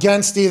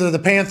against either the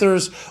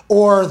Panthers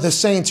or the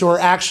Saints who are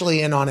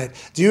actually in on it.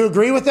 Do you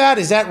agree with that?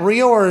 Is that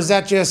real or is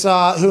that just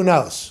who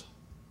knows?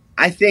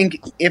 I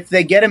think if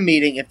they get a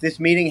meeting, if this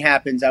meeting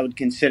happens, I would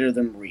consider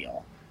them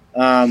real.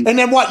 And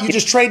then what? You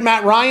just trade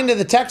Matt Ryan to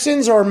the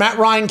Texans, or Matt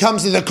Ryan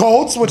comes to the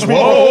Colts? Which we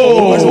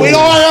don't.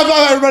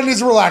 Everybody needs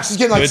to relax. He's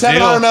getting like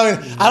 $700 million.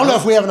 I don't know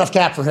if we have enough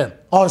cap for him.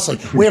 Honestly,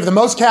 we have the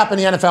most cap in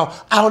the NFL.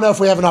 I don't know if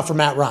we have enough for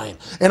Matt Ryan,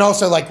 and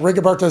also like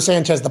Rigoberto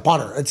Sanchez, the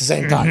punter, at the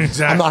same time.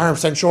 Exactly. I'm not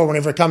 100% sure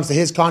whenever it comes to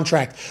his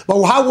contract.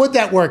 But how would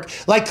that work?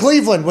 Like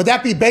Cleveland, would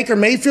that be Baker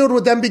Mayfield?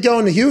 Would them be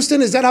going to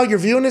Houston? Is that how you're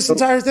viewing this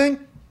entire thing?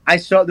 I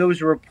saw there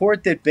was a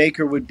report that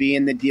Baker would be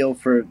in the deal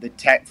for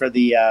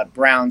the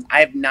Browns.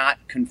 I have not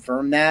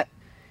confirmed that.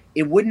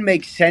 It wouldn't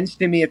make sense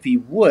to me if he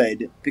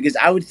would, because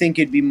I would think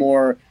it'd be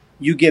more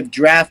you give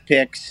draft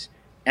picks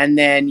and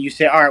then you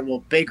say, all right,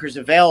 well, Baker's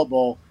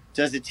available.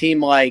 Does a team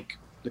like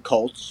the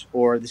Colts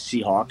or the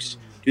Seahawks,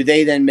 do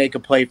they then make a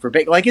play for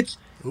Baker? Like it's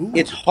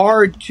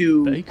hard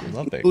to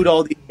include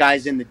all these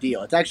guys in the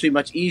deal. It's actually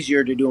much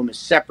easier to do them as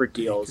separate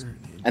deals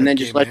and then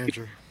just let each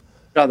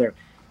other.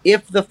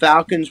 If the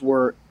Falcons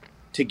were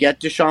to get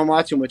Deshaun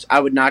Watson, which I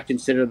would not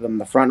consider them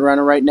the front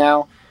runner right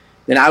now,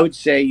 then I would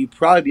say you'd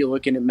probably be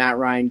looking at Matt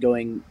Ryan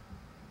going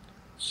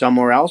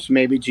somewhere else,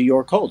 maybe to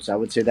your Colts. I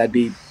would say that'd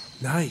be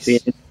nice.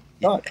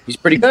 He's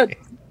pretty good.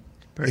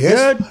 Pretty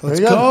good. Let's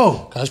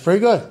go. Guy's pretty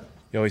good.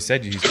 You always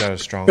said he's got a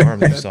strong arm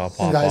that you saw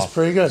pop Guy's off.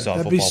 pretty good.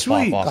 That'd be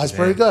sweet. Guy's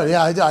pretty good.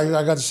 Yeah, I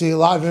got to see it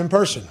live in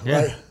person.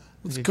 Yeah. Right?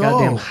 Let's He's a go.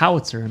 goddamn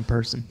howitzer in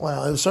person.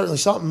 Well, it was certainly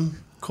something.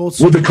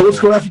 Colts. Would the Colts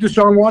go after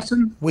Deshaun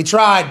Watson? We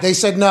tried. They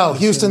said no.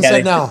 Houston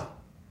said no.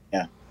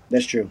 Yeah,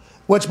 that's true.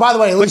 Which, by the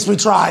way, at least we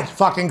tried.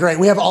 Fucking great.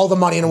 We have all the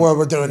money in the world.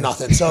 We're doing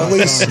nothing. So at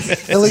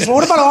least. Well,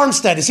 what about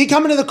Armstead? Is he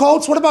coming to the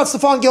Colts? What about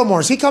Stephon Gilmore?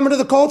 Is he coming to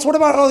the Colts? What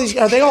about all these?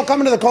 Are they all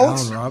coming to the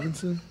Colts? Allen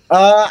Robinson.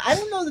 I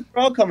don't know that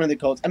they're all coming to the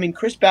Colts. I mean,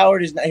 Chris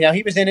Ballard is.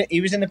 He was in it.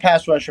 He was in the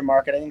pass rusher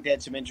market. I think they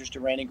had some interest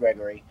in Randy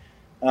Gregory.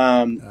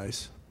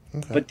 Nice.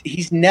 Okay. But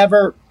he's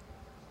never.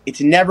 It's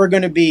never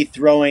going to be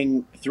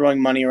throwing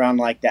money around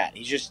like that.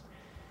 He's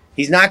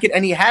not going.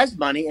 And he has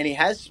money and he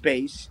has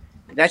space.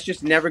 That's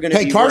just never going to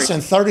be. Hey, Carson,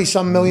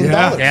 $30-some million.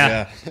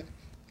 Yeah.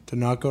 to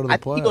not go to the I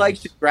think playoffs. he likes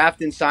to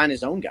draft and sign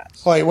his own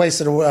guys. Oh, he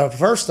wasted a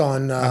first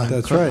on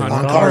That's right.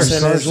 on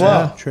Carson as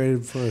well. Yeah,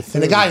 traded for a third.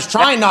 And the guy's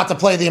trying not to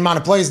play the amount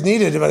of plays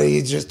needed, but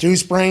he just 2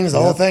 sprains, the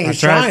whole thing. He's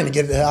trying to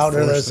get out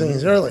of those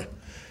things early.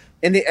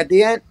 And at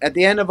the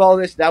end of all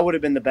this, that would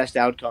have been the best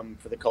outcome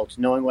for the Colts,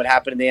 knowing what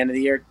happened at the end of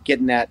the year,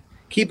 keeping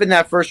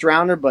that first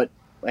rounder. But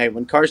hey,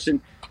 when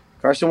Carson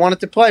wanted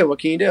to play, what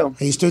can you do?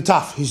 He's too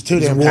tough. He's too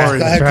damn worried.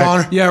 tough. Go ahead,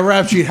 Connor. Yeah,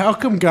 Rap Sheet, how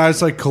come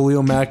guys like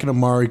Khalil Mack and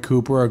Amari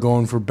Cooper are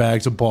going for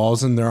bags of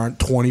balls and there aren't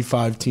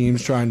 25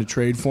 teams trying to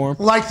trade for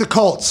them? Like the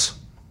Colts.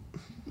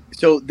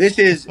 So this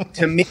is,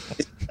 to me,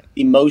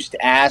 the most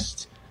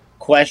asked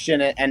question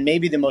and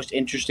maybe the most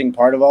interesting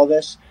part of all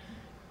this.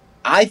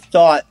 I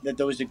thought that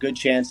there was a good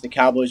chance the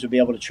Cowboys would be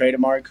able to trade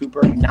Amari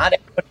Cooper. Not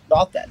everybody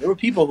thought that. There were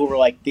people who were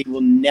like, they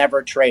will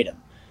never trade him.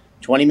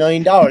 $20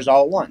 million all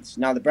at once.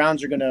 Now the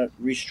Browns are going to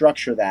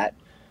restructure that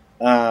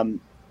and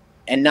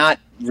not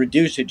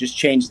reduce it, just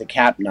change the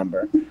cap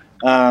number.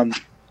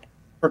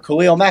 For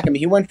Khalil Mack, I mean,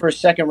 he went for a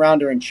second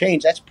rounder and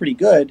change. That's pretty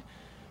good.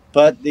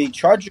 But the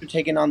Chargers are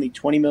taking on the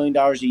 $20 million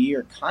a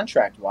year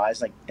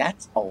contract-wise. Like,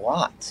 that's a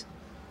lot.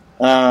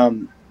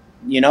 And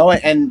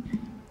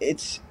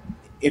it's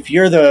if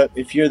you're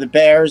the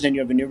Bears and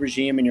you have a new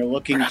regime and you're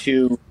looking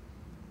to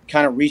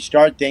kind of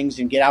restart things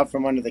and get out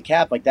from under the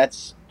cap, like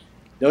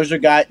those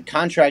are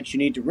contracts you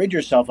need to rid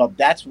yourself of.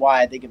 That's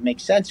why I think it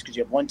makes sense, because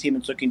you have one team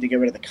that's looking to get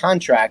rid of the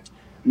contract,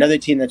 another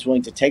team that's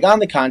willing to take on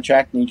the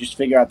contract, and you just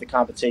figure out the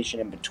compensation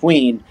in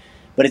between.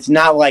 But it's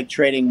not like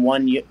trading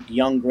one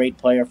young great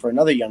player for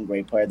another young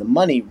great player. The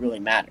money really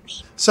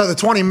matters. So the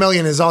 $20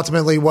 million is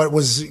ultimately what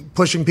was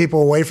pushing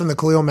people away from the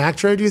Khalil Mack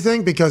trade, do you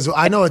think? Because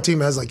I know a team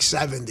has like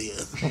 70.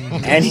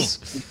 and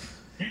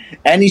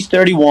he's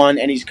 31,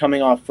 and he's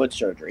coming off foot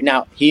surgery.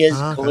 Now,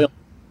 Khalil,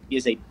 he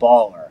is a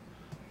baller.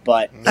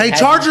 But hey,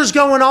 Chargers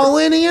going all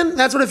in, Ian?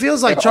 That's what it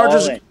feels like.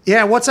 Chargers.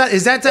 Yeah, what's that?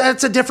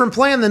 That's a different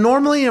plan than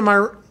normally?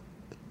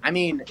 I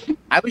mean,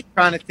 I was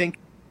trying to think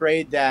of a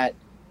trade that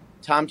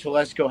Tom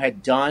Telesco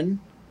had done,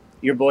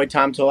 your boy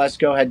Tom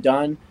Telesco had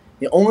done.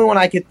 The only one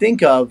I could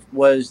think of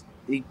was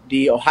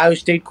the Ohio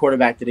State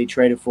quarterback that he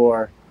traded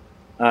for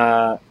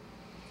a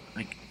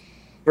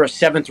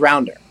 7th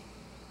rounder.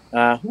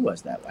 Who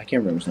was that? I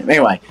can't remember his name.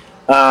 Anyway.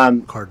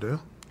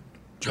 Cardale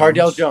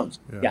Jones.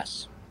 Yeah.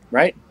 Yes.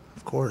 Right?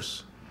 Of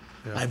course.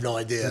 Yeah. I have no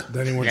idea.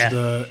 Then he went to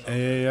the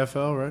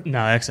AAFL, right? No,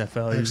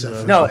 XFL.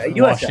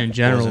 USFL. Washington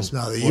Generals.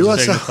 No, the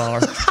USFL.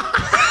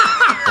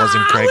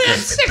 Wasn't Craig.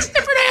 6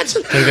 different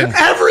answers.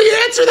 Every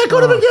answer that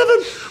could have been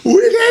given,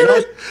 we gave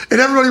it. And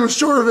everybody was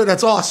sure of it.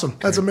 That's awesome.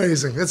 That's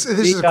amazing. This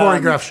is a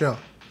choreographed show.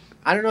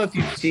 I don't know if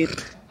you've seen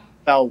the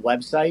NFL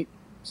website.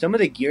 Some of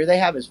the gear they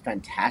have is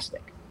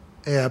fantastic.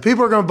 Yeah,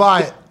 people are going to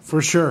buy it.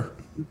 For sure.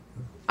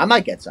 I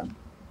might get some.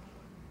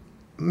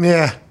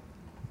 Yeah.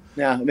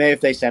 Yeah, maybe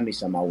if they send me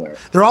some, I'll wear it.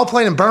 They're all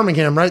playing in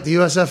Birmingham, right? The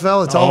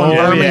USFL. It's all in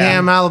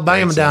Birmingham,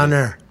 Alabama down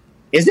there.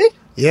 Is it?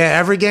 Yeah,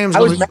 every game's I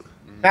was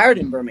married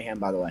in Birmingham,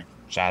 by the way.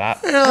 Shout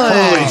out.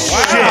 Really?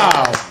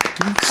 Wow.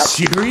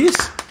 Serious?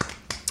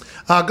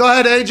 Go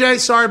ahead, AJ.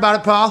 Sorry about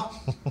it,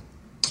 pal.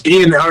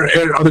 Ian,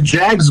 are the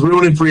Jags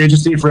ruining free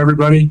agency for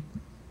everybody?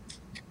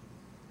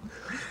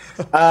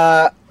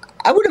 I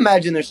would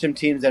imagine there's some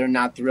teams that are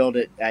not thrilled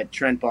at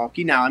Trent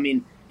Baalke. Now, I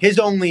mean, his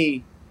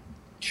only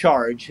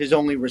charge, his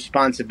only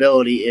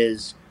responsibility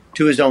is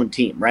to his own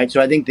team, right? So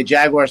I think the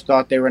Jaguars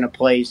thought they were in a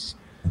place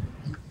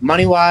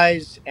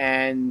money-wise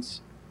and,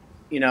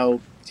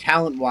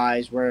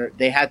 talent-wise where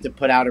they had to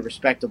put out a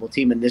respectable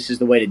team, and this is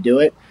the way to do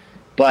it.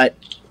 But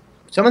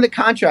some of the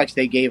contracts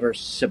they gave are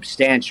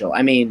substantial.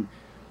 I mean,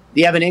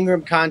 the Evan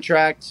Ingram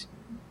contract,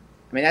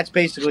 that's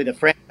basically the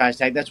franchise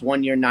tag. That's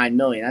 1 year, $9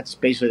 million. That's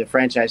basically the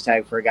franchise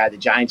tag for a guy the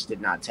Giants did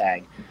not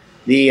tag.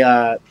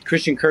 The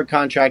Christian Kirk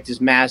contract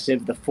is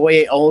massive. The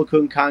Foye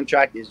Olakun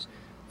contract is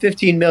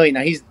 $15 million.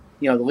 Now, he's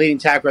the leading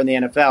tackler in the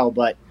NFL,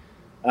 but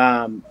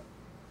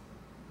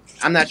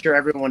I'm not sure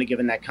everyone would have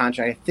given that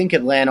contract. I think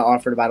Atlanta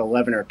offered about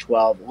 11 or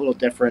 12, a little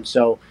different.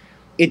 So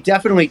it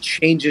definitely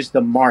changes the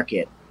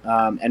market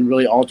and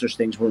really alters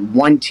things where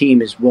one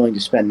team is willing to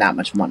spend that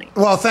much money.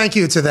 Well, thank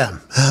you to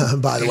them,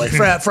 by the way.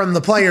 From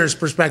the players'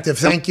 perspective,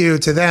 thank you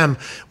to them.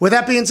 With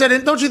that being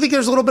said, don't you think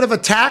there's a little bit of a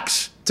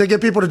tax to get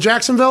people to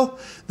Jacksonville?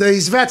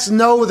 These vets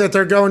know that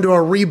they're going to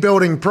a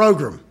rebuilding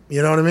program.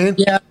 You know what I mean?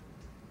 Yeah.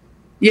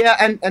 Yeah,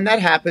 and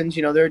that happens.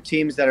 There are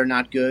teams that are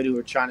not good who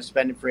are trying to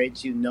spend in free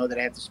agency who know that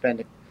they have to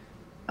spend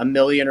 $1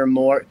 million or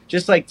more.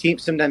 Just like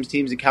sometimes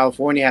teams in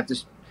California have to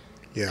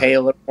pay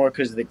a little more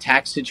because of the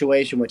tax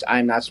situation, which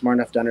I'm not smart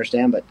enough to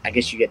understand, but I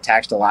guess you get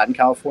taxed a lot in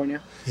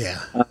California. Yeah.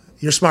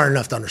 You're smart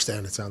enough to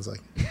understand, it sounds like.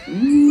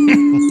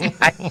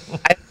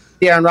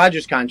 The Aaron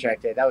Rodgers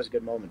contract day, that was a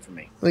good moment for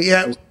me.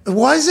 Yeah.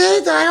 Was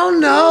it? I don't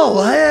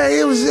know.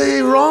 It was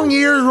a wrong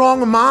year,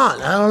 wrong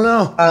amount. I don't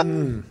know.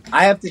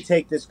 I have to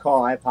take this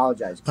call. I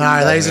apologize. All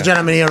right, ladies and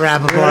gentlemen, Ian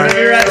Rapoport.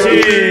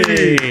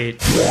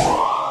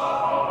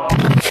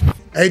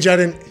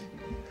 AJ,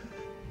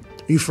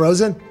 you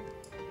frozen?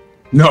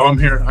 No, I'm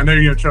here. I know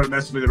you're going to try to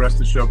mess with me the rest of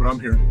the show, but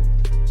I'm here.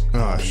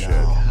 Oh, shit.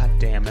 God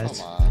Damn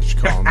it. Just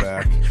call him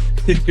back.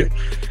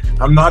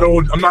 I'm not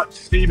old. I'm not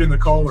Steven the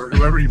caller,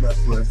 whoever you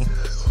mess with.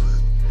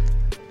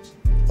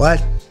 What?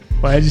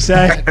 What did you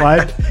say?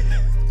 What?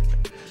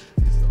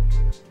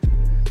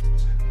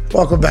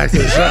 Welcome back to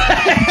the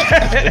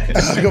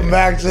show. Welcome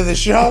back to the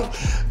show.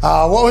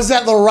 What was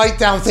that little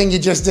write-down thing you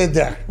just did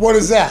there? What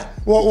is that?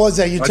 What was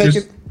that? You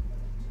taking?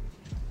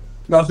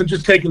 Nothing.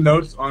 Just taking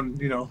notes on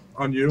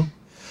you.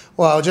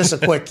 Well, just a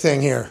quick thing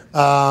here.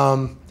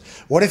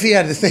 What if he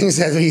had the things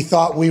that he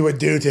thought we would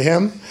do to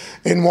him,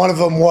 and one of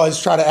them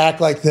was try to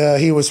act like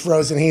he was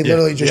frozen? He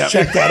literally just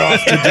checked that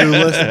off to-do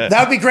list. That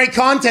would be great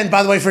content,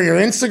 by the way, for your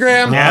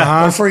Instagram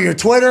or for your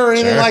Twitter or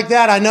anything like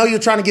that. I know you're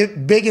trying to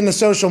get big into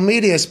social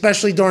media,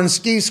 especially during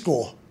ski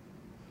school.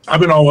 I've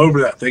been all over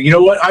that thing. You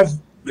know what?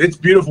 It's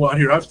beautiful out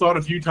here. I've thought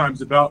a few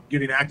times about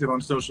getting active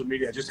on social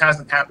media. It just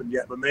hasn't happened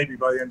yet, but maybe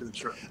by the end of the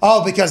trip.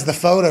 Oh, because the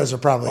photos are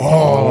probably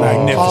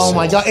magnificent. Oh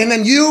my God! And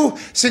then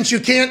since you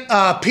can't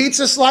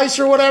pizza slice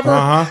or whatever,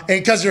 and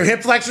because your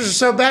hip flexors are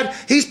so bad,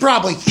 he's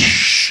probably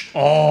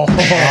Oh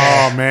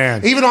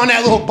man! Even on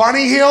that little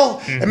bunny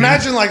hill,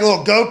 imagine like a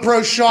little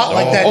GoPro shot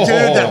like that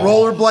dude that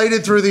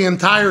rollerbladed through the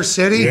entire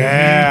city.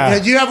 Yeah.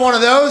 Do you have one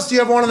of those? Do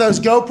you have one of those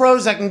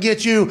GoPros that can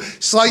get you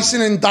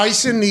slicing and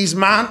dicing these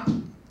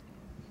mountains?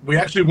 We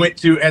actually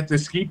went at the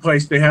ski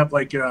place. They have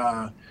like,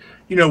 where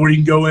you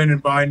can go in and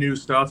buy new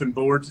stuff and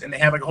boards, and they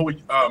have like a whole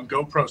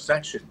GoPro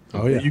section.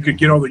 Oh yeah. You could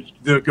get all the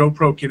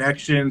GoPro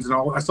connections and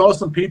all. I saw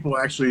some people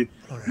actually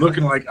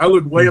looking like I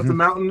looked way up the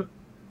mountain.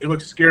 It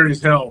looks scary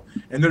as hell,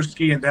 and they're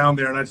skiing down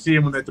there, and I see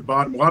them at the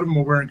bottom. A lot of them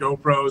are wearing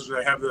GoPros.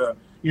 They have the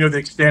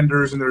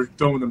extenders, and they're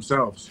filming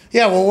themselves.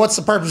 Yeah, well, what's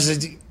the purpose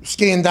of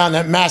skiing down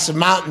that massive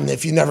mountain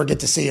if you never get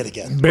to see it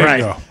again?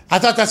 Bingo. I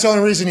thought that's the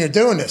only reason you're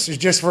doing this is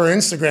just for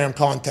Instagram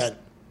content.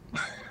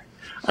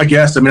 I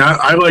guess. I mean,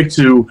 I like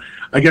to.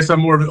 I guess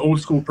I'm more of an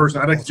old school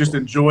person. I like to just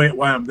enjoy it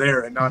while I'm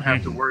there and not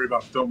have to worry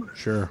about filming it.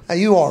 Sure. Hey,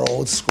 you are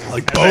old school.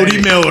 Like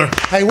Bodie Miller.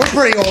 Hey, we're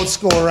pretty old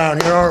school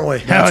around here, aren't we?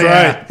 That's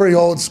right. Pretty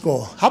old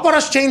school. How about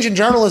us changing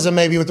journalism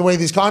maybe with the way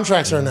these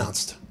contracts are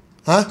announced?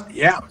 Huh?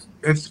 Yeah.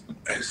 It's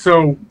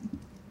so.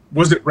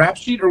 Was it Rap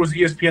Sheet or was it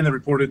ESPN that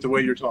reported the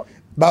way you're talking?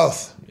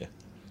 Both. Yeah.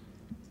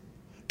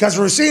 Because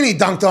Rossini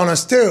dunked on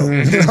us too.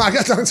 I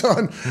got dunked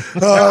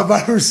on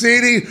by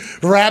Rossini,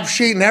 Rap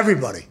Sheet, and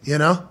everybody.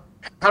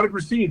 How did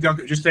Rossini dunk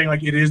it? Just saying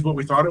like it is what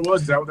we thought it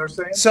was? Is that what they're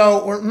saying?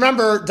 So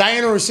remember,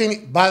 Diana Rossini,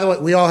 by the way,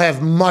 we all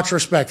have much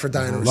respect for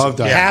Diana Rossini. Love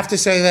Diana. You have to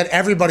say that.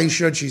 Everybody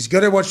should. She's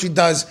good at what she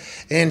does,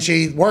 and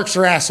she works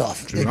her ass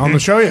off. She was on the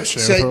show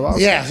yesterday.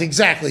 Yeah,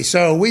 exactly.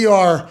 So we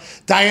are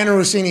Diana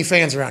Rossini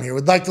fans around here.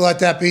 We'd like to let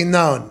that be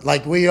known.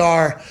 Like we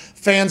are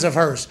fans of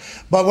hers.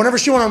 But whenever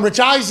she went on Rich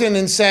Eisen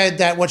and said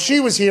that what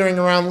she was hearing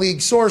around league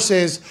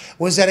sources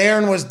was that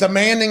Aaron was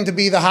demanding to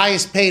be the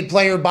highest paid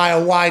player by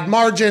a wide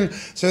margin,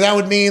 so that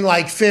would mean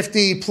like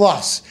 50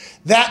 plus.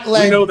 That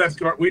led.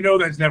 We know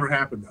that's never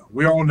happened though.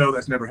 We all know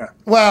that's never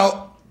happened.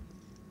 Well,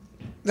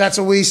 that's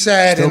what we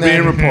said. Still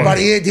being reported. But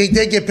he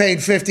did get paid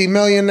 $50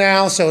 million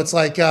now, so it's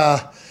like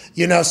so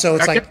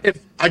it's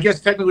I guess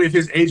technically if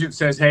his agent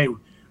says, hey,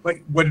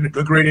 like what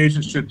a great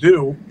agent should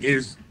do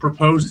is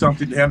propose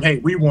something to him. Hey,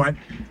 we want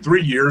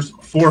 3 years,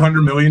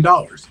 $400 million.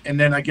 And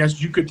then I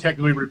guess you could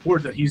technically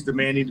report that he's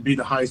demanding to be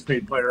the highest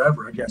paid player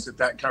ever, I guess, if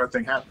that kind of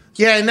thing happens.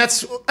 Yeah, and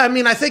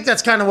I think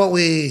that's kind of what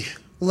we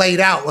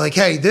laid out. Like,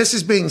 hey, this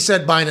is being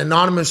said by an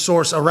anonymous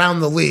source around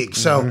the league.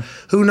 So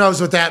who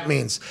knows what that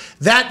means?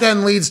 That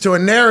then leads to a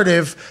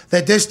narrative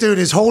that this dude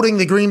is holding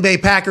the Green Bay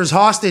Packers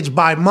hostage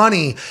by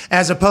money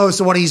as opposed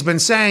to what he's been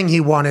saying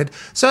he wanted.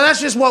 So that's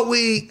just what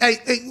we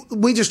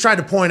just tried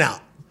to point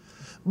out.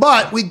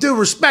 But we do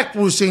respect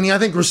Rossini. I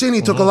think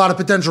Rossini took a lot of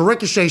potential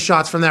ricochet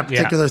shots from that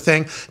particular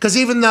thing because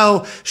even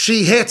though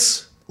she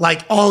hits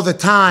like all the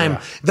time,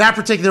 that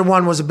particular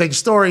one was a big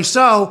story.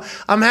 So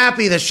I'm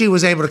happy that she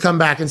was able to come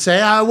back and say,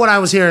 what I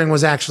was hearing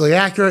was actually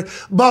accurate.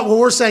 But what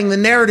we're saying, the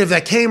narrative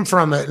that came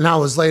from it and how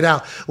it was laid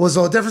out was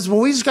a little different. But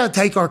we just got to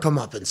take our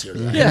comeuppance here.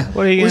 Yeah,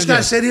 what are you We just got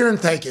to do? sit here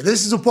and take it.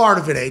 This is a part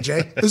of it,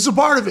 AJ. This is a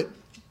part of it.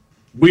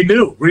 We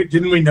knew.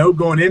 Didn't we know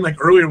going in? Like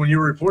earlier when you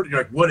were reporting,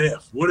 you're like, what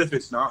if? What if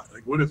it's not?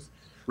 Like, what if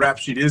Rap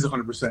Sheet is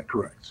 100%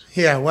 correct?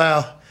 Yeah,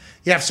 well,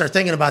 you have to start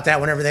thinking about that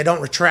whenever they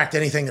don't retract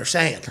anything they're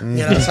saying.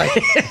 It's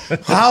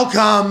like, how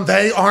come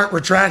they aren't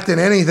retracting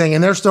anything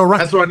and they're still right?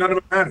 That's why none of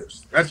it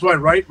matters. That's why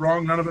right,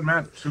 wrong, none of it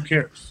matters. Who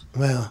cares?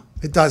 Well,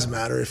 it does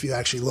matter if you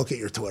actually look at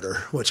your Twitter,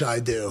 which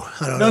I do.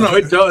 I don't know. No,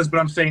 it does. But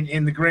I'm saying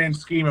in the grand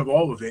scheme of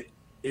all of it,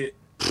 we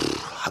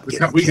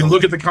can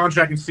look at the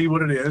contract and see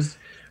what it is.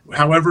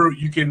 However,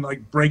 you can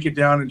like break it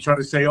down and try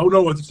to say, oh,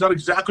 no, it's not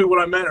exactly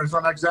what I meant or it's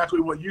not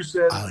exactly what you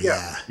said. Oh,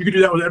 yeah. You can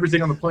do that with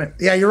everything on the planet.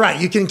 Yeah, you're right.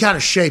 You can kind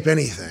of shape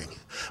anything.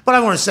 But I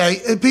want to say,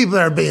 people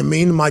that are being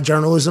mean to my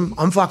journalism,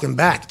 I'm fucking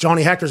back.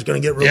 Johnny Hector's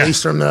going to get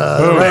released from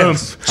the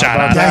Rams. Shout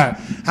out that.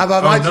 How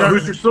about my journalism?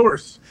 Who's your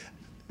source?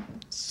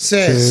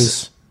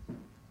 Sis.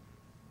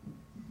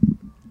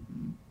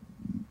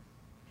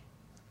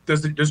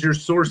 Does your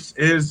source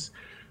is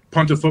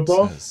Punta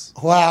Football?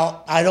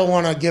 Well, I don't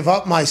want to give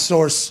up my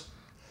source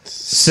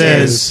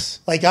Says.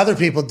 like other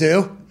people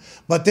do.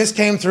 But this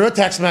came through a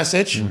text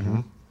message.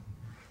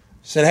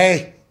 Said,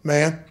 hey,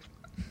 man,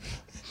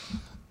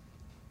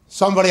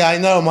 somebody I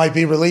know might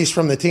be released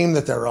from the team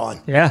that they're on.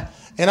 Yeah.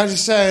 And I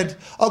just said,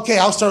 okay,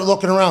 I'll start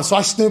looking around. So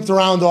I snooped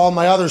around to all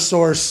my other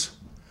sources.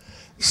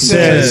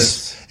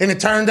 And it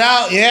turned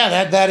out,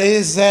 yeah, that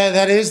is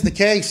the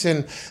case.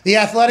 And The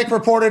Athletic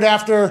reported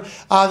after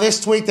this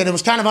tweet that it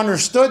was kind of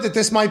understood that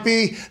this might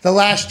be the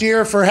last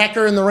year for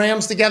Hecker and the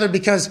Rams together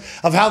because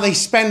of how they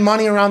spend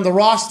money around the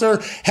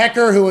roster.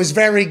 Hecker, who is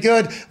very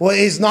good,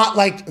 is not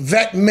like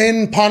vet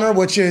min punter,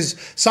 which is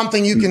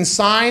something you can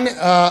sign,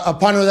 a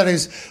punter that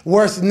is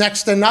worth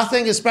next to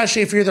nothing,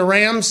 especially if you're the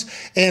Rams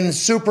and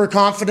super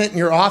confident in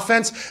your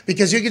offense,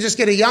 because you could just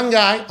get a young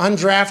guy,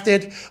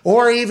 undrafted,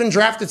 or even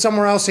drafted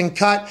somewhere else and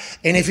cut.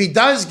 And if he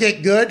does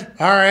get good,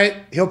 all right,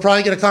 he'll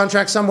probably get a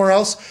contract somewhere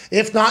else.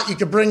 If not, you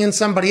could bring in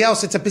somebody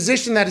else. It's a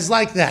position that is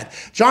like that.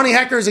 Johnny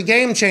Hecker is a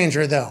game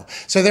changer, though.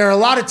 So there are a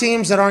lot of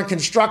teams that aren't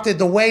constructed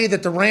the way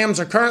that the Rams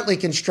are currently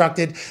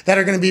constructed that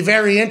are going to be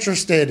very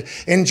interested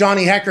in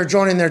Johnny Hecker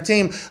joining their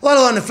team, let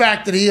alone the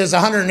fact that he has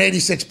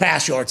 186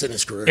 pass yards in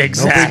his career.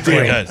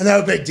 Exactly.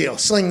 No big deal.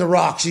 Sling the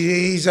rocks.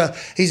 He's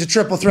a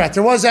triple threat.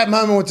 There was that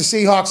moment with the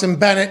Seahawks and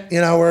Bennett,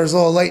 where it was a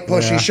little late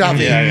pushy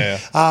shoving.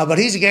 But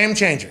he's a game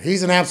changer.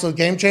 He's an absolute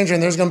game changer,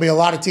 and there's going to be a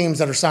lot of teams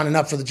that are signing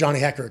up for the Johnny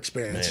Hecker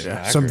experience.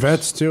 Some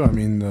vets too. I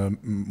mean,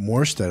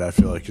 Morstead, I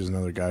feel like, is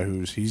another guy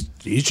he's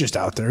just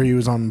out there. He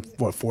was on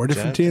 4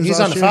 different teams.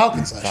 He's on the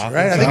Falcons last year,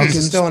 right? I think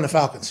he's still on the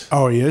Falcons.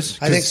 Oh, he is.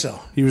 I think so.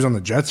 He was on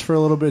the Jets for a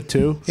little bit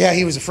too. Yeah,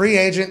 he was a free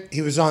agent.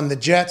 He was on the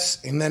Jets,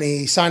 and then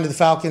he signed to the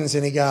Falcons,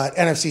 and he got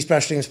NFC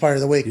Special Teams Player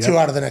of the Week 2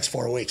 out of the next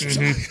 4 weeks or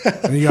something.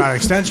 And he got an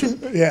extension.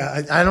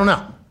 Yeah, I don't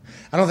know.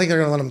 I don't think they're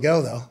going to let him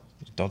go though.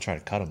 Don't try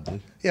to cut him,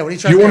 dude. Yeah, what are you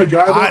trying Do to you want a do?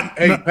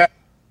 guy that, Pat,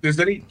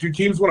 do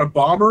teams want a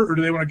bomber, or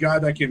do they want a guy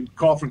that can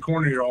call from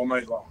corner here all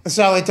night long?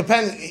 So it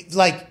depends.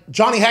 Like,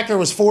 Johnny Hecker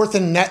was 4th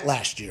in net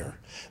last year,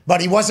 but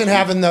he wasn't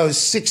having those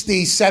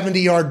 60,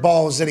 70-yard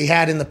balls that he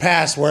had in the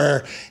past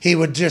where he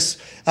would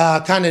just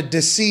kind of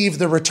deceive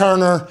the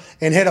returner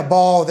and hit a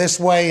ball this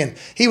way, and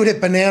he would hit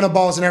banana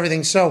balls and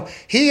everything. So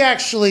he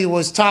actually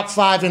was top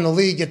 5 in the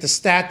league at the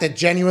stat that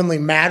genuinely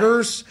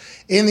matters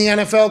in the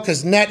NFL,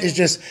 because net is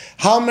just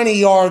how many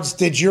yards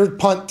did your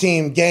punt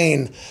team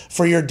gain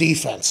for your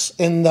defense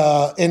in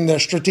the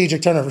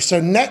strategic turnover.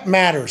 So net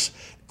matters.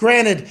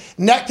 Granted,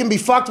 net can be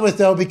fucked with,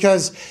 though,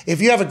 because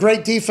if you have a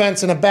great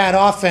defense and a bad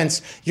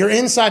offense, your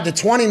inside to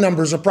 20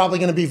 numbers are probably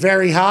going to be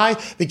very high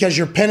because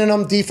you're pinning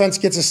them, defense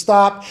gets a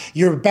stop.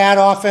 Your bad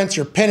offense,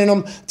 you're pinning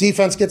them,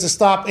 defense gets a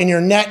stop, and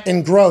your net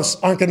and gross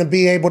aren't going to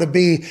be able to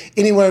be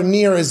anywhere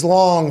near as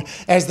long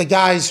as the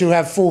guys who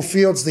have full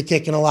fields to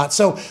kick in a lot.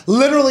 So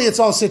literally it's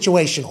all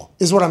situational,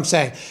 is what I'm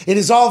saying. It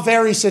is all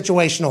very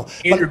situational.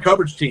 And your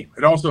coverage team.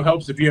 It also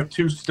helps if you have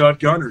 2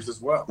 stud gunners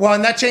as well. Well,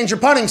 and that changes your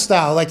punting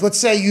style. Like, let's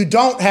say you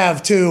don't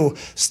have 2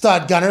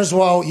 stud gunners.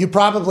 Well, you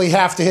probably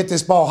have to hit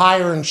this ball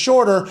higher and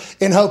shorter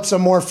in hopes of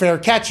more fair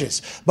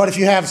catches. But if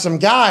you have some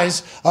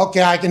guys,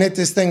 okay, I can hit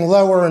this thing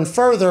lower and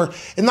further.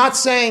 And not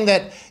saying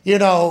that,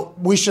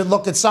 we should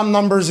look at some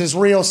numbers as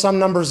real, some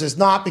numbers as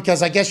not,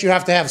 because I guess you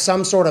have to have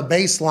some sort of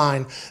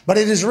baseline. But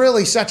it is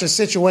really such a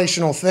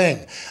situational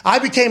thing. I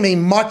became a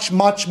much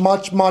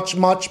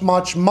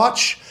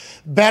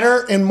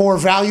better and more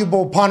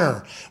valuable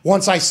punter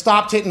once I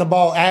stopped hitting the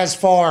ball as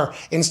far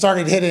and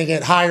started hitting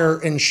it higher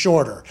and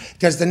shorter,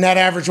 because the net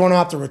average went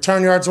up, the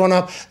return yards went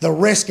up, the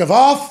risk of, a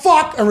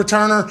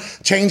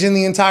returner changing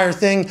the entire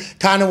thing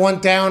kind of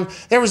went down.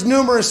 There was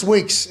numerous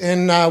weeks,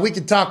 and we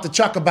could talk to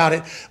Chuck about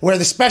it, where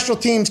the special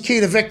teams key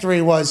to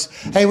victory was,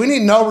 hey, we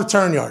need no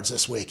return yards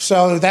this week.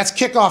 So that's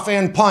kickoff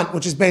and punt,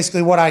 which is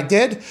basically what I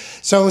did.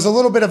 So it was a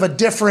little bit of a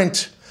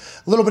different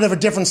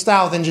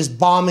style than just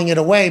bombing it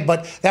away,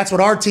 but that's what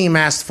our team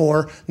asked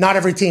for. Not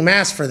every team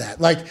asked for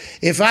that. Like,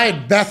 if I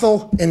had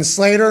Bethel and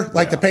Slater,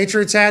 like the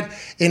Patriots had,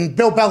 and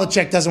Bill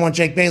Belichick doesn't want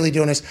Jake Bailey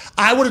doing this,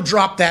 I would have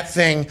dropped that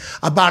thing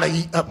about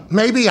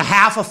maybe a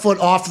half a foot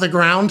off the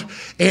ground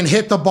and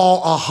hit the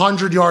ball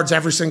 100 yards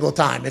every single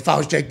time if I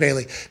was Jake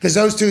Bailey, because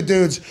those 2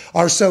 dudes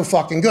are so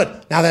fucking good.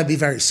 Now, that'd be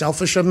very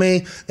selfish of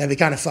me. That'd be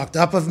kind of fucked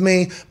up of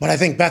me, but I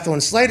think Bethel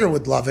and Slater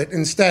would love it.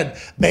 Instead,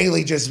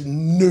 Bailey just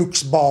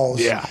nukes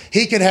balls. Yeah.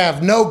 He could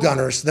have no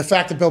gunners. The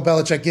fact that Bill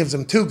Belichick gives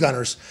him 2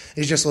 gunners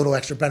is just a little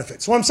extra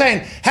benefit. So I'm saying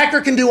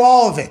Hecker can do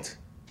all of it.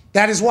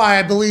 That is why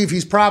I believe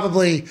he's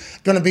probably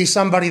going to be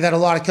somebody that a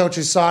lot of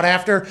coaches sought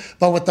after.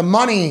 But with the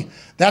money,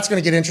 that's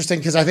going to get interesting,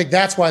 because I think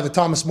that's why the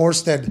Thomas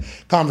Morstead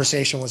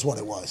conversation was what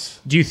it was.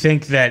 Do you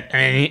think that,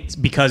 it's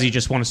because he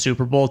just won a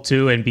Super Bowl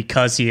too, and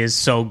because he is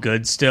so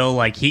good still,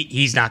 like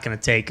he's not going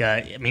to take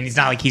it's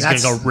not like he's going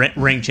to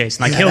go ring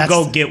chasing. Like, he'll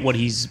go get what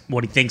he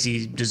thinks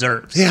he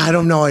deserves. Yeah, I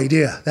don't no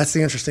idea. That's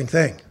the interesting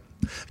thing.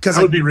 Because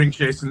I would be ring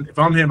chasing. If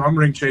I'm him, I'm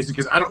ring chasing,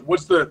 because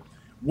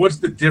what's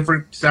the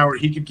different salary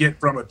he could get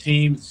from a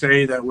team,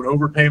 say, that would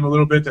overpay him a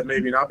little bit, that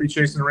maybe not be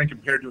chasing the ring,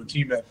 compared to a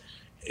team that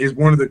is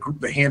one of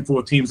the handful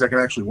of teams that can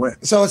actually win.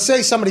 So let's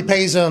say somebody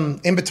pays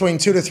him in between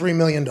 $2 to $3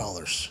 million,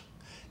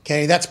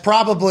 Okay, that's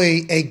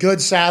probably a good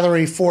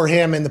salary for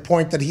him in the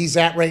point that he's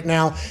at right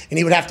now, and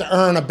he would have to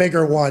earn a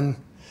bigger one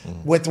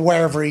with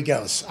wherever he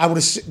goes.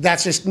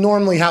 That's just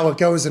normally how it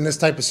goes in this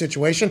type of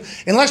situation,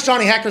 unless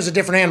Johnny Hecker's a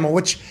different animal,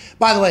 which,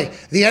 by the way,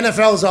 the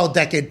NFL is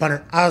all-decade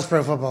punter. I was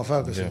Pro Football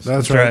Focus. Yes.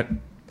 That's right.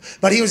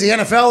 But he was the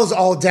NFL's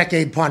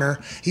all-decade punter.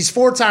 He's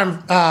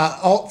four-time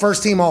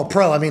first-team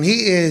All-Pro. I mean,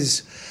 he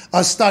is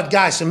a stud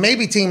guy. So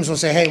maybe teams will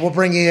say, hey, we'll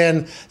bring you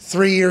in,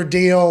 3-year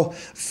deal,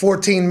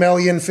 $14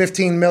 million,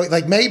 $15 million.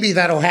 Like maybe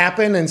that'll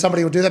happen and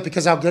somebody will do that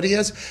because how good he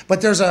is.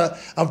 But there's a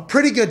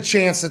pretty good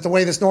chance that the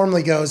way this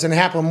normally goes, and it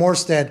happened with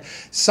Morstead,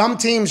 some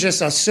teams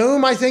just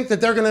assume, I think,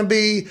 that they're going to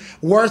be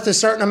worth a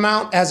certain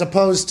amount as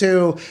opposed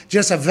to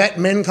just a vet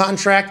min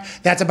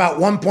contract. That's about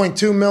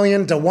 $1.2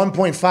 million to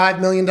 $1.5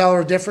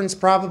 million difference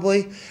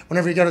probably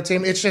whenever you go to a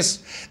team. It's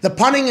just the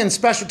punting and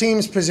special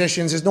teams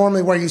positions is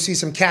normally where you see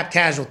some cap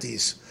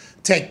casualties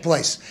take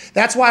place.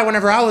 That's why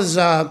whenever I was,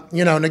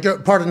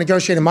 part of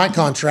negotiating my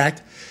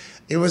contract,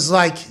 it was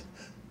like,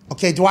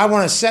 okay, do I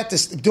want to set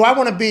this? Do I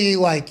want to be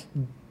like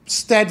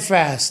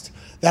steadfast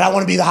that I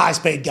want to be the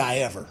highest paid guy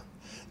ever?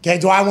 Okay,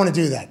 do I want to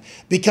do that?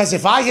 Because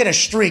if I hit a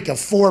streak of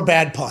 4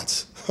 bad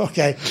punts,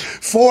 okay,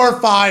 4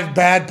 or 5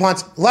 bad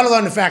punts, let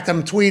alone the fact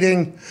I'm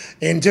tweeting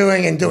and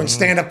doing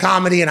stand-up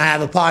comedy and I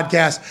have a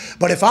podcast.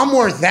 But if I'm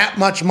worth that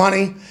much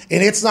money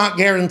and it's not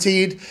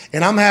guaranteed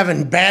and I'm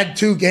having bad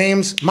 2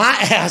 games, my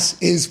ass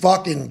is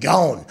fucking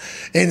gone.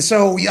 And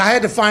so I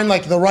had to find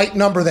like the right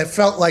number that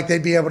felt like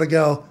they'd be able to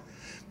go,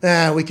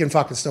 we can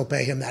fucking still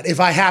pay him that.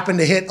 If I happen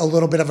to hit a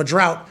little bit of a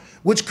drought,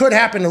 which could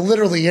happen to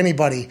literally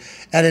anybody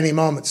at any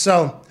moment.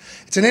 So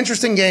it's an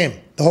interesting game,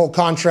 the whole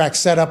contract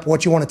setup,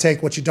 what you want to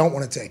take, what you don't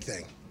want to take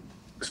thing.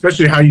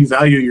 Especially how you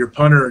value your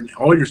punter and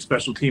all your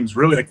special teams,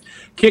 really. Like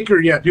kicker,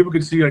 yeah, people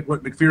can see like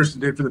what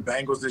McPherson did for the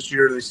Bengals this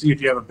year. They see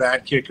if you have a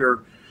bad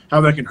kicker, how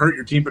that can hurt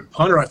your team. But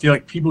punter, I feel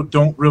like people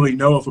don't really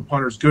know if a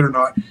punter's good or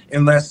not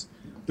unless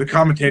the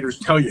commentators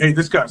tell you, hey,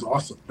 this guy's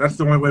awesome. That's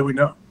the only way we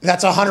know.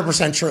 That's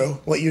 100% true,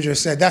 what you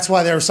just said. That's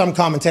why there are some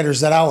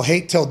commentators that I will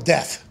hate till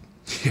death.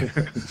 Who's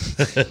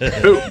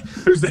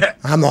that?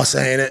 I'm not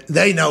saying it.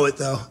 They know it,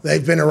 though.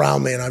 They've been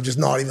around me, and I've just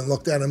not even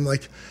looked at them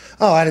like,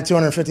 oh, I had a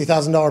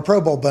 $250,000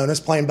 Pro Bowl bonus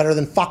playing better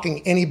than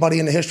fucking anybody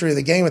in the history of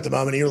the game at the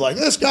moment. And you're like,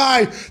 this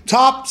guy,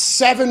 top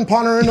 7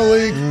 punter in the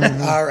league.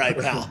 All right,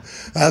 pal.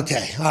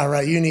 Okay, all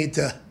right. You need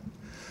to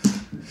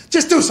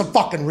just do some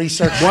fucking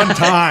research. One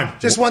time.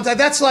 Just one time.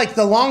 That's like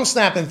the long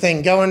snapping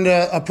thing, going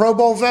to a Pro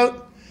Bowl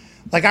vote.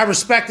 Like, I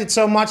respect it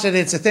so much that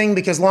it's a thing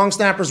because long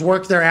snappers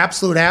work their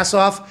absolute ass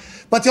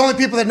off. But the only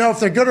people that know if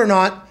they're good or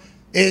not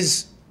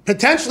is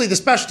potentially the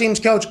special teams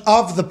coach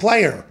of the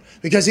player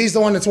because he's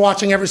the one that's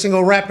watching every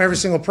single rep, every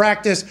single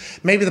practice,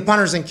 maybe the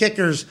punters and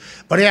kickers.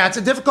 But, yeah, it's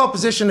a difficult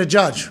position to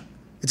judge.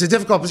 It's a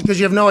difficult position because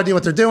you have no idea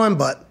what they're doing,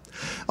 but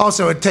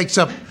also it takes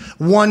up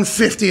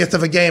 1/50th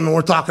of a game, and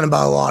we're talking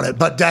about a lot of it.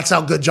 But that's how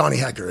good Johnny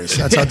Hecker is.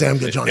 That's how damn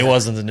good Johnny Hecker is. It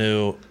wasn't the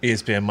new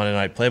ESPN Monday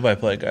Night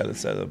play-by-play guy that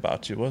said it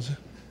about you, was it?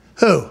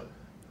 Who?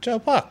 Joe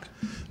Buck.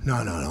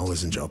 No, it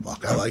wasn't Joe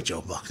Buck. I like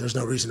Joe Buck. There's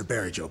no reason to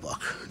bury Joe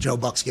Buck. Joe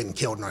Buck's getting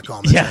killed in our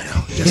comments right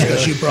now. Just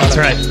because you brought That's it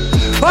right.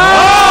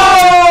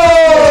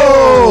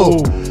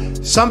 Oh!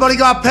 Somebody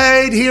got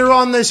paid here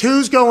on this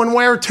Who's Going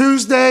Where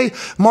Tuesday,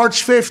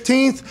 March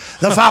 15th.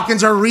 The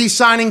Falcons are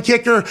re-signing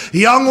kicker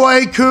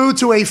Younghoe Koo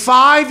to a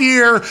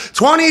 5-year,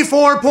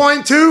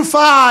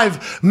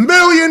 $24.25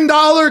 million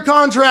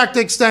contract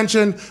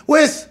extension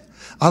with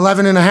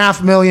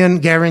 $11.5 million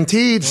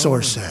guaranteed,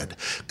 source said.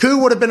 Koo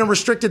would have been a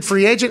restricted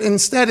free agent.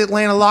 Instead,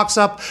 Atlanta locks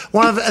up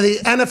one of the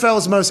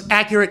NFL's most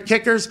accurate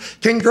kickers.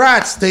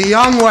 Congrats to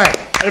Younghoe.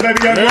 Hey, baby,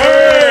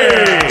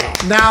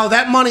 Younghoe! Now,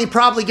 that money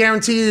probably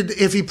guaranteed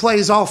if he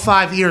plays all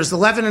 5 years.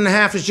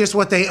 $11.5 is just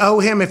what they owe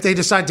him if they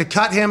decide to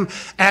cut him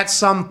at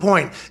some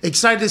point.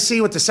 Excited to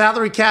see what the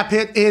salary cap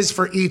hit is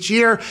for each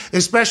year,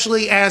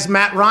 especially as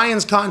Matt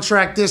Ryan's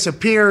contract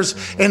disappears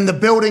and the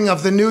building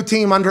of the new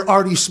team under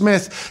Artie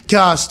Smith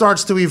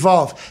starts to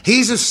evolve.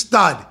 He's a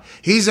stud.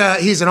 He's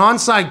an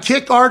onside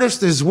kick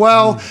artist as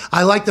well.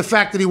 I like the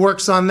fact that he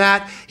works on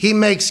that. He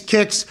makes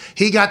kicks.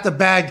 He got the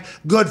bag.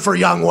 Good for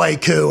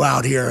Younghoe Koo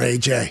out here,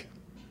 AJ.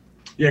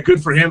 Yeah,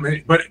 good for him.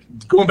 But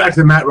going back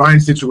to the Matt Ryan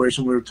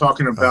situation, we were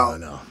talking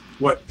about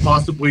what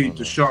possibly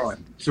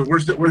Deshaun. So we're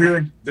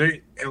hearing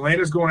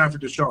Atlanta's going after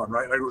Deshaun,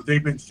 right? Like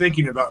they've been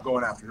thinking about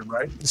going after him,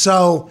 right?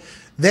 So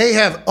they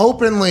have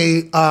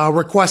openly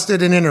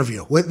requested an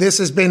interview. This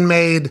has been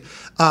made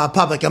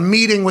public, a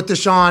meeting with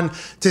Deshaun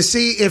to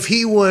see if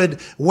he would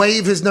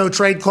waive his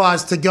no-trade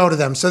clause to go to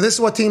them. So this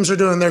is what teams are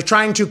doing. They're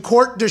trying to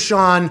court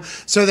Deshaun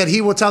so that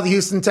he will tell the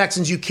Houston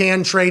Texans, you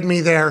can trade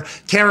me there.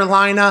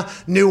 Carolina,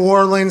 New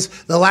Orleans,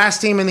 the last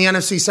team in the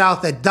NFC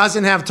South that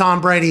doesn't have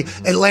Tom Brady,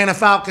 Atlanta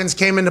Falcons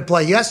came into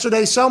play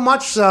yesterday, so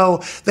much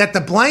so that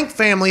the Blank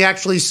family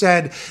actually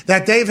said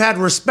that they've had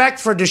respect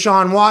for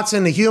Deshaun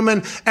Watson, the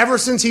human, ever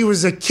since he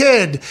was a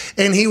kid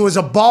and he was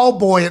a ball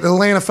boy at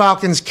Atlanta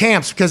Falcons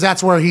camps because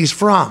that's where he's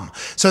from.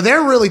 So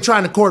they're really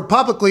trying to court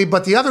publicly,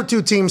 but the other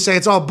two teams say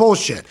it's all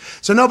bullshit.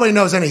 So nobody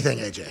knows anything,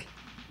 AJ.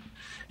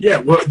 Yeah,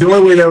 well, the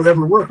only way that would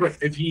ever work, right,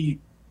 if he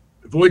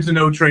avoids a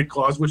no-trade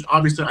clause, which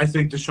obviously I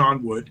think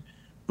Deshaun would,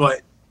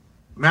 but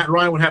Matt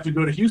Ryan would have to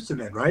go to Houston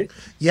then, right?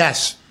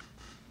 Yes.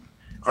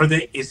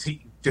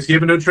 Does he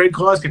have a no-trade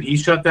clause? Can he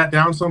shut that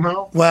down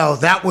somehow? Well,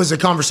 that was a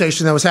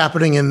conversation that was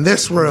happening in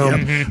this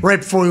room right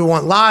before we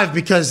went live,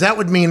 because that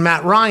would mean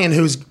Matt Ryan,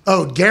 who's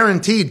owed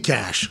guaranteed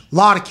cash, a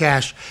lot of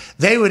cash,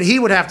 he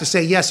would have to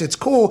say, yes, it's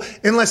cool,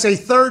 unless a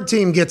third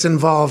team gets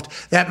involved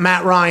that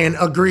Matt Ryan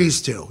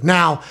agrees to.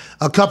 Now,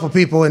 a couple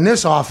people in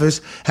this office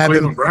have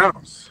Cleveland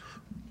Browns.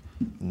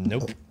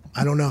 Nope.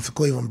 I don't know if the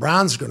Cleveland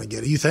Browns are going to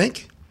get it. You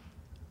think?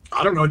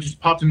 I don't know. It just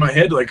popped in my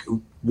head. Like,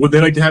 would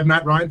they like to have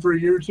Matt Ryan for a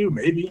year or two?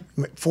 Maybe.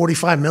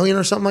 $45 million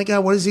or something like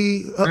that? What is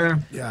he?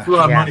 Yeah. A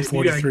lot of money.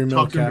 43 You mil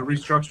talk to him cap. to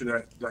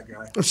restructure that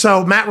guy.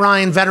 So Matt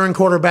Ryan, veteran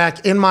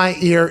quarterback, in my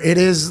ear, it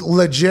is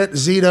legit.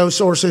 Zito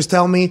sources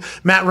tell me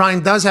Matt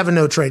Ryan does have a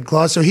no trade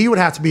clause, so he would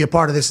have to be a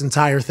part of this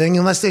entire thing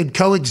unless they'd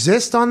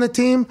coexist on the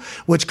team,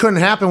 which couldn't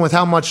happen with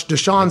how much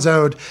Deshaun's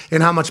owed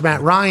and how much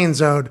Matt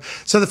Ryan's owed.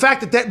 So the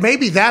fact that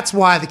maybe that's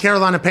why the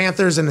Carolina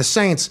Panthers and the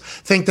Saints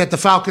think that the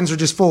Falcons are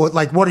just full of,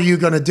 like, what are you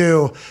going to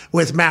do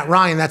with Matt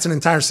Ryan? That's an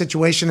entire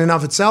situation in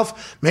of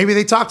itself. Maybe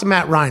they talked to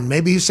Matt Ryan.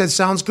 Maybe he said,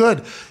 sounds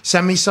good.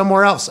 Send me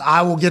somewhere else.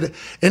 I will get it.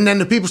 And then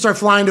the people start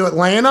flying to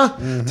Atlanta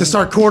to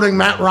start courting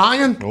Matt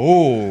Ryan.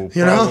 Oh,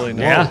 You know? probably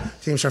not. Yeah.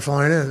 Teams start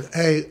flying in.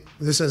 Hey,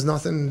 this has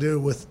nothing to do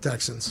with the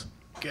Texans.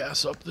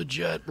 Gas up the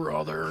jet,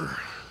 brother.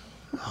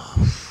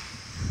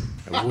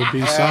 It would be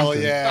Hell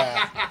something.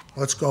 yeah.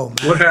 Let's go,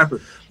 man. What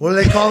happened? What do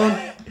they call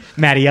him?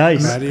 Matty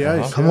Ice. Matty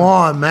Ice. Come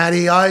on,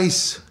 Matty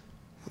Ice.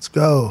 Let's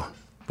go.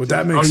 Would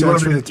that make Oh, you sense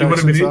want for him the in- you want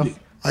him in Texans? Indy?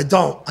 I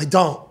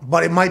don't.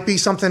 But it might be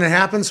something that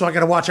happens, so I got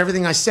to watch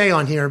everything I say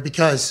on here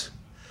because,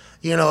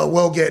 it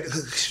will get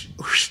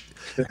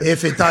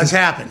if it does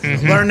happen.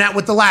 Learn that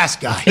with the last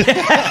guy.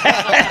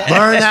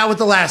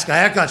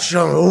 That got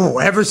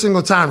shown every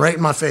single time right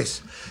in my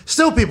face.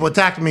 Still people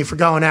attacking me for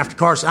going after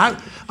Carson.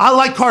 I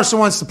like Carson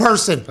Wentz the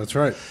person. That's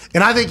right.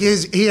 And I think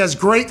he has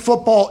great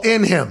football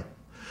in him.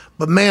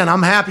 But, man,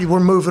 I'm happy we're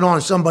moving on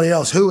to somebody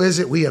else. Who is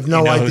it? We have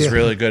no idea. Who's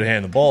really good at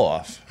handing the ball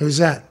off? Who's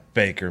that?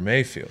 Baker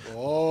Mayfield.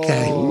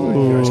 Okay.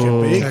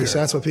 Okay, so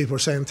that's what people are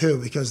saying, too,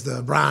 because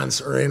the Browns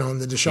are in on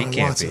the He Deshaun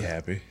can't Watson. be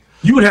happy.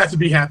 You would have to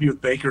be happy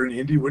with Baker in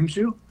Indy, wouldn't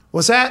you?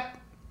 What's that?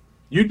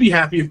 You'd be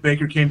happy if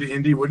Baker came to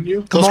Indy, wouldn't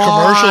you? Come Those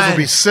on. commercials would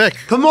be sick.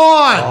 Come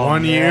on.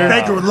 1 year.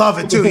 Baker would love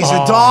it, too. He's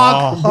a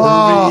dog.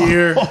 Over a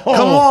year.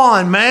 Come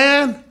on,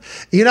 man.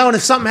 And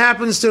if something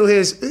happens to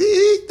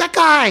that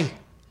guy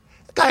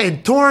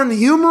had torn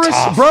humerus,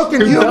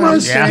 broken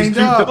humerus. He's too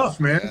tough,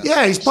 man.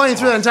 Yeah, he's playing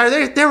through that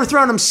entire. They were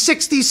throwing him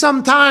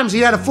 60-some times. He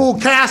had a full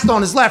cast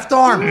on his left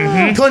arm.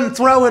 Couldn't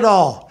throw it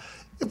all.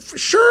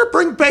 Sure,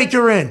 bring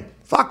Baker in.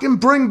 Fucking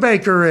bring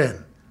Baker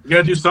in. You got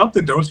to do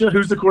something, don't you?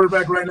 Who's the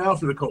quarterback right now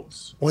for the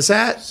Colts? What's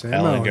that? Sam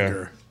Ellinger.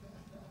 Ellinger.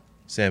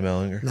 Sam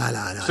Ellinger.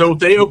 No. So if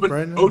they open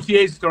Right now?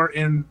 OTAs start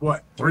in,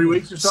 3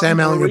 weeks or something? Sam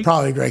 4 Ellinger, weeks?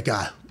 probably a great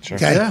guy. Sure.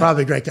 Okay, Yeah.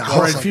 probably a great guy. Bright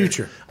Also.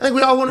 future. I think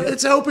we all want.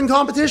 It's an open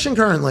competition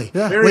currently.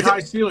 Yeah. Very With- high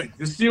ceiling.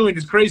 The ceiling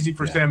is crazy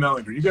for Sam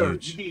Ellinger. You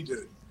need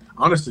to,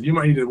 honestly, you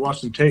might need to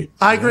watch some tape.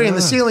 I agree, and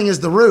the ceiling is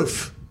the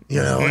roof.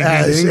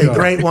 As a Bingo.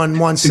 great one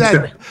once said.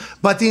 Exactly.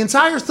 But the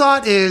entire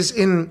thought is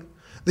in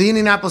the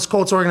Indianapolis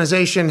Colts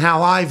organization.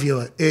 How I view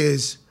it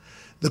is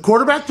the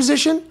quarterback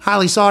position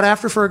highly sought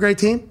after for a great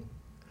team.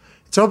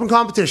 It's open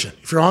competition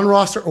if you're on the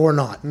roster or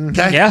not.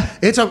 Okay, Yeah.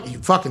 it's a you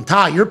fucking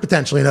Ty. You're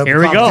potentially an open Here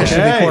we go. competition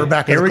to be Hey,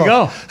 quarterback. of here the we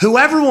Colts. go.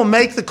 Whoever will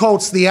make the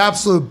Colts the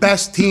absolute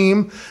best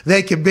team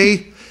they could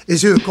be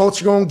is who the Colts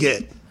are going to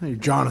get. Hey,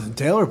 Jonathan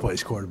Taylor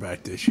plays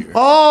quarterback this year.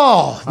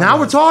 Oh, now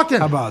we're talking.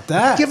 How about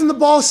that? Give him the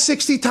ball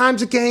 60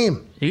 times a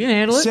game. You can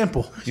handle it.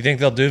 Simple. Do you think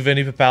they'll do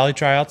Vinny Papale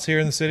tryouts here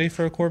in the city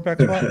for a quarterback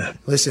spot?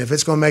 Listen, if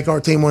it's going to make our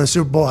team win a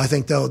Super Bowl, I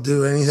think they'll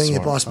do anything they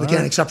possibly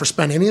can, except for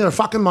spend any of their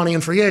fucking money in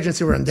free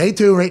agency. We're in day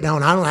 2 right now,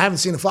 and I haven't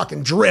seen a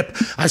fucking drip.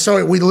 I saw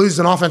it. We lose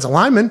an offensive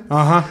lineman.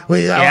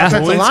 We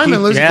offensive Lewinsky.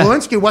 lineman loses Yeah.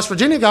 Lewinsky, West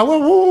Virginia guy.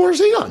 Where's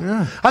he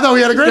on? I thought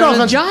we had a great Go to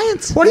the offense.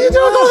 Giants. What are you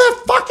doing with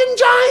that fucking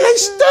Giant? They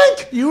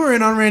stink. You were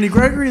in on Randy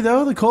Gregory,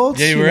 though, the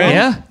Colts. Yeah, you were in.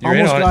 Yeah. You're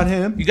in Almost on got it.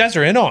 him. You guys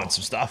are in on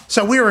some stuff.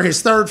 So we were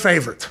his third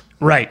favorite.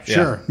 Right.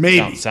 Sure,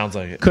 maybe. Sounds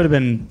like it. Could have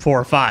been 4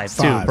 or 5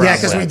 too. Five. Probably. Yeah,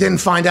 because we didn't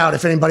find out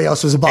if anybody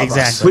else was above us.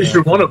 Exactly. At least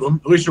you're one of them.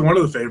 At least you're one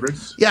of the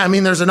favorites. Yeah, I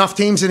mean, there's enough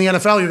teams in the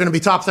NFL. You're going to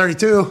be top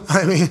 32.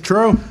 I mean,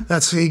 True.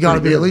 That's you got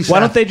to be at least. Why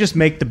that. don't they just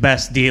make the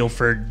best deal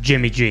for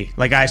Jimmy G?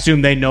 Like, I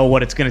assume they know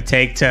what it's going to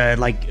take to,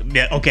 like,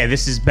 yeah, okay,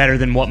 this is better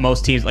than what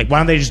most teams. Like, why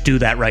don't they just do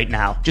that right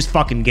now? Just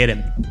fucking get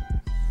him.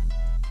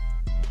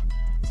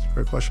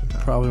 Great question,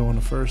 Tom. Probably won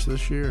the first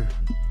this year.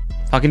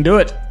 Fucking do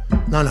it.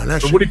 No, next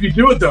But year. what if you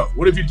do it, though?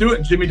 What if you do it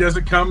and Jimmy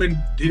doesn't come and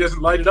he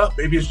doesn't light it up?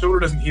 Maybe his shoulder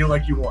doesn't heal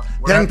like you want.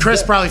 What Then happens Chris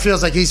then? probably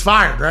feels like he's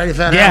fired, right? If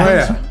that Yeah.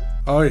 happens.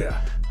 Oh,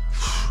 yeah.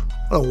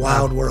 What a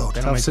wild world.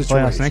 They don't make the playoffs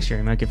situation. next year.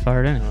 He might get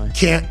fired anyway.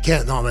 Can't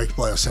not make the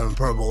playoffs. 7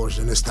 Pro Bowlers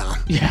in this town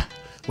Yeah.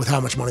 with how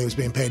much money was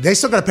being paid. They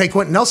still got to pay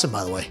Quentin Nelson,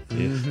 by the way.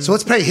 So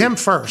let's pay him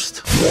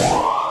first.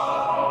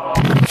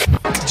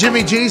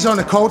 Jimmy G's on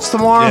the Colts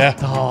tomorrow. Yeah.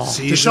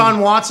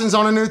 Deshaun Watson's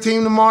on a new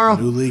team tomorrow.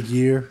 New league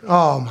year.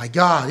 Oh my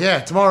God! Yeah,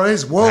 tomorrow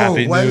is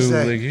Happy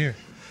Wednesday. new league year.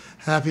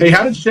 Happy. Hey,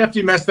 how did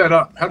Shefty mess that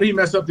up? How did he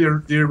mess up the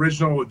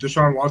original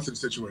Deshaun Watson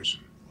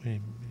situation?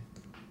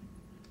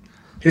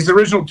 His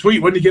original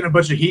tweet, wasn't he getting a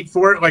bunch of heat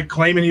for it, like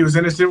claiming he was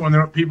innocent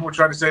when people were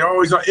trying to say,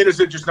 "Oh, he's not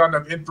innocent, just not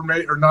enough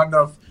information or not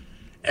enough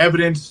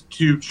evidence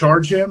to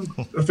charge him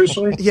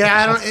officially"?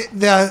 Yeah,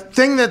 the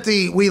thing that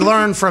we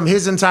learned from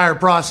his entire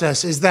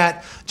process is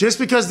that just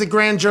because the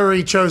grand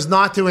jury chose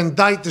not to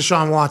indict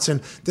Deshaun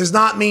Watson does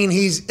not mean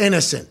he's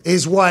innocent,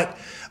 is what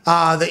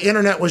the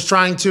internet was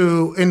trying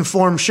to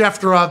inform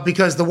Schefter of,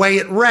 because the way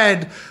it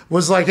read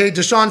was like, hey,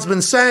 Deshaun's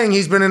been saying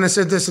he's been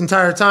innocent this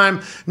entire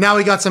time. Now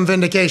he got some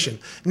vindication.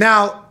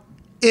 Now,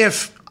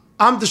 if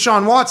I'm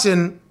Deshaun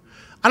Watson,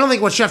 I don't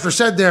think what Schefter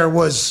said there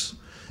was,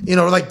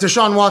 like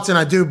Deshaun Watson,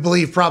 I do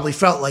believe probably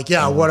felt like,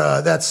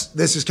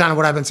 this is kind of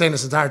what I've been saying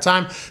this entire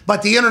time.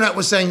 But the internet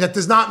was saying that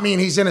does not mean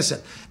he's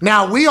innocent.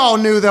 Now, we all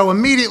knew, though,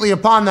 immediately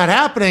upon that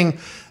happening,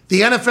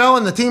 the NFL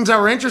and the teams that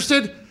were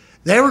interested,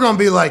 they were going to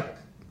be like,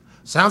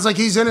 sounds like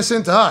he's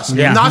innocent to us.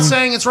 Yeah. I'm not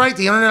saying it's right.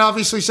 The internet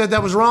obviously said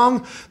that was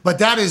wrong, but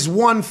that is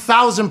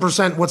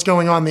 1,000% what's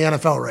going on in the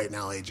NFL right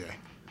now, AJ.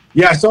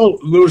 Yeah, I saw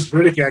Louis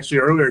Riddick actually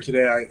earlier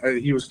today.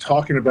 He was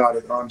talking about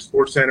it on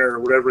SportsCenter or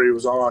whatever he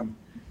was on.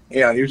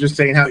 Yeah, he was just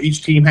saying how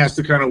each team has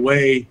to kind of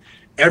weigh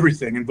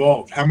everything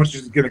involved. How much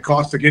is it going to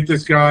cost to get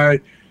this guy?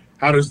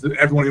 How does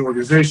everyone in the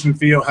organization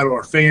feel? How do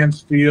our fans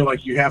feel?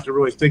 Like, you have to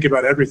really think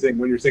about everything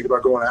when you're thinking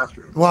about going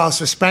after him. Well,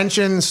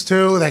 suspensions,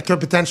 too, that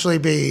could potentially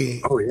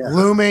be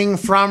looming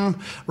from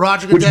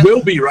Roger Goodell. Which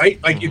will be,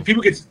 right? Like, if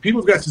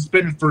people got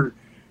suspended for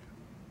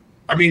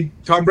 – I mean,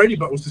 Tom Brady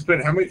was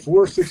suspended how many?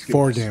 4 or 6 games?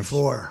 4 games.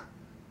 4.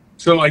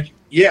 So,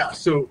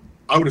 so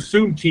I would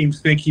assume teams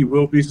think he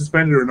will be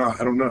suspended or not.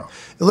 I don't know.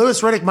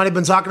 Louis Riddick might have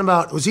been talking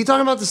about – was he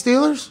talking about the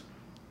Steelers?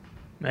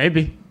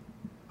 Maybe.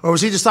 Or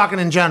was he just talking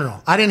in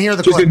general? I didn't hear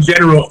the just clip. in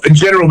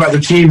general about the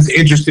teams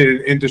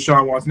interested in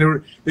Deshaun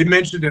Watson. They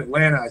mentioned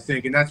Atlanta, I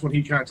think, and that's when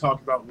he kind of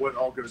talked about what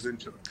all goes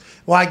into it.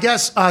 Well, I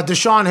guess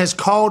Deshaun has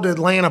called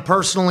Atlanta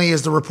personally,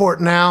 is the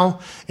report now,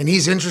 and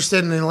he's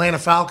interested in the Atlanta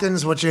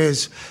Falcons, which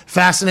is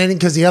fascinating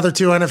because the other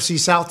 2 NFC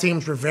South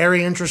teams were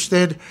very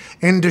interested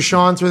in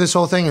Deshaun through this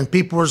whole thing, and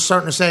people were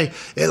starting to say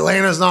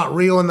Atlanta's not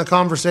real in the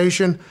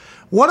conversation.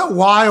 What a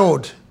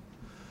wild,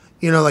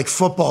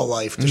 football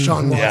life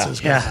Deshaun Watson's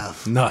going to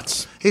have.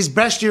 Nuts. His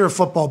best year of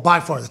football by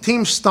far. The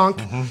team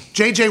stunk.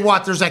 J.J.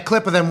 Watt, there's that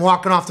clip of them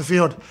walking off the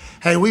field.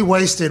 Hey, we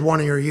wasted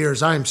one of your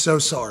years. I am so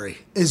sorry,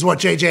 is what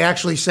J.J.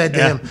 actually said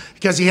to him,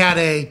 because he had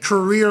a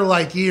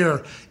career-like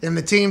year, and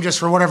the team just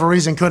for whatever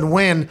reason couldn't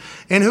win.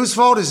 And whose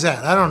fault is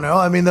that? I don't know.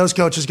 I mean, those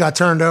coaches got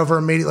turned over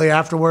immediately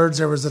afterwards.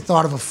 There was the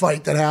thought of a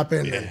fight that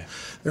happened, and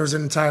there was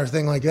an entire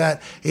thing like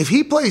that. If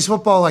he plays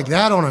football like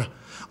that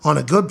on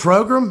a good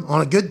program, on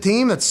a good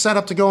team that's set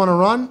up to go on a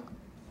run,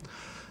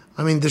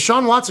 I mean,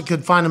 Deshaun Watson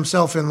could find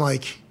himself in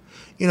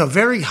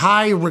very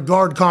high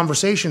regard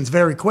conversations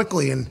very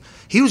quickly, and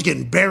he was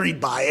getting buried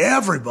by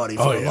everybody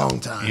for a long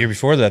time. The year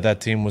before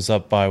that team was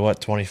up by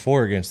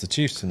 24 against the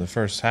Chiefs in the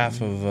first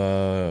half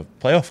of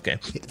playoff game.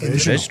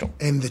 Divisional.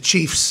 And the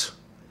Chiefs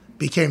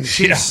became the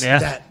Chiefs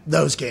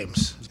those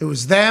games. It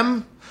was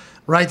them,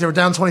 right? They were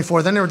down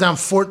 24. Then they were down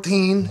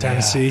 14.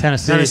 Tennessee.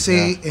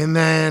 And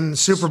then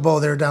Super Bowl,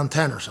 they were down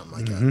 10 or something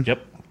like that.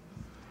 Yep.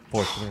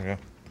 4th, yeah.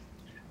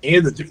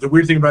 And the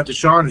weird thing about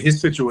Deshaun and his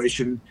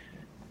situation,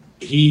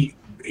 he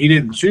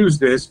didn't choose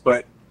this,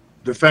 but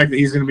the fact that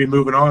he's going to be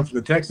moving on from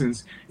the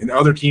Texans and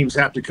other teams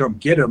have to come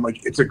get him,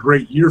 it's a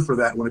great year for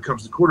that when it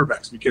comes to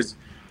quarterbacks, because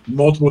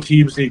multiple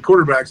teams need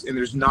quarterbacks and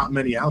there's not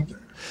many out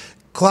there.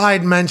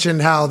 Clyde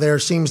mentioned how there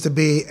seems to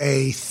be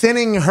a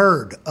thinning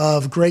herd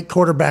of great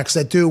quarterbacks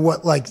that do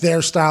what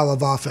their style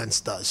of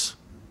offense does.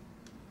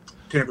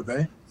 Tampa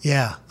Bay?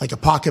 Yeah, like a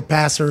pocket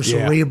passer,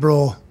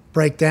 cerebral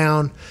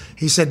breakdown.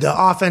 He said the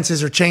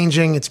offenses are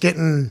changing. It's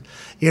getting,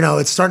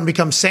 it's starting to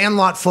become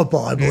sandlot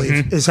football, I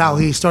believe, is how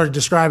he started to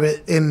describe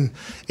it in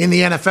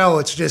the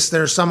NFL. It's just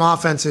there's some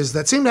offenses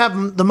that seem to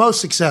have the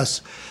most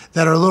success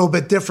that are a little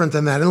bit different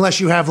than that, unless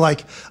you have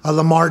a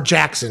Lamar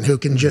Jackson who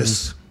can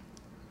just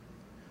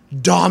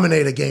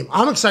dominate a game.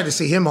 I'm excited to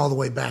see him all the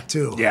way back,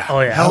 too. Yeah.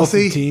 Oh, yeah.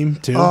 Healthy team,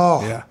 too.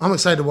 Oh, yeah. I'm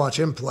excited to watch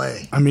him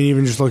play. I mean,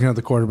 even just looking at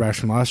the quarterbacks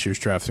from last year's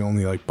draft, the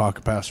only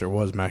pocket passer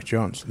was Mac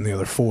Jones, and the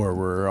other 4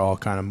 were all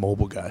kind of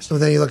mobile guys. So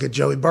then you look at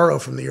Joey Burrow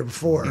from the year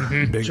before.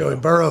 Joey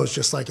Burrow is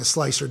just like a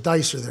slicer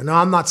dicer there.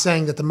 Now, I'm not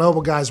saying that the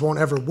mobile guys won't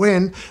ever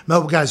win.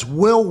 Mobile guys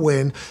will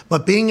win,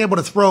 but being able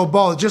to throw a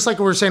ball, just like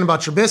we were saying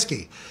about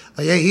Trubisky,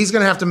 he's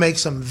going to have to make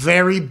some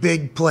very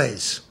big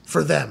plays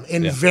for them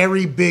in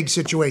very big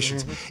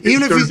situations.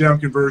 Even if third down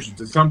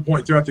conversions. At some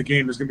point throughout the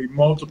game, there's going to be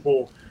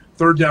multiple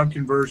third down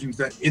conversions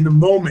that in the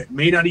moment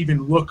may not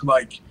even look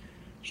like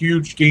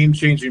huge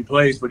game-changing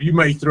plays, but you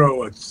may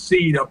throw a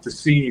seed up the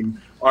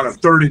seam on a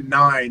 3rd and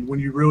 9 when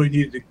you really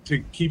needed to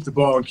keep the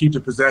ball and keep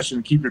the possession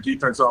and keep your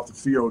defense off the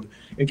field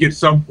and get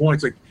some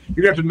points. You're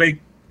going to have to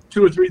make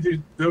 2 or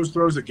 3 those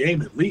throws a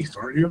game at least,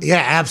 aren't you?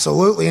 Yeah,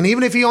 absolutely. And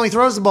even if he only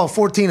throws the ball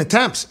 14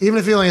 attempts, even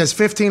if he only has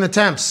 15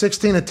 attempts,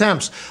 16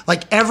 attempts,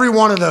 like every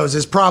one of those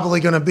is probably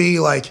going to be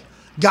like,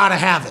 gotta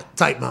have it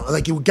type moment.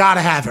 Like you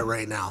gotta have it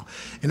right now.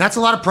 And that's a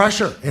lot of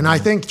pressure. And I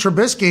think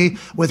Trubisky,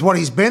 with what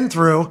he's been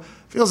through,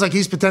 feels like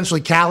he's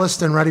potentially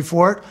calloused and ready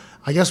for it.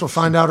 I guess we'll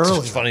find out early.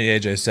 It's funny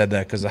AJ said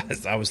that because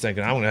I was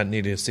thinking I'm going to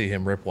need to see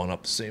him rip one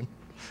up the seam.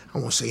 I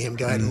want to see him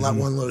go ahead and let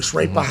one loose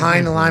right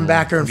behind the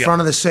linebacker in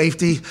front of the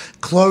safety,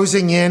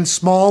 closing in,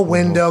 small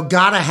window,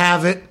 gotta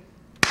have it.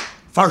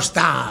 First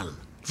down.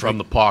 From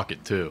the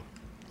pocket, too.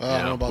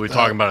 We're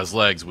talking about his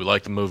legs. We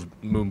like the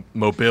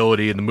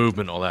mobility and the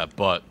movement and all that,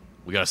 but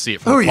we got to see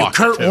it from Who are the you, pocket,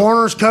 Kurt too.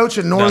 Warner's coach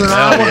in Northern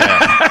Hell Iowa?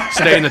 yeah.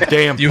 Stay in the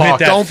damn You hit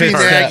pocket. that Don't be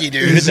fifth naggy, step. dude.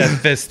 You hit that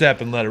fifth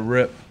step and let it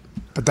rip.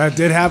 But that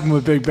did happen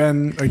with Big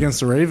Ben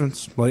against the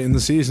Ravens late in the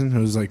season. It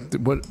was like,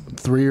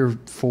 3 or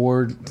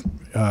 4,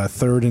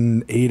 3rd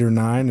and 8 or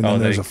 9, and then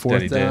there's a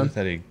fourth down.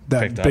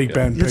 That Big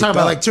Ben. You're talking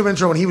about like 2 minutes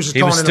ago when he was just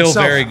He going was in still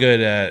himself. very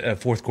good at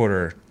fourth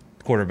quarter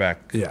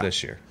quarterback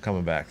this year,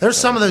 coming back. There's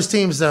some of those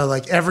teams, though,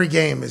 like every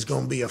game is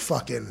going to be a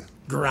fucking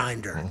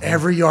grinder.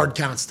 Every yard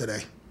counts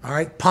today. All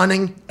right?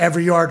 Punting,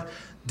 every yard.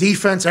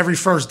 Defense, every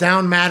first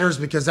down matters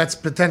because that's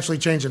potentially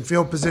changing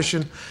field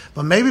position.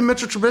 But maybe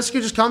Mitchell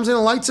Trubisky just comes in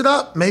and lights it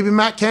up. Maybe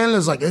Matt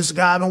Canada's like, this is the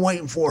guy I've been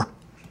waiting for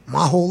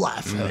my whole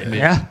life.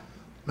 Yeah.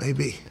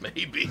 Maybe.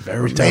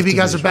 Very tough Maybe you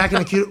guys division. are back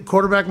in the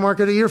quarterback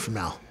market a year from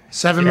now.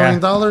 $7 million?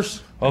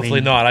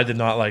 Hopefully not. I did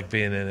not like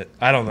being in it.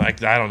 I don't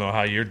know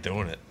how you're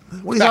doing it.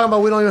 What are you talking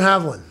about? We don't even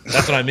have one.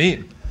 That's what I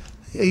mean.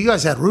 Yeah, you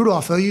guys had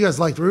Rudolph, though. You guys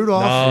liked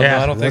Rudolph. No,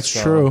 Yeah. I don't think That's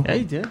so. true. Yeah,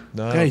 you did.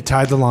 No. Yeah, he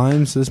tied the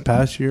lines this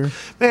past year.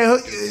 Man,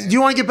 do you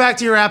want to get back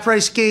to your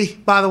après ski,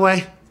 by the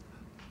way?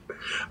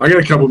 I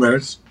got a couple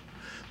minutes.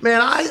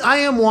 Man, I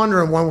am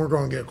wondering when we're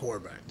going to get a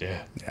quarterback.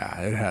 Yeah. Yeah,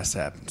 it has to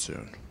happen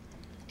soon.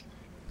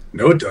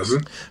 No, it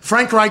doesn't.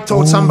 Frank Reich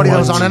told somebody that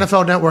was on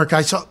NFL Network,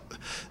 I saw.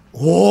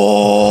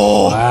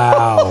 Whoa.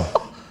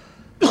 Wow.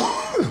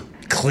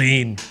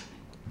 Clean.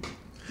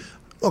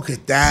 Look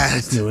at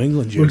that. New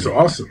England, Looks Jimmy.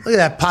 awesome. Look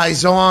at that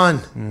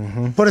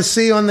Paisan. Put a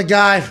C on the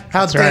guy.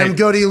 How damn right.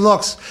 good he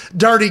looks.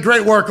 Dirty,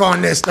 great work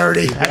on this,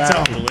 Dirty. That's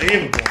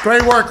unbelievable.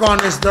 Great work on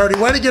this, Dirty.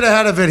 Way to get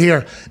ahead of it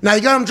here. Now,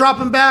 you got him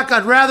dropping back.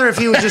 I'd rather if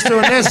he was just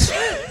doing this.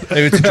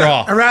 Maybe it's a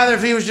draw. I'd rather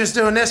if he was just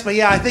doing this. But,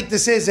 yeah, I think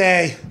this is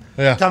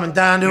coming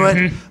down to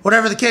it.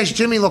 Whatever the case,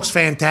 Jimmy looks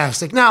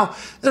fantastic. Now,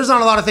 there's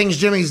not a lot of things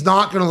Jimmy's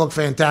not going to look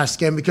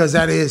fantastic in because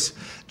that is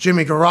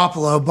Jimmy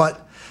Garoppolo.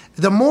 But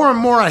the more and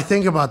more I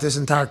think about this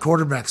entire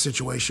quarterback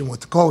situation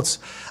with the Colts,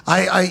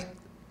 I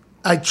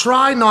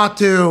try not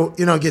to,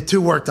 get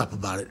too worked up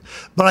about it.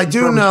 But I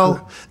do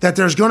know that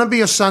there's going to be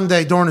a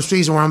Sunday during the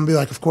season where I'm going to be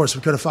like, of course,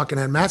 we could have fucking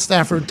had Matt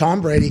Stafford,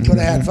 Tom Brady, could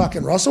have had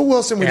fucking Russell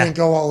Wilson we didn't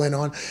go all in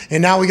on,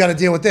 and now we got to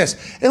deal with this.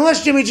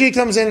 Unless Jimmy G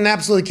comes in and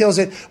absolutely kills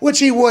it, which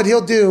he would.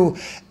 He'll do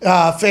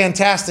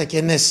fantastic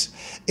in this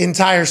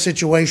entire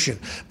situation.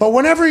 But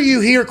whenever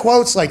you hear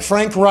quotes like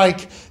Frank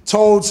Reich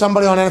told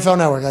somebody on NFL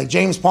Network, like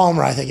James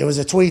Palmer, I think it was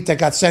a tweet that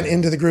got sent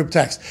into the group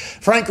text.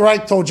 Frank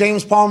Reich told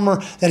James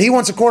Palmer that he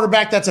wants a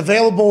quarterback that's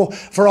available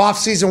for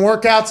off-season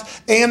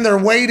workouts, and they're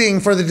waiting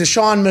for the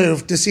Deshaun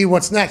move to see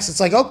what's next. It's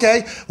like,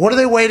 okay, what are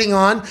they waiting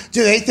on?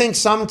 Do they think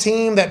some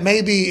team that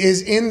maybe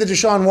is in the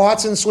Deshaun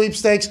Watson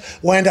sweepstakes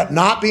will end up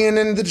not being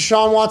in the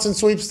Deshaun Watson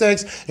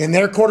sweepstakes, and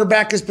their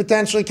quarterback is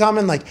potentially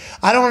coming? Like,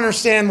 I don't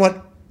understand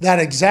what that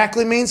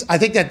exactly means. I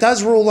think that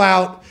does rule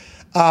out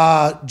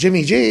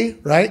Jimmy G,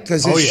 right?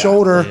 Because his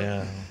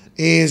shoulder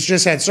is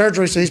just had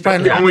surgery, so he's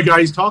probably the only guy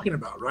he's talking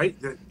about, right?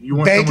 That you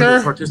want someone Baker?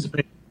 to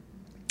participate.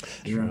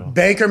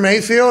 Baker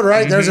Mayfield,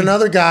 right? There's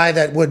another guy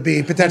that would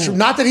be potential.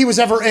 Not that he was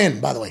ever in,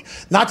 by the way.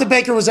 Not that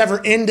Baker was ever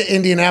into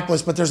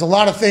Indianapolis, but there's a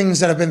lot of things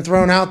that have been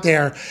thrown out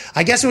there.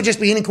 I guess it would just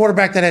be any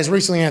quarterback that has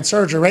recently had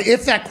surgery, right?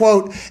 If that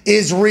quote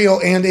is real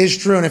and is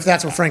true, and if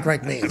that's what Frank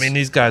Reich means. I mean,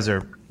 these guys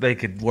they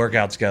could work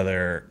out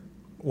together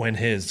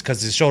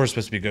because his shoulder's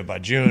supposed to be good by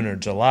June or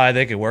July.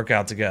 They could work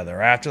out together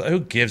after.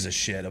 Who gives a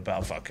shit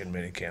about fucking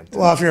minicamp?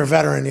 Well, if you're a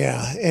veteran,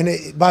 yeah. And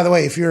by the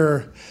way, if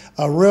you're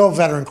a real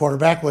veteran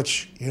quarterback,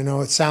 which,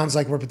 it sounds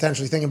like we're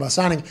potentially thinking about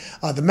signing,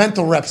 the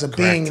mental reps of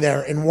being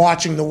there and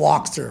watching the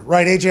walkthrough,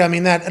 right, AJ? I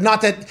mean, that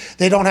not that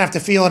they don't have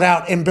to feel it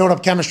out and build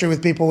up chemistry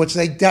with people, which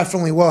they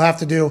definitely will have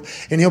to do,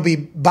 and he'll be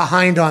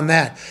behind on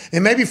that.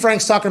 And maybe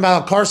Frank's talking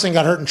about how Carson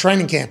got hurt in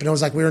training camp, and it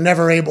was like we were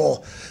never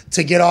able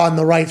to get on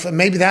the right foot.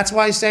 Maybe that's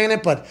why he's saying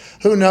it, but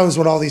who knows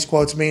what all these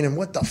quotes mean, and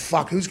what the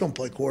fuck, who's going to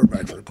play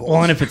quarterback for the Colts?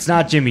 Well, and if it's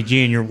not Jimmy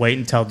G and you're waiting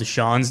until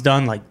Deshaun's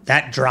done, like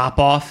that drop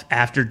off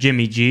after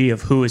Jimmy G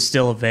of who is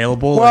still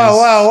available.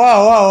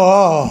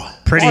 Whoa.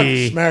 Pretty.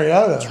 Marcus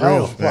Mariota.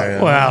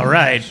 Well,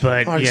 right,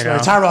 but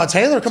Tyrod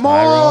Taylor, come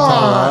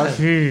on.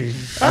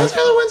 Tyrod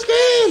Taylor wins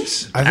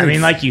games. I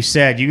mean, like you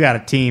said, you got a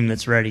team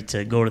that's ready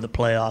to go to the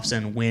playoffs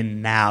and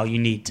win now. You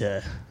need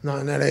to. Not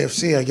in that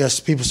AFC. I guess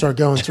people start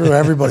going through.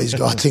 Everybody's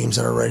got teams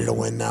that are ready to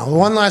win now.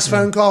 One last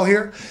phone call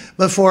here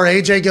before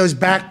AJ goes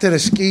back to the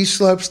ski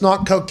slopes,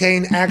 not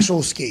cocaine,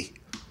 actual ski.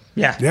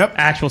 Yeah. Yep.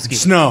 Actual ski.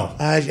 Snow.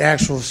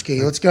 Actual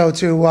ski. Let's go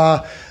to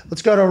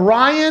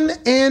Ryan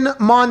in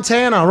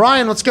Montana.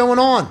 Ryan, what's going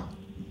on?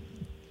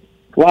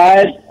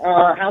 Clyde,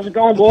 how's it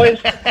going, boys?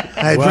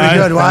 Hey, pretty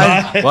good,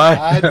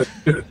 Ryan.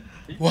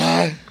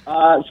 Why?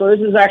 So this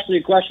is actually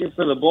a question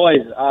for the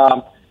boys.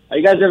 Are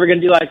you guys ever going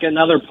to do like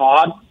another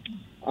pod,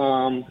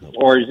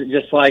 or is it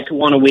just like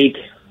one a week?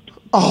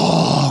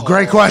 Oh,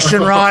 great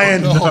question,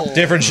 Ryan.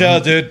 Different show,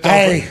 dude.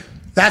 Hey,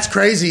 that's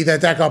crazy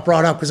that got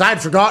brought up because I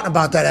had forgotten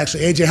about that,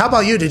 actually. AJ, how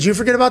about you? Did you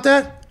forget about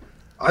that?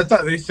 I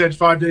thought they said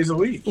 5 days a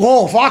week.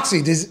 Whoa,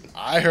 Foxy.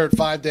 I heard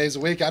 5 days a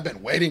week. I've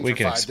been waiting for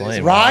 5 days.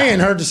 Ryan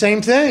heard the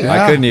same thing.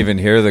 I couldn't even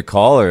hear the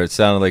caller. It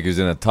sounded like he was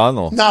in a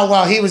tunnel. No,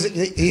 well,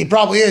 he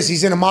probably is.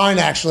 He's in a mine,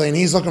 actually, and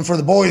he's looking for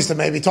the boys to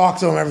maybe talk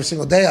to him every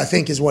single day, I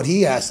think is what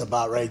he asked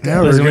about right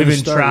there. We've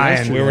been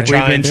trying. We've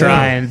been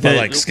trying. For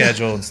like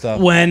schedule and stuff.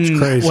 When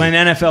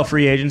NFL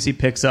free agency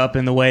picks up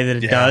in the way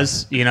that it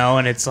does,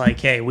 and it's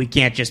like, hey, we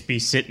can't just be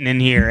sitting in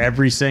here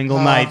every single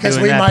night because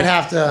doing we that. might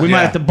have to. We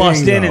might have to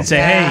bust in and say,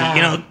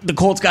 hey, the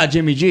Colts got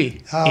Jimmy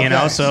G.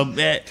 Okay. So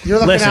you're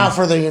looking out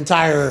for the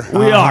entire.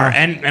 We are,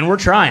 and we're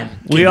trying.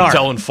 We are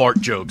telling fart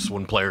jokes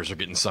when players are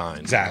getting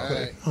signed.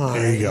 Exactly.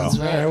 There you go.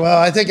 Right.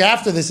 Well, I think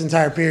after this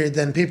entire period,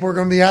 then people are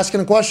going to be asking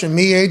a question.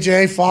 Me,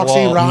 AJ,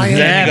 Foxy, Ryan.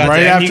 Yeah,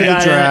 right after the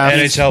draft.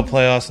 NHL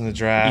playoffs and the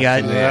draft. You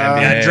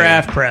got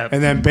draft prep.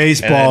 And then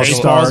baseball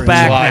baseball's starts.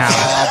 back July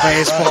now.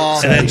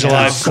 Baseball. And then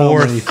July So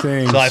many 4th.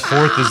 things. July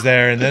 4th is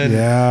there, and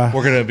then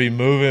we're going to be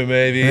moving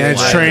maybe. And then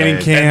it's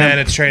training camp. And then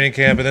it's training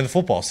camp, and then the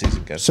football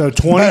season goes. So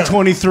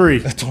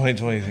 2023.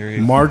 2023.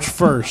 March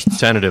 1st.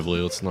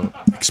 Tentatively, let's not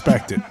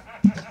Expect it.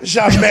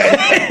 Shut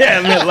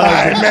man. Mitt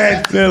loves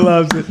it. Mitt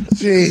loves it.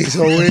 Jeez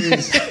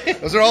Louise.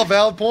 Those are all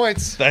valid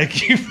points.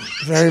 Thank you.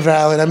 Very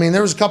valid. I mean,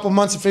 there was a couple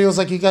months it feels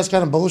like you guys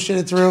kind of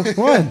bullshitted through.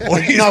 What?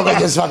 No, but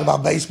just talking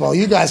about baseball.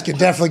 You guys could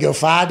definitely go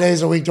 5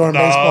 days a week during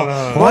baseball.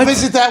 No. We'll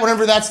visit that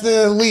whenever that's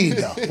the lead,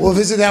 though. We'll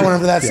visit that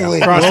whenever that's the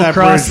lead. We'll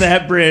cross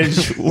that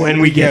bridge when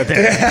we get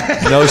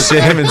there. No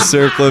shame in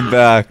circling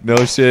back.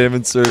 No shame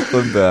in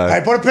circling back. All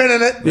right, put a pin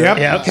in it.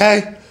 Yep.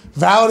 Okay.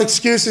 Valid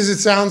excuses, it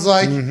sounds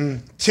like,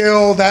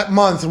 till that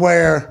month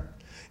where,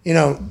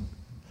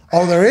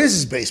 all there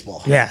is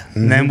baseball. Yeah,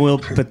 and then we'll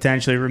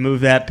potentially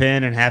remove that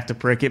pin and have to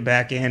prick it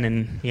back in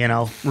and,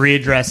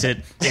 readdress it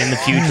in the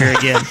future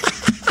again.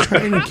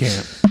 Training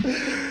camp.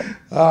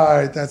 All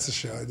right, that's the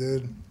show,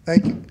 dude.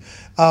 Thank you.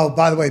 Oh,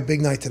 by the way,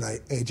 big night tonight,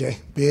 AJ.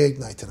 Big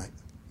night tonight.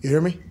 You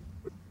hear me?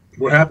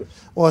 What happened?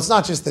 Well, it's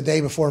not just the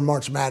day before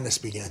March Madness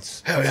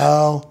begins.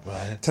 No.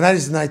 Tonight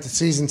is the night that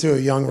season 2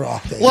 of Young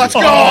Rock. Let's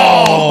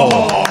go!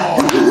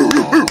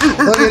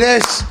 Look at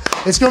this.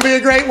 It's going to be a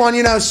great one.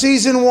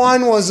 Season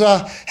 1 was,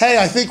 hey,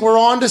 I think we're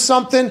on to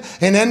something.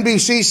 And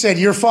NBC said,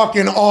 you're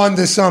fucking on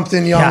to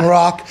something, Young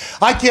Rock.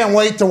 I can't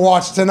wait to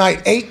watch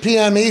tonight. 8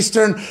 p.m.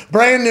 Eastern,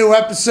 brand new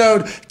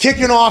episode,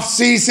 kicking off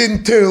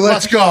season 2.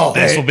 Let's go.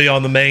 This will be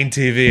on the main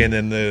TV, and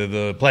then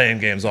the playing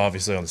games,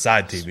 obviously, on the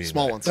side TV.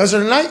 Small ones. Those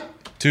are tonight?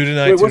 2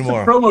 tonight, Wait, 2 what's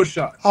tomorrow. the promo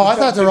shot? Oh, I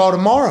thought they were all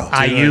tomorrow.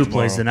 IU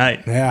plays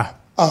tonight. Yeah.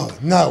 Oh,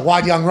 no.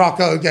 Why'd Young Rock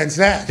go against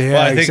that? Yeah,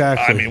 Well, I think,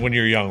 exactly. when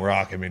you're Young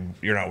Rock,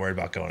 you're not worried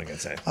about going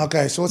against anything.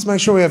 Okay, so let's make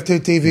sure we have 2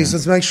 TVs.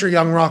 Let's make sure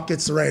Young Rock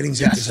gets the ratings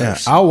it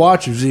deserves. I'll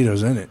watch if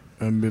Zito's in it.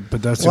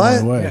 But that's the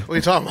What? only way. What are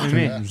you talking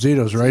about?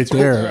 Zito's right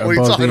there What are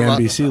you above the talking about?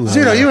 NBC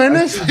level. Zito, you in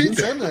this?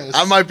 He's in this.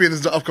 I might be in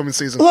this upcoming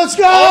season. Let's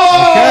go!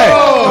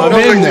 I'm no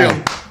in big there.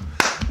 deal.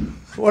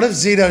 What if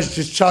Zito's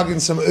just chugging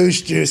some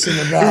ooze juice in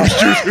the back?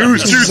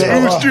 Ooze juice.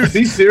 Is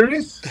he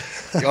serious?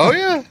 Oh,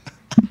 yeah.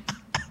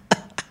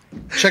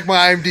 Check my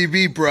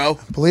IMDb, bro.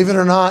 Believe it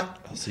or not,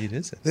 See, it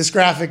is. this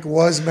graphic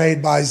was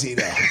made by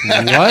Zito.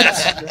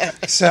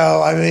 What?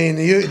 So,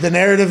 the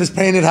narrative is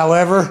painted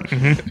however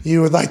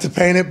you would like to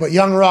paint it. But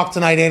Young Rock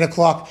tonight, 8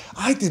 o'clock.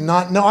 I did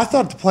not know. I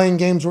thought the playing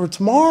games were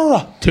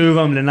tomorrow. 2 of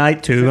them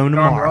tonight, 2 of them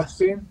John tomorrow.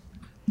 Rothstein?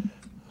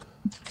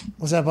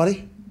 What's that,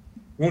 buddy?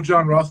 Won't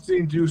John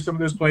Rothstein do some of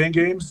those playing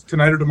games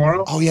tonight or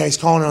tomorrow? Oh, yeah, he's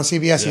calling it on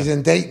CBS. He's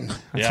in Dayton.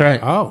 That's right.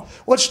 Oh.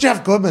 What's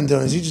Jeff Goodman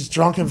doing? Is he just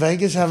drunk in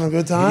Vegas having a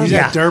good time? He's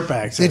at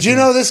Dirtbags. Did you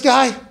know this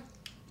guy?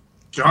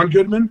 John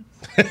Goodman?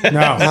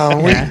 No.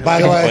 By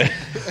the way,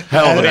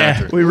 Hell of an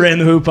actor. We ran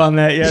the hoop on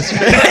that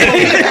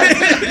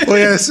yesterday.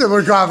 we had a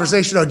similar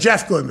conversation. Oh,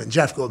 Jeff Goodman.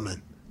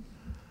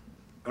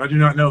 I do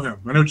not know him.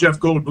 I know Jeff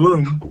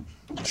Goldblum.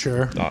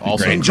 Sure.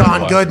 Also, And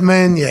John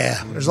Goodman.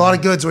 Yeah, there's a lot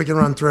of goods we can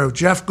run through.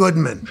 Jeff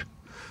Goodman.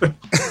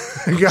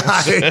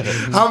 Guy,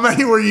 how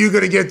many were you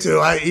going to get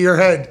to? Your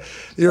head.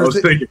 I was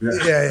thinking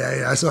that.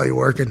 Yeah. I saw you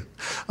working.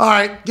 All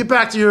right, get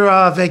back to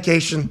your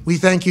vacation. We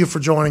thank you for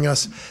joining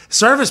us.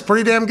 Service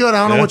pretty damn good.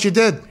 I don't know what you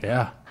did.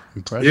 Yeah.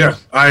 Impressive. Yeah,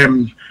 I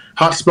am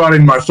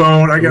hotspotting my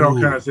phone. I got all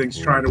kind of things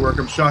trying to work.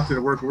 I'm shocked at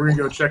work. We're going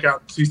to go check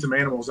out, see some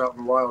animals out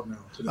in the wild now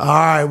today. All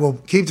right, well,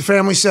 keep the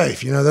family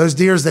safe. Those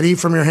deers that eat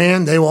from your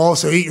hand, they will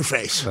also eat your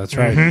face. That's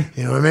right.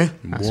 You know what I mean?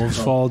 Wolves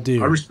fall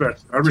deer. I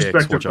respect their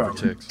watch power. out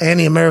for ticks. And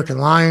the American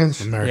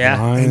lions. American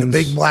Yeah. lions. And the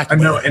big black I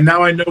know, bear. and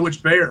now I know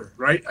which bear,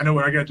 right? I know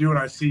what I got to do when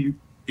I see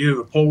either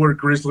the polar,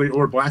 grizzly,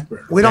 or black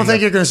bear. We don't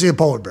think you're going to see a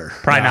polar bear.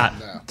 Probably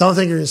not. Don't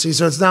think you're going to see.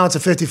 So it's a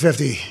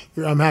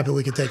 50-50. I'm happy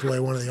we could take away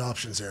one of the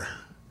options there.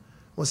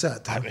 What's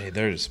that, Tom? I mean,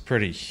 there's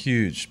pretty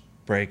huge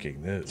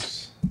breaking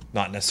news.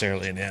 Not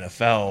necessarily in the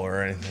NFL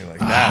or anything like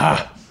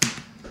that.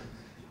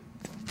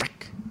 But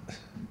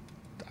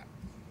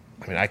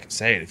I mean, I can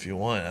say it if you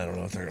want. I don't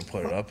know if they're going to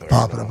put it up there.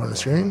 Pop it up on the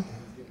screen.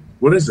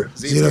 What is it?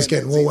 Zito's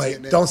getting. We'll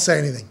wait. Don't say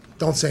anything.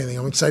 Don't say anything.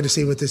 I'm excited to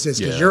see what this is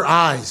because your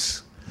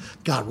eyes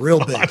got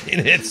real big.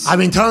 I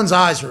mean, Tone's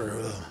eyes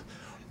were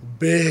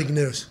big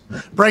news.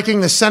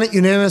 Breaking: the Senate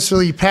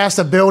unanimously passed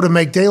a bill to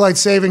make daylight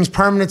savings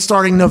permanent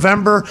starting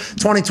November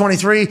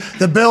 2023.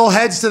 The bill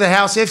heads to the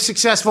House. If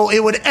successful,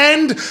 it would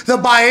end the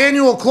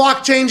biannual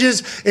clock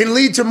changes and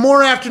lead to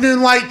more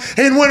afternoon light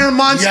in winter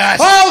months. Yes.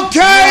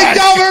 Okay,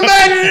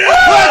 government,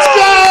 let's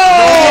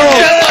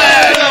go!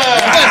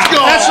 Let's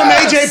go. That's from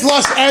AJ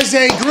Plus as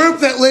a group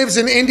that lives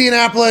in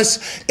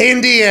Indianapolis,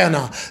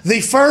 Indiana.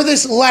 The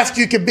furthest left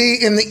you could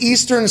be in the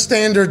Eastern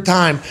Standard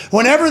Time.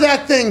 Whenever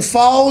that thing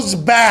falls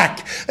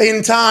back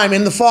in time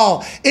in the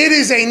fall, it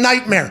is a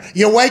nightmare.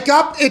 You wake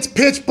up, it's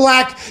pitch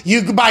black.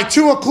 By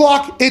 2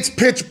 o'clock, it's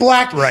pitch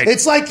black. Right.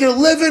 It's like you're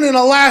living in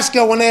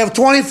Alaska when they have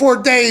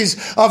 24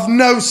 days of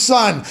no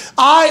sun.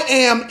 I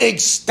am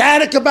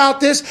ecstatic about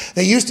this.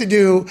 They used to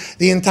do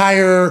the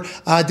entire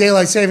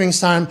daylight savings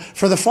time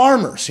for the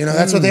farmers. You know,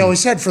 that's what they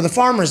always said, for the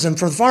farmers and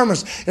for the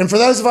farmers. And for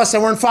those of us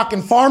that weren't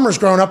fucking farmers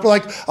growing up, we're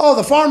like, oh,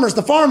 the farmers.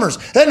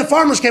 Then the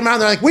farmers came out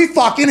and they're like, we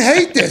fucking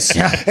hate this.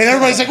 And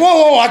everybody's like,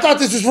 whoa, I thought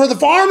this was for the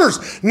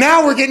farmers.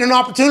 Now we're getting an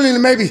opportunity to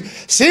maybe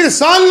see the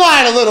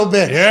sunlight a little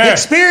bit. Yeah.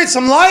 Experience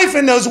some life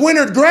in those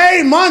winter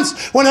gray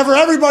months whenever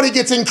everybody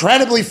gets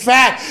incredibly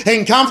fat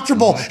and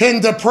comfortable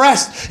and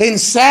depressed and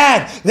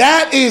sad.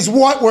 That is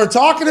what we're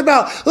talking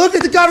about. Look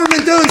at the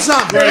government doing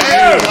something. Look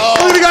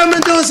at the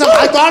government doing something.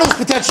 I thought it was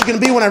potentially going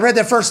to be when I read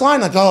that first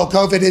line, like, oh,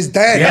 COVID is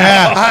dead.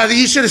 Yeah.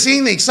 You should have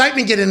seen the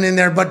excitement getting in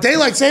there. But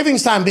daylight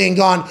savings time being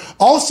gone,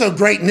 also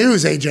great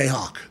news, AJ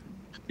Hawk.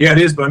 Yeah, it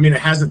is, but I mean,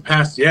 it hasn't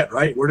passed yet,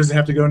 right? Where does it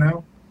have to go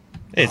now?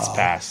 It's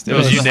passed. It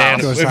was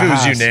unanimous. If it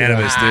was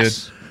unanimous,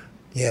 dude.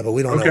 Yeah, but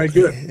we don't know what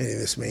any of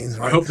this means.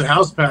 Right? I hope the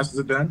House passes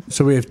it then.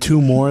 So we have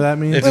 2 more, that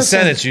means? If the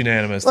Senate's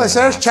unanimous.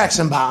 Listen, there's checks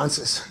and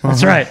balances.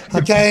 That's right.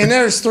 Okay, and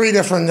there's 3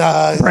 different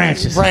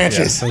branches right.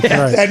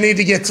 that need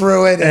to get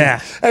through it.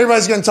 And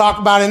everybody's going to talk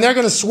about it, and they're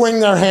going to swing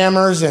their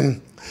hammers and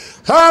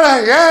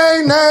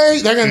yay, nay.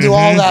 They're going to do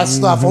all that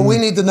stuff. What we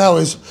need to know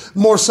is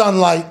more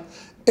sunlight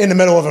in the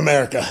middle of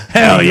America.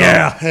 Hell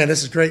yeah. Man,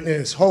 this is great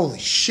news. Holy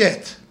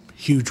shit.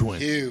 Huge win.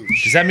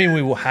 Huge. Does that mean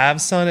we will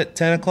have sun at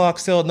 10 o'clock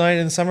still at night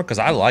in the summer? Because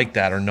I like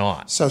that or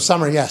not. So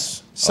summer,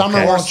 yes. Summer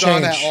Okay. won't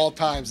Sun change. at all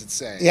times, it's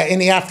saying. Yeah, in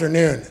the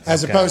afternoon,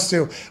 as opposed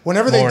to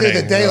whenever they do the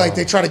Morning, daylight, no.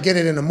 they try to get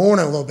it in the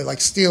morning a little bit, like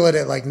steal it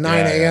at like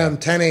 9 a.m.,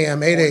 10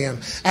 a.m., 8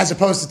 a.m., as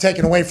opposed to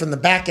taking away from the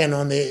back end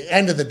on the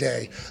end of the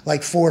day,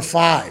 like 4 or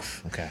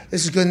 5. Okay.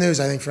 This is good news,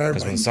 I think, for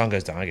Because when everybody. the sun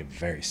goes down, I get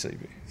very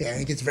sleepy. Yeah,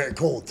 and it gets very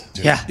cold.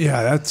 Yeah.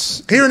 Yeah,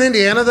 that's... Here in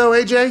Indiana, though,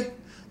 AJ,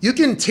 you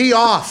can tee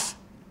off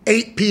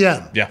 8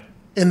 p.m. Yeah.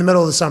 in the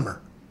middle of the summer.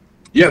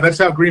 Yeah, that's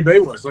how Green Bay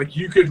was. Like,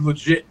 you could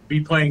legit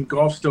be playing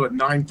golf still at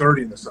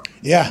 9:30 in the summer.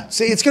 Yeah.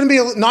 See, it's going to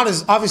be not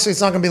as, obviously,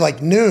 it's not going to be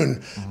like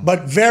noon,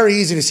 but very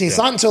easy to see. It's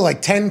not until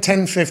like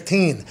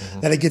 10:15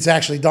 that it gets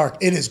actually dark.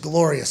 It is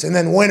glorious. And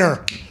then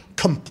winter,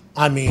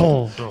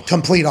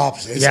 complete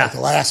opposite. It's like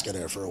Alaska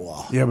there for a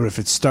while. Yeah, but if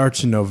it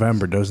starts in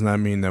November, doesn't that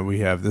mean that we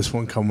have this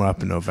one coming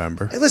up in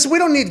November? Hey, listen, we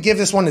don't need to give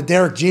this one to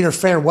Derek Jeter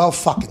farewell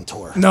fucking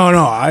tour. No,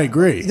 I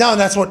agree. No,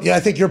 that's what I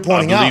think you're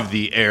pointing I believe out.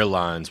 the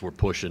airlines were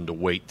pushing to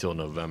wait till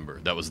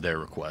November. That was their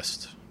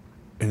request.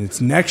 And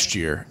it's next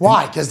year.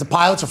 Why? Because the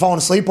pilots are falling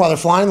asleep while they're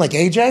flying like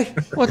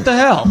AJ? What the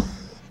hell?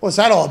 What's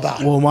that all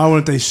about? Well, why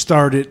wouldn't they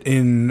start it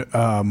in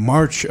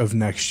March of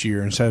next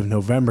year instead of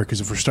November?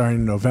 Because if we're starting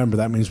in November,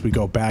 that means we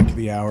go back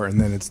the hour and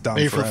then it's done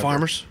Maybe for forever.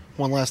 farmers,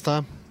 one last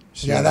time.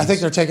 Yeah, I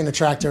think they're taking the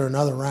tractor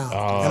another round.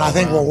 And I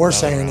think what we're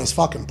saying is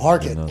fucking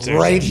park it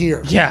right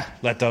here. Yeah.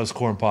 Let those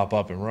corn pop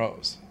up in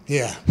rows.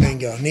 Yeah,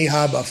 bingo. Knee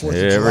high by 4th of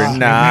July. Every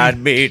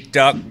night be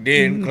tucked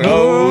in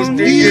close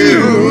to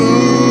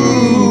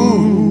you.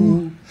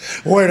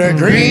 Where the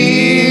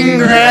green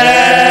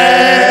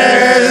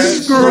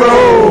grass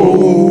grows.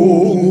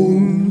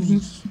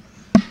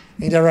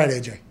 Ain't that right,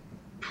 AJ?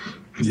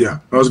 Yeah,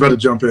 I was about to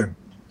jump in.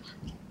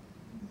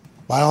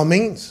 By all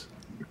means.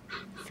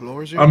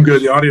 Floor is yours. I'm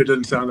good. The audio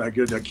doesn't sound that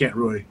good. I can't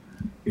really,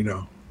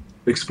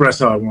 express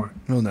how I want.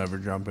 He'll never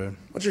jump in.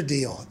 What's your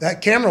deal?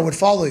 That camera would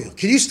follow you.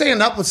 Can you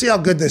stand up? Let's see how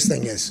good this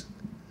thing is.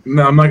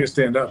 No, I'm not going to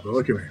stand up, but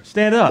look at me.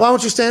 Stand up. Why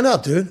don't you stand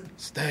up, dude?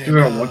 You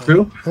don't want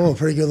to? Oh,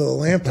 pretty good little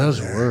lamp.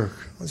 Doesn't work.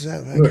 What's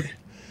that? Look.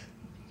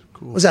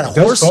 Was that a That's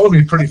horse? followed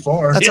me pretty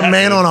far. That's a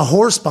man on a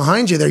horse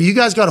behind you there. You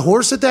guys got a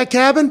horse at that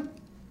cabin?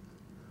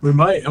 We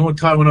might. I want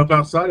to tie one up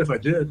outside if I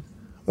did.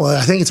 Well,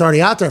 I think it's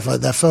already out there. If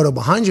that photo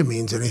behind you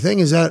means anything,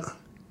 is that?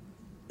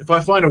 If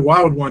I find a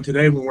wild one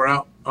today when we're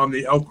out on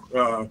the elk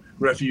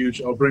refuge,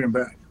 I'll bring him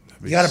back.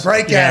 You got to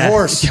break that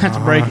horse. You have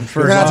to break him first.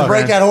 You're gonna have to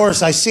break that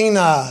horse. I seen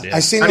How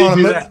it do you on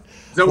do a. that?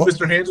 Is that what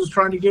Mr. Hands was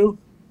trying to do?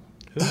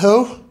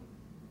 Who?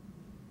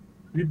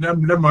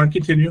 Never mind.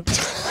 Continue.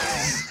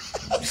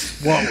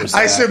 What was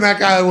I assume that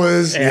guy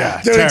was doing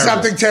terrible.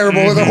 something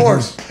terrible with a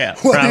horse. Yeah,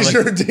 What is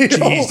your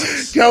deal?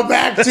 Go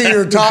back to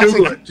your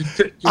Google toxic.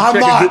 it. Just I'm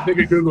not. take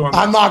a Google on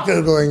I'm not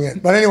Googling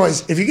it. But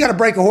anyways, if you got to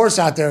break a horse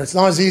out there, it's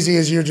not as easy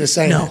as you're just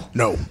saying.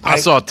 No. I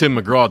saw Tim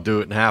McGraw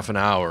do it in half an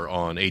hour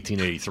on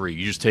 1883.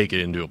 You just take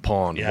it into a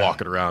pond and walk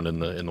it around in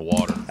the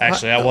water.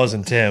 Actually, that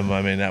wasn't Tim.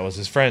 I mean, that was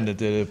his friend that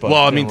did it. But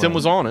Well, I mean, Tim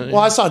was on it.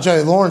 Well, I saw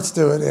Jerry Lawrence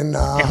do it in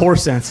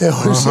Horse sense.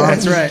 Horse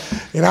That's Sense.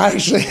 right. And I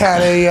actually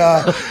had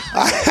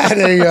I had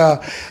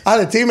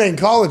a teammate in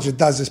college that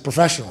does this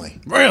professionally.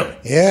 Really?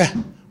 Yeah,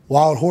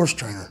 wild horse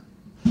trainer.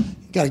 You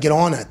got to get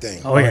on that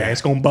thing. Oh, yeah.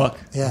 It's going to buck.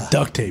 Yeah,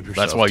 Duct tape yourself.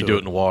 That's why you to do it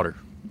in the water.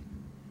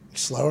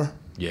 slower.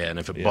 Yeah, and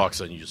if it bucks,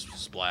 then you just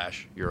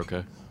splash. You're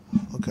okay.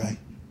 Okay.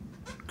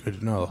 Good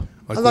to know.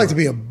 I'd like to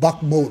be a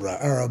buck bull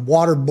rider or a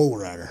water bull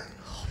rider.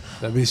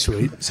 That'd be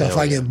sweet. So if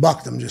I get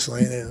bucked, I'm just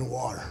laying in the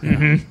water.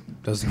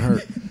 Doesn't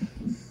hurt.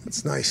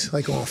 It's nice,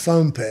 like on a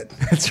foam pit.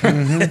 That's right.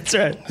 That's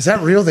right. Is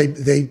that real? They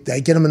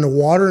get them in the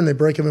water and they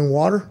break them in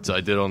water? So I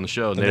did on the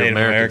show. The Native Native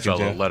American Americans,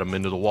 fella yeah. let him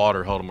into the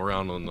water, held him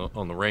around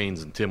on the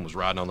reins, and Tim was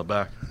riding on the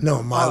back.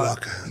 No, my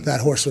luck.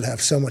 That horse would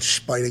have so much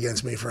spite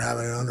against me for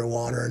having it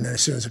underwater, and then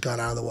as soon as it got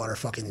out of the water,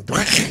 fucking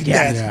dead.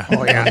 Yeah.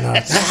 Oh,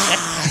 yeah.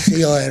 See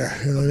you later.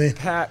 You know what I mean?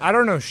 Pat, I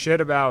don't know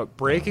shit about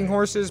breaking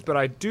horses, but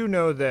I do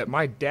know that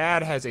my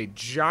dad has a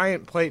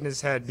giant plate in his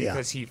head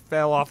because he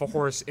fell off a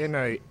horse in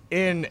a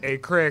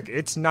creek.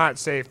 It's not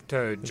safe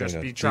to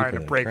just be trying to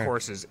break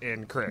horses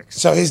in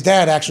creeks. So his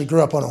dad actually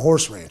grew up on a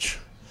horse ranch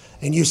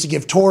and used to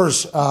give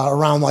tours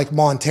around like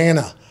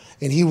Montana.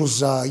 And he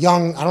was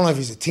young. I don't know if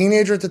he's a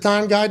teenager at the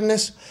time guiding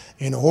this.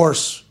 And the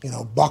horse,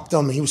 bucked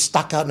him. He was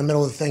stuck out in the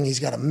middle of the thing. He's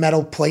got a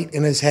metal plate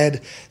in his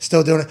head,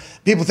 still doing it.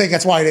 People think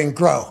that's why he didn't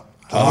grow.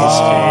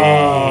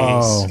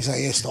 He's like,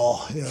 it's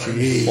all.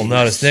 Well,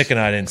 notice Nick and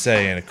I didn't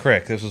say in a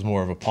creek. This was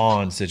more of a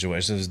pond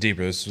situation. This was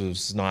deeper. This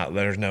was not.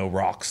 There's no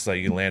rocks that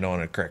you can land on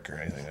in a creek or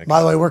anything. Like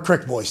By the way, we're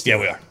creek boys. Too. Yeah,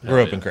 we are.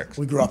 Grew up in creeks.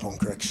 We grew up on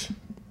creeks.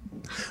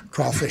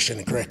 Crawfish in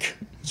the creek.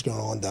 What's going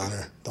on down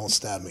there? Don't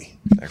stab me.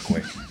 They're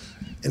quick.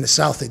 In the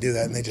South, they do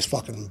that, and they just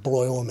fucking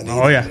broil them and eat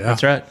Oh, yeah. them.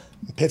 That's right.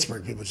 In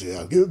Pittsburgh, people say,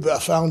 I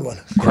found one.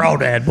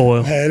 Crawdad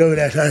boil. Hey, look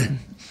at that. Hey.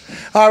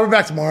 All right, we're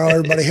back tomorrow,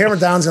 everybody. Hammer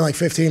down's in like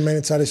 15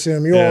 minutes, I'd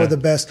assume. You all are the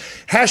best.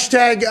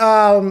 Hashtag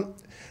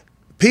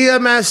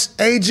PMS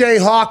AJ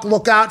Hawk,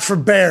 look out for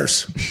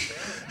Bears.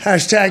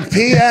 Hashtag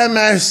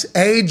PMS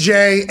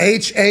AJ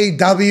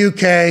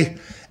HAWK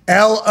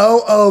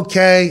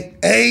LOOKAHT,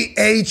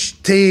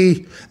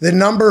 the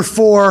number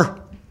 4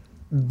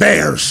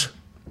 Bears.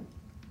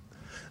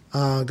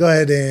 Go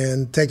ahead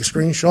and take a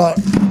screenshot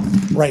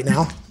right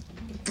now.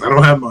 I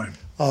don't have mine.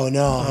 Oh,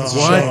 no.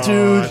 What,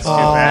 dude?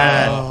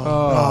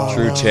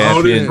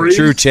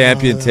 True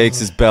champion takes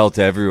his belt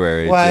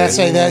everywhere. Well, I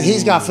say that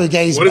he's got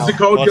Fugazi. What is the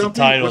code, What's the Goom?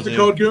 title, What's the dude?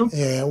 code, Goom?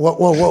 Yeah,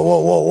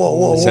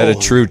 whoa. Said a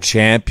true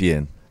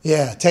champion.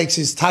 Yeah, takes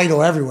his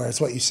title everywhere.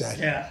 That's what you said.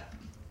 Yeah.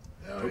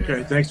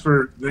 Okay, thanks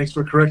for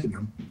correcting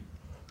him.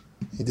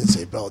 He did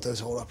say belt.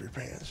 Does hold up your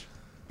pants.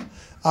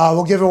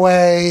 We'll give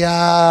away.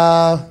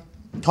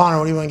 Connor,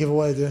 what do you want to give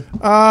away, dude?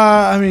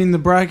 I mean, the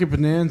bracket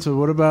bonanza.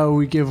 What about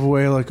we give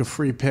away like a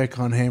free pick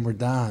on Hammer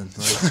Down?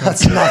 Like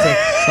That's nothing.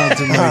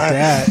 something like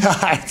that. All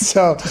right,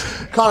 so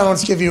Connor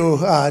wants to give you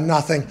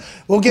nothing.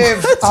 We'll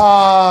give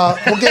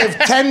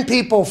 10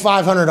 people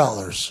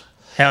 $500.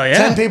 Hell yeah.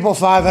 10 people,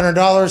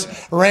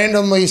 $500,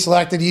 randomly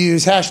selected.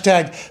 Use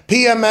hashtag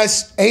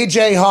PMS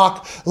AJ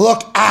Hawk.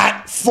 Look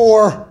at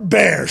 4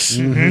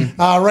 Bears.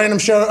 Random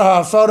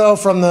photo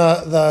from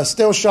the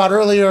still shot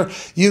earlier.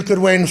 You could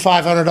win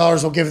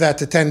 $500. We'll give that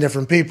to 10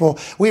 different people.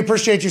 We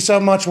appreciate you so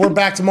much. We're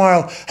back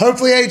tomorrow.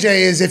 Hopefully AJ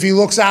is if he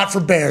looks out for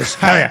Bears.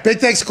 Hell yeah. Big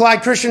thanks to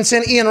Clyde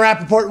Christensen, Ian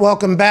Rapoport.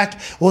 Welcome back.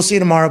 We'll see you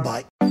tomorrow.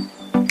 Bye.